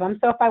want to give them.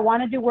 So if I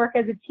want to do work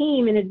as a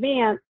team in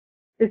advance,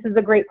 this is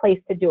a great place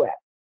to do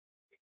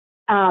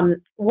it.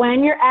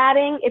 When you're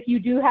adding, if you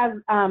do have,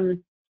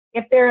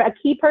 if they're a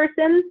key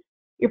person,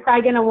 you're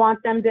probably going to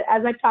want them to,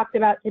 as I talked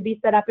about, to be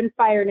set up in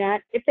FireNet.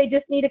 If they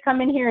just need to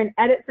come in here and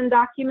edit some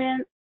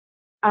documents,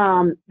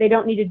 they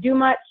don't need to do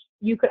much.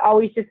 You could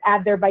always just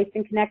add their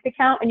Bison Connect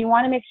account, and you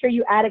want to make sure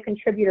you add a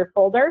contributor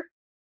folder,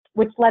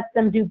 which lets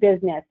them do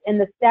business. In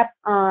the steps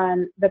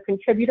on the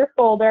contributor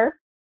folder,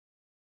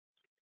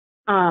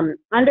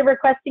 under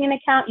requesting an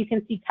account, you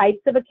can see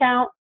types of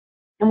accounts,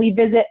 and we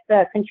visit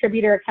the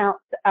contributor account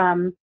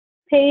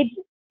page,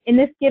 and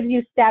this gives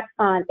you steps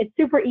on, it's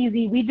super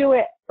easy. We do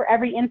it for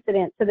every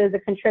incident, so there's a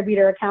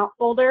contributor account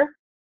folder.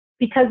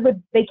 Because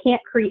they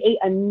can't create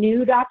a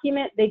new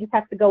document, they just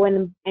have to go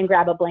in and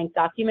grab a blank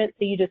document,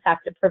 so you just have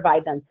to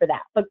provide them for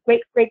that. But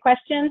great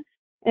question,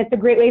 and it's a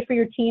great way for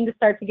your team to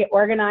start to get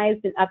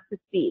organized and up to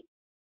speed.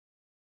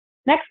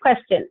 Next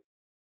question,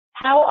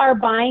 how are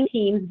buying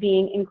teams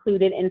being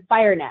included in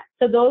FireNet?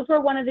 So those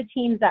were one of the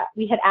teams that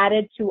we had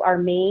added to our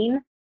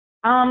main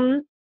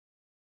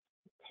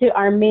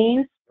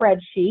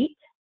spreadsheet.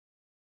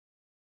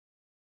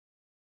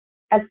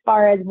 As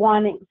far as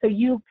wanting, so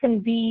you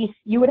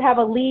would have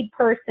a lead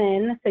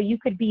person, so you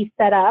could be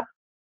set up.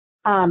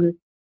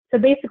 So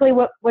basically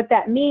what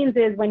that means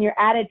is when you're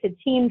added to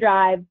Team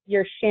Drive,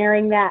 you're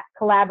sharing that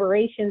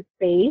collaboration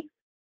space.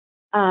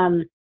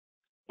 And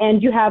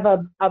you have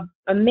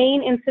a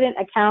main incident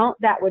account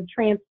that would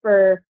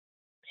transfer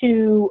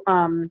to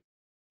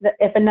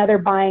if another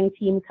buying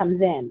team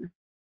comes in.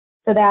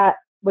 So that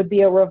would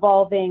be a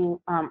revolving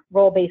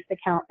role-based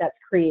account that's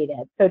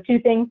created. So two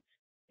things.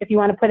 If you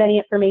want to put any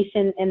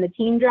information in the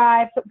Team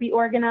Drive to be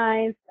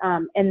organized,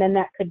 and then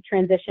that could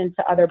transition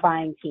to other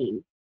buying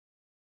teams.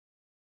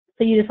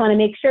 So you just want to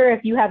make sure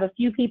if you have a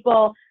few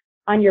people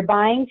on your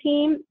buying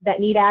team that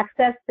need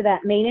access to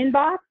that main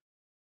inbox,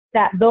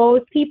 that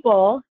those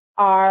people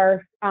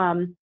are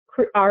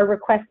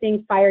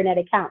requesting FireNet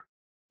accounts,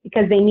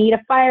 because they need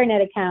a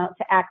FireNet account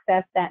to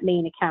access that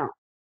main account.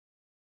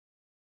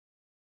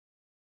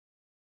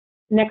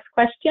 Next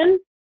question.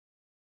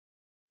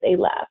 They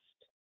left,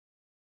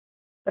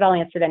 but I'll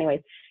answer it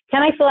anyways.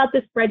 Can I fill out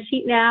this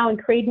spreadsheet now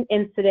and create an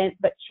incident,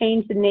 but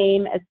change the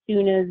name as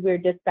soon as we're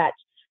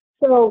dispatched?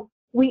 So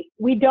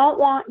we don't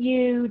want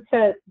you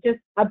to just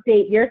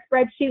update your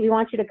spreadsheet. We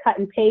want you to cut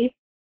and paste,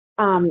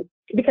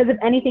 because if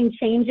anything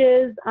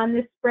changes on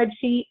this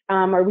spreadsheet,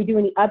 or we do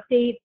any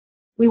updates,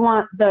 we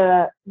want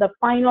the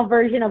final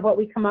version of what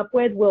we come up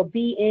with will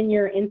be in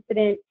your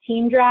incident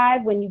Team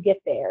Drive when you get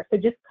there. So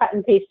just cut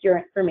and paste your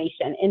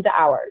information into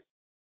ours.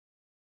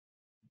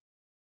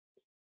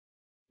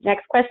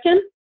 Next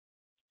question.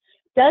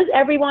 Does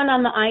everyone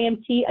on the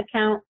IMT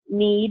account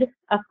need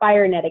a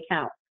FireNet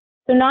account?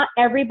 So not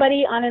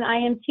everybody on an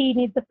IMT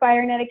needs a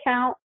FireNet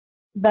account.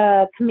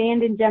 The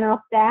Command and General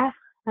Staff,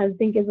 I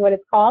think is what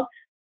it's called,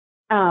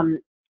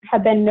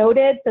 have been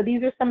noted. So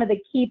these are some of the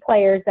key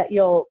players that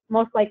you'll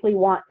most likely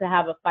want to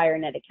have a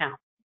FireNet account.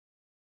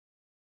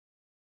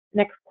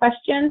 Next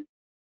question.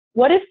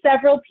 What if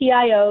several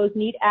PIOs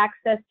need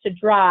access to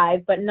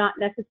Drive but not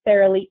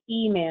necessarily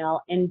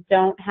email and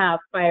don't have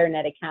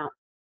FireNet accounts?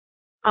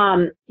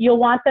 You'll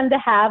want them to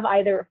have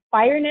either a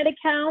FireNet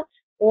account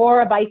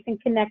or a Bison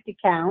Connect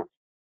account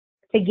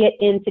to get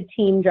into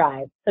Team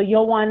Drive. So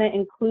you'll want to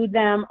include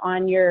them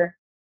on your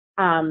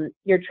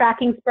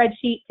tracking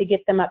spreadsheet to get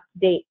them up to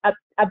date,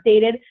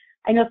 updated.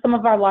 I know some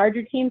of our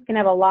larger teams can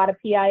have a lot of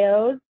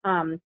PIOs.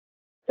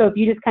 So if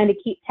you just kind of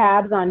keep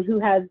tabs on who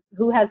has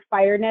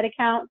FireNet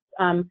accounts,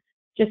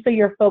 just so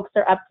your folks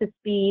are up to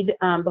speed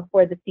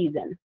before the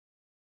season.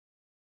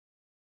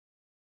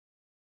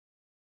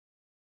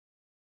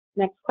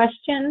 Next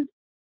question.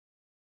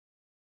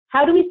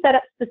 How do we set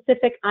up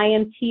specific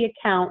IMT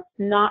accounts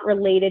not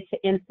related to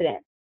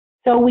incidents?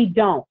 So we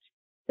don't.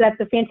 So that's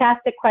a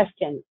fantastic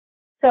question.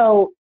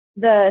 So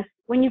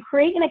when you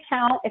create an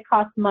account, it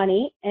costs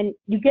money and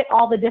you get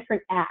all the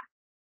different apps.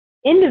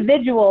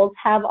 Individuals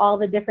have all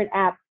the different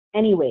apps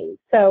anyways.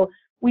 So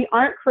we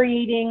aren't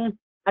creating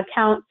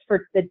accounts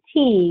for the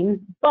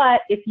team,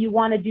 but if you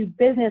want to do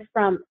business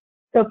so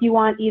if you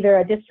want either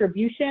a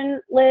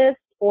distribution list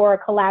or a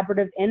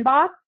collaborative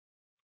inbox,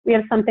 we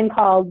have something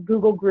called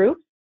Google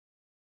Groups.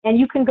 And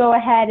you can go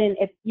ahead and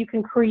if you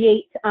can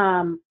create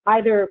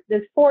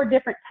there's 4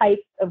 different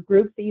types of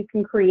groups that you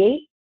can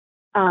create.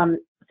 So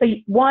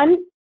one,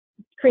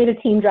 create a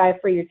Team Drive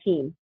for your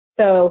team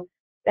so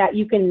that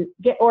you can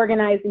get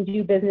organized and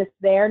do business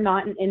there,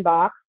 not an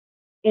inbox.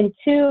 And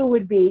 2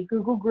 would be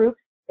Google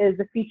Groups is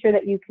a feature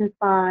that you can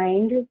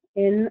find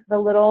in the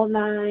little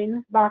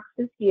 9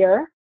 boxes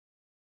here.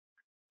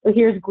 So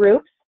here's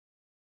groups.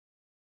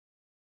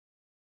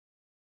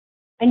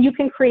 and you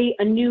can create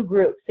a new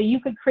group. So you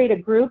could create a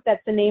group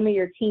that's the name of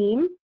your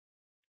team,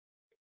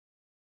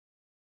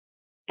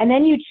 and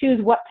then you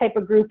choose what type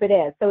of group it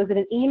is. So is it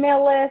an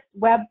email list,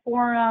 web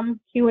forum,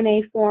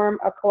 Q&A forum,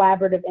 or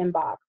collaborative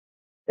inbox?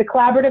 The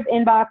collaborative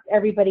inbox,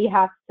 everybody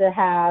has to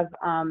have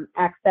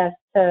access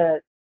to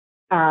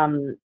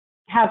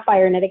have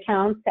FireNet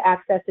accounts to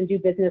access and do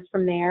business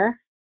from there.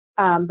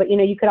 But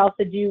you could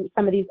also do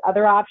some of these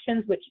other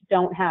options which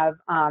don't have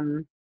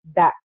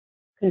that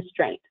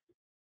constraint.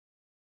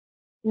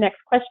 Next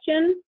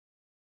question.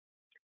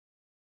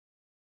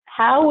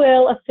 How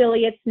will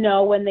affiliates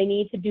know when they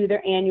need to do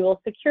their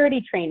annual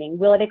security training?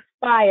 Will it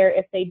expire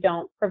if they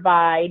don't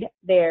provide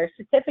their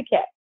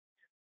certificate?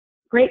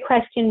 Great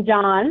question,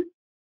 John.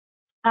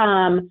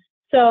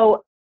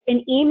 So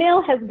an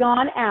email has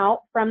gone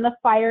out from the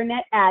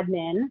FireNet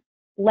admin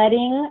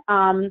letting,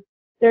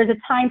 there's a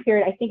time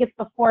period, I think it's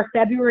before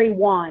February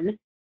 1.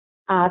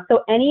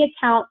 So any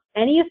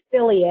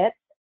affiliate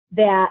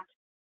that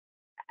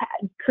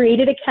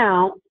created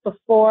accounts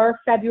before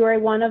February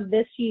 1 of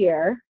this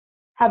year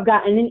have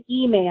gotten an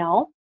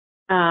email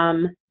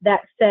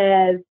that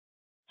says,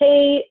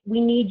 hey,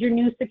 we need your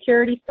new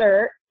security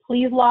cert.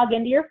 Please log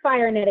into your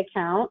FireNet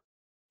account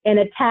and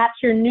attach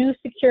your new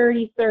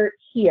security cert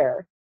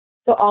here.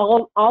 So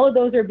all of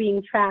those are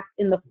being tracked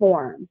in the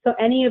form. So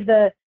any of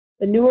the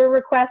newer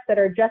requests that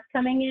are just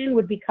coming in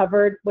would be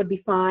covered, would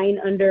be fine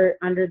under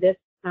this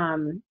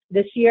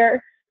this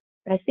year.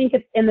 I think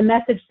it's, and the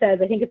message says,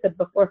 I think it's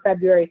before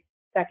February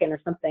 2nd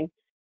or something.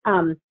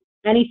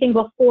 Anything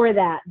before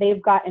that,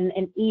 they've gotten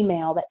an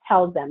email that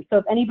tells them. So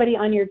if anybody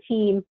on your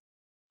team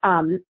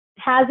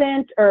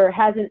hasn't,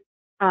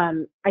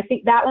 I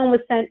think that one was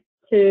sent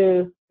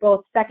to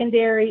both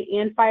secondary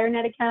and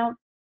FireNet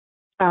accounts.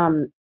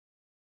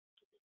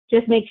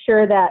 Just make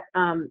sure that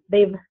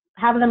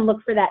have them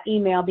look for that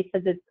email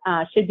because it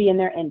should be in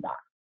their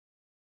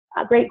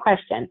inbox. Great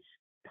question.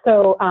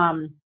 So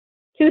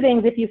two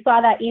things, if you saw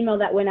that email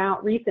that went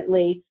out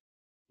recently,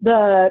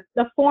 the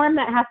form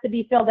that has to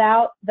be filled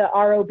out, the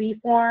ROB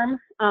form,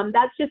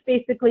 that's just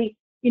basically,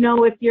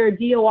 if you're a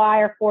DOI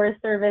or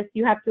Forest Service,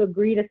 you have to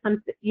agree to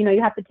something,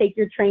 you have to take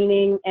your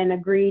training and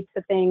agree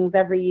to things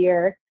every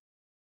year.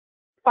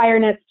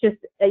 FireNet's just,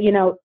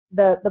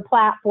 the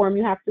platform,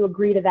 you have to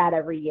agree to that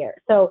every year.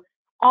 So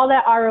all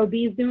that ROB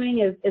is doing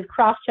is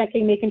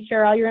cross-checking, making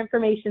sure all your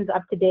information's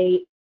up to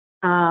date.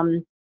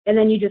 And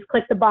then you just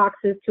click the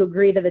boxes to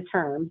agree to the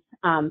terms.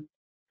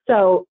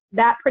 So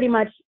that pretty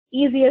much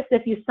easiest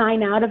if you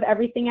sign out of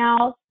everything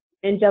else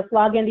and just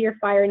log into your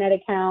FireNet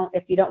account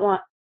if you don't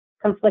want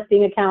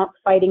conflicting accounts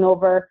fighting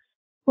over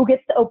who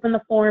gets to open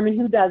the form and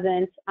who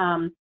doesn't.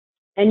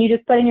 And you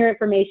just put in your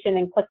information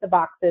and click the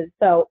boxes.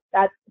 So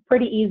that's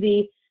pretty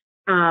easy.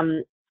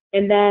 And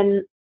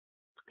then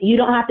you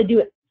don't have to do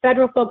it.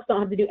 Federal folks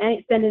don't have to do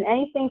send in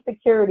anything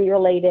security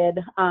related,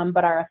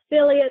 but our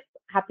affiliates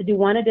have to do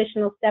one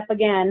additional step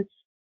again,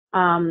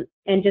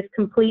 and just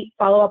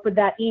follow up with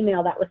that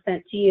email that was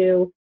sent to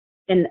you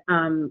and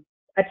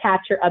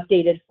attach your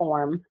updated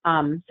form,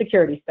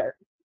 security cert.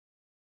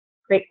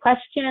 Great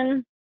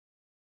question.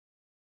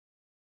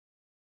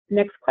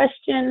 Next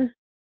question.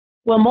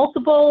 Will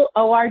multiple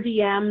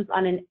ORDMs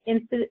on an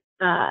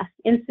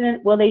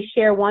incident, will they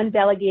share one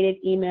delegated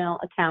email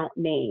account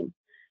name?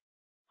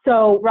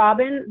 So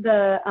Robin,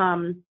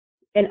 an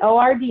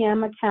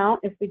ORDM account,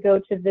 if we go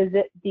to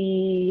visit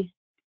the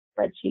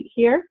spreadsheet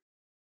here.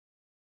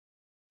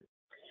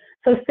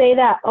 So say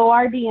that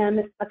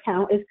ORDM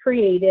account is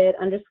created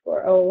 _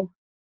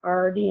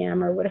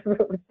 ORDM or whatever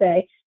it would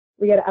say.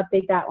 We got to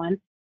update that one.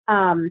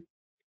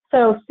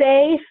 So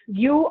say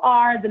you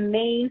are the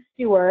main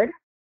steward.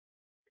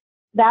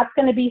 That's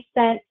going to be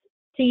sent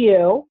to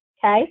you,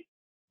 okay?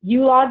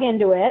 You log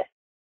into it.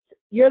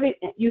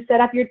 You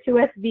set up your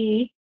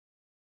 2SV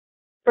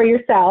for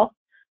yourself.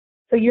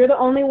 So you're the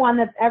only one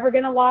that's ever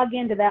going to log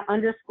into that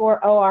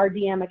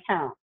 _ORDM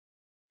account.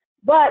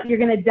 But you're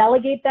going to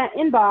delegate that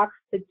inbox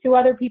to 2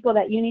 other people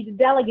that you need to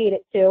delegate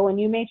it to, and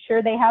you make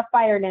sure they have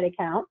FireNet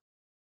accounts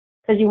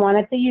because you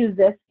wanted to use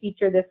this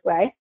feature this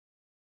way.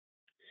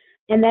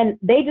 And then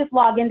they just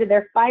log into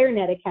their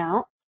FireNet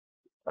account.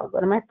 So I'll go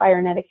to my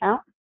FireNet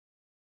account.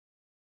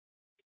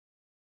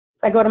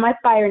 I go to my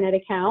FireNet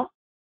account,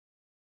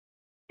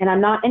 and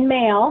I'm not in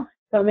mail,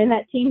 so I'm in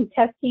that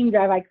test team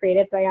drive I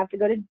created, so I have to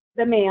go to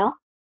the mail.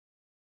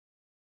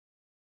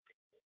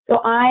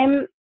 So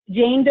I'm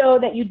Jane Doe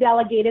that you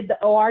delegated the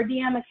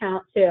ORDM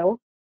account to,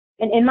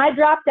 and in my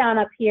drop down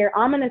up here,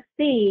 I'm going to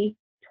see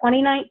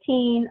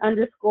 2019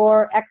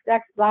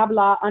 _XX blah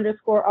blah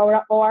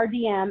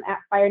 _ORDM at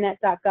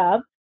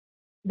firenet.gov.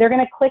 They're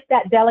going to click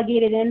that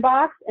delegated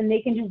inbox, and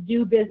they can just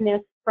do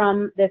business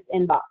from this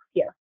inbox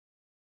here.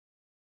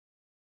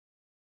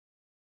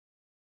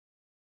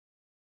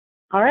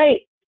 All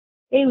right.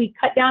 Hey, we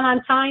cut down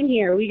on time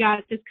here. We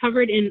got this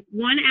covered in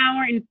 1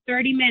 hour and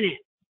 30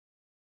 minutes.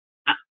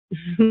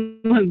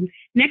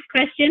 Next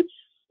question.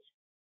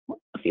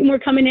 A few more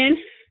coming in.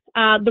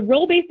 The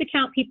role-based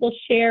account people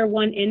share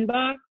one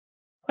inbox,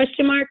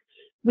 question mark.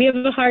 we have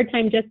a hard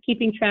time just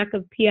keeping track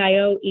of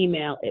PIO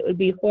email. It would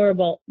be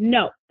horrible.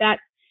 No,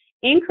 that's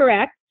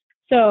incorrect.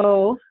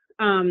 So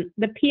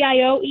the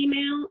PIO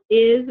email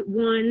is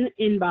one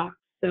inbox.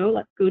 So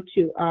let's go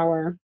to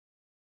our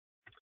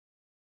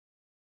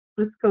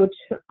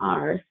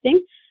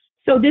thing.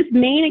 So this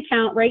main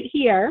account right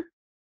here,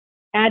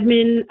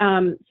 admin,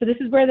 so this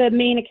is where the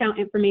main account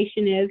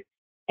information is,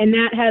 and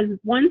that has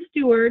one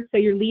steward, so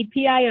your lead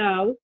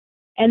PIO,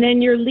 and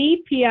then your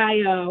lead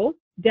PIO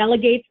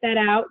delegates that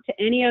out to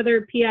any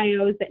other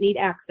PIOs that need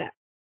access.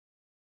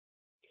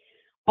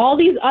 All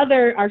these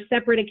other are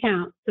separate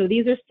accounts. So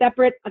these are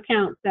separate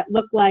accounts that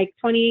look like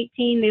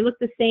 2018. They look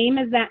the same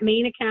as that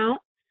main account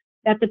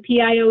that the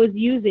PIO is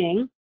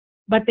using,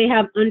 but they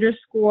have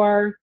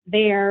underscore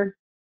their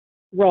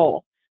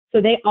role.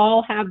 So they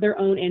all have their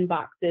own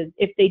inboxes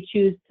if they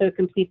choose to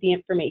complete the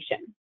information.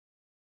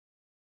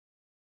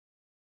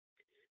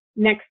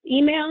 Next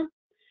email.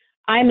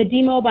 I'm a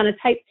DMOB on a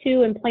type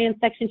 2 and plan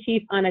section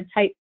chief on a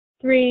type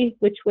 3.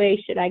 Which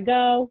way should I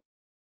go?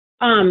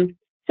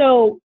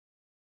 So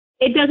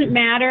it doesn't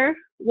matter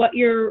what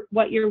your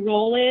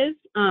role is,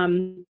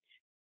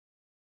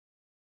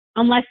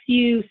 unless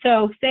you,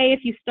 so say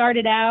if you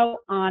started out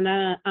on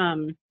a,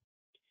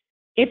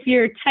 if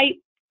your type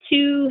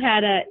 2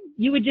 had a,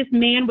 you would just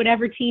man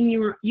whatever team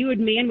you would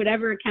man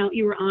whatever account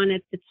you were on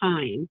at the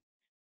time.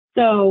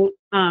 So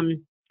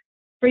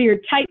for your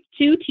type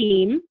 2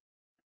 team,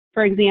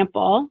 for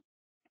example,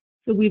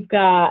 so we've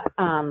got,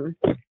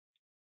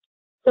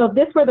 so if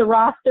this were the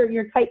roster,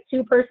 your type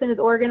 2 person is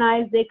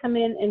organized, they come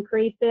in and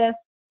create this.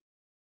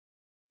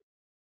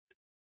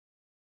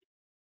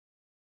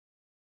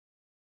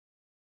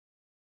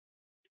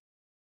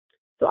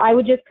 So I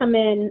would just come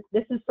in,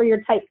 this is for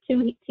your type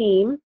 2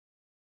 team.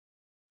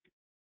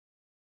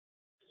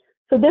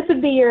 So this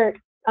would be your,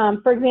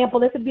 for example,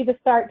 this would be the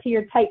start to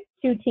your type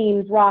 2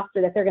 team's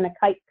roster that they're gonna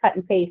cut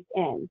and paste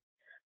in.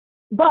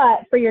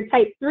 But for your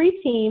type 3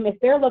 team, if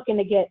they're looking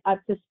to get up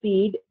to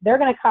speed, they're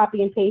gonna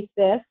copy and paste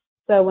this.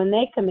 So when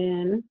they come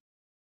in,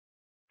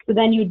 so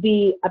then you'd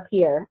be up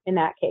here in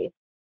that case,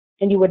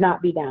 and you would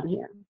not be down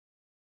here.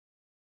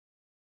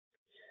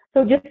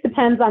 So it just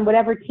depends on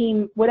whatever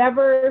team,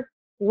 whatever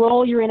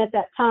role you're in at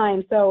that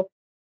time. So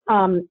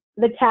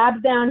the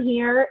tabs down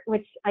here,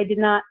 which I did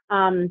not,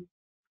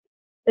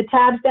 the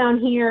tabs down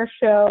here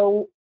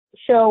show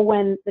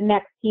when the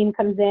next team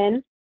comes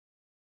in.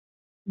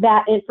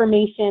 That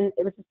information,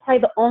 it was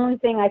probably the only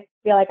thing I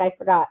feel like I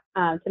forgot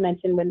to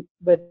mention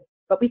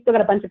but we still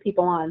got a bunch of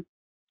people on.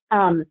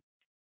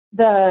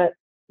 The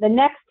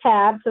next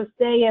tab, so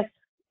say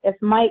if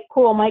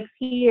Mike's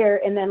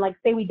here, and then like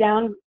say we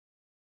down,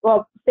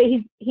 well,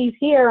 say he's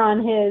here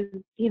on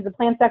he's the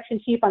plan section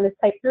chief on this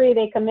type 3,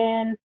 they come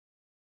in,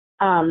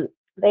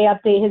 they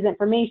update his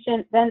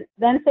information, then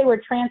say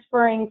we're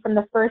transferring from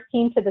the first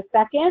team to the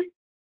second,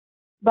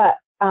 but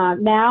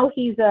now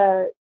he's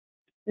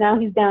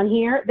down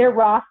here, their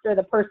roster,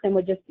 the person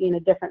would just be in a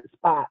different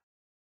spot.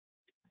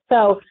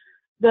 So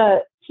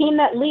the team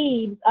that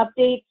leads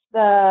updates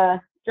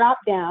the drop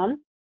down,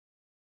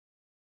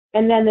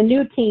 and then the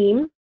new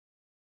team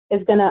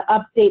is going to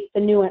update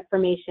the new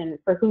information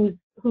for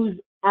who's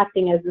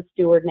acting as the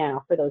steward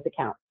now for those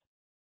accounts.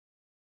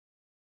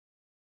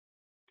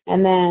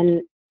 And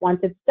then once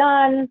it's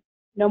done,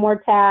 no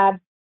more tabs,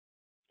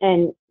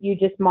 and you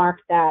just mark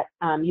that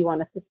you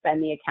want to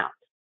suspend the account.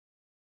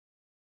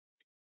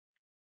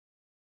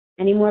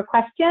 Any more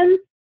questions?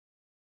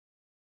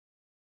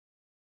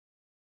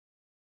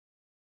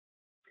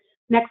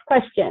 Next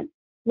question.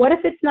 What if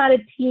it's not a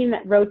team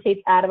that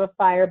rotates out of a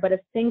fire, but a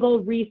single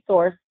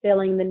resource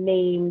filling the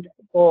named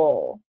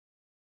goal?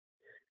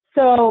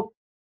 So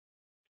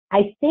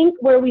I think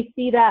where we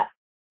see that,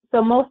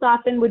 so most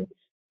often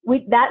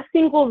that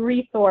single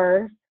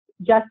resource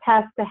just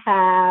has to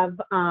have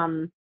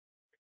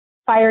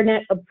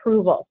FireNet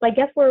approval. So I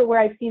guess where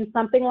I've seen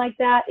something like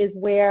that is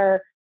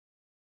where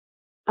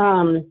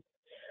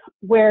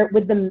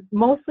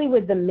mostly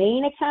with the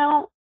main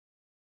account,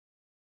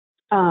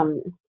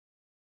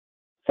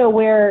 so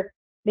where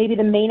maybe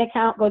the main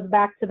account goes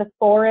back to the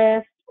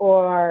forest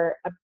or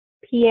a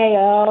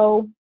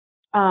PAO.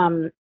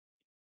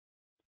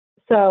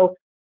 So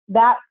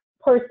that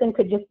person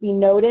could just be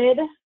noted.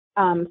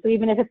 So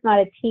even if it's not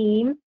a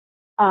team,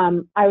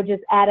 I would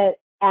just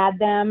add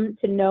them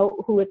to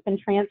note who it's been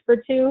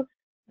transferred to.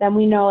 Then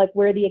we know like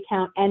where the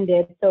account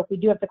ended. So if we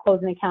do have to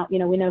close an account, we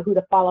know who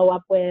to follow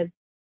up with.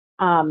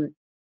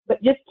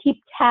 But just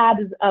keep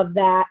tabs of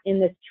that in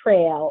this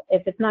trail.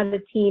 If it's not a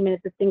team and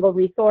it's a single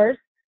resource,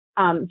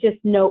 just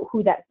note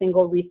who that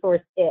single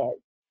resource is.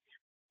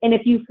 And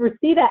if you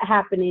foresee that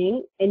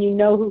happening and you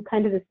know who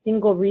kind of the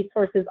single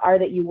resources are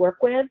that you work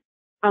with,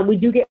 we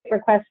do get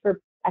requests for,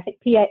 I think,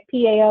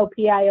 PAO,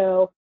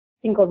 PIO,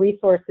 single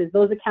resources.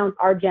 Those accounts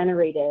are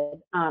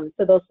generated.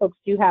 So those folks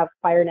do have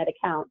FireNet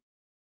accounts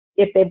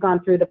if they've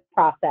gone through the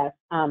process.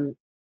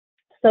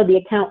 So the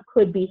account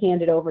could be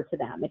handed over to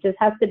them. It just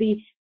has to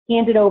be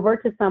handed over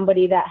to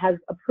somebody that has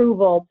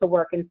approval to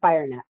work in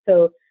FireNet.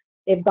 So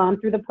they've gone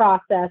through the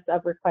process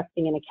of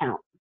requesting an account.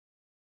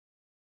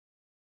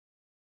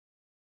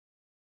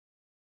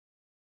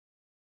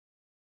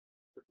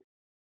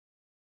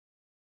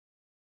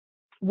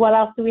 What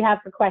else do we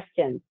have for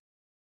questions?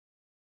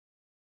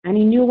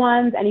 Any new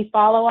ones? Any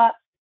follow-ups?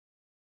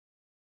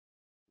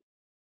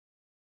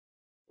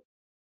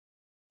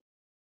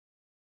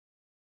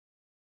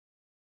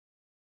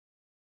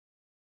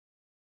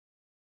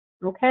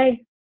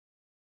 Okay.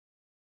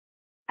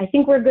 I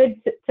think we're good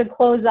to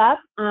close up.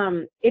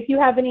 If you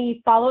have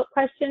any follow-up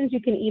questions, you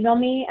can email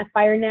me at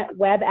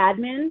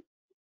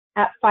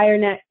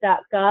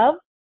firenetwebadmin@firenet.gov.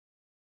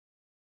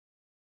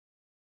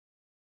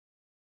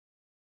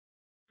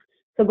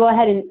 So go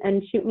ahead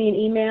and shoot me an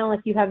email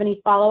if you have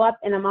any follow-up.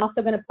 And I'm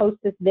also going to post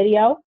this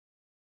video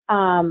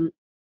so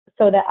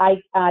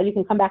that you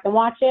can come back and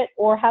watch it,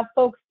 or have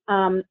folks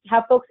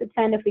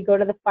attend if we go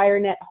to the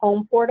FireNet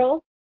home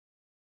portal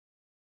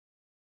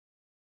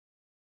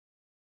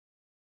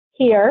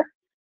here.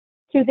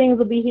 Two things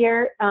will be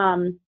here.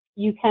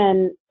 You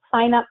can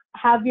sign up,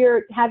 have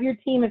your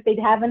team, if they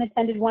haven't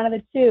attended one of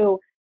the two,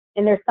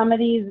 and there's some of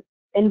these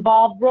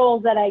involved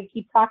roles that I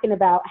keep talking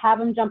about, have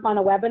them jump on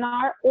a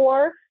webinar,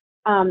 or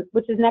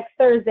which is next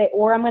Thursday,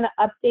 or I'm going to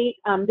update.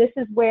 This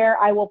is where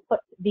I will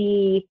put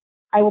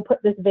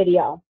this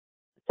video.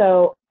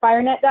 So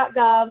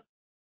firenet.gov,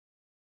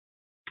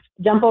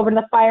 jump over to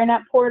the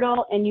FireNet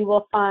portal, and you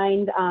will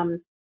find,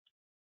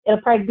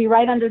 it'll probably be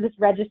right under this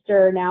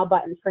register now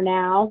button for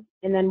now.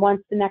 And then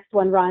once the next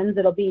one runs,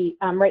 it'll be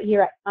right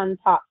here on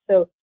top.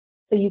 So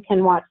you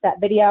can watch that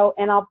video.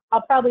 And I'll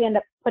probably end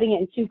up putting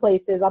it in two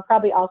places. I'll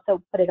probably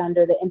also put it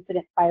under the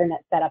Incident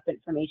FireNet setup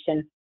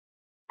information,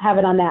 have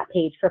it on that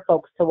page for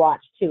folks to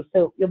watch too.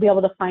 So you'll be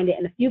able to find it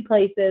in a few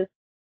places.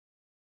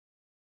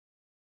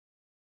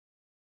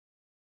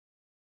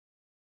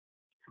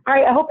 All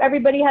right, I hope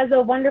everybody has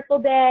a wonderful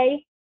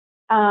day.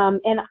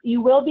 And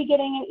you will be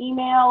getting an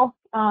email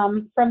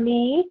from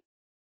me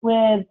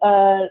with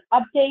an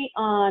update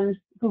on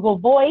Google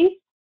Voice,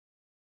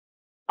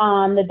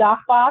 on the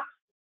DocBox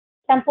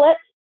template,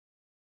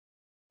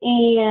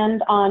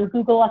 and on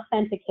Google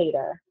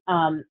Authenticator.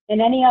 And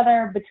any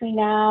other between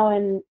now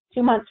and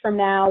 2 months from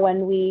now,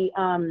 when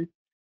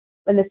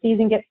the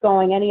season gets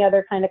going, any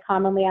other kind of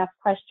commonly asked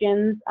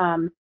questions.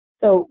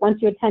 So once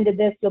you attended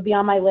this, you'll be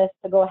on my list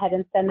to go ahead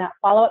and send that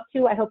follow-up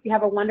to. I hope you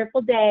have a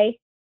wonderful day.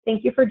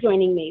 Thank you for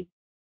joining me.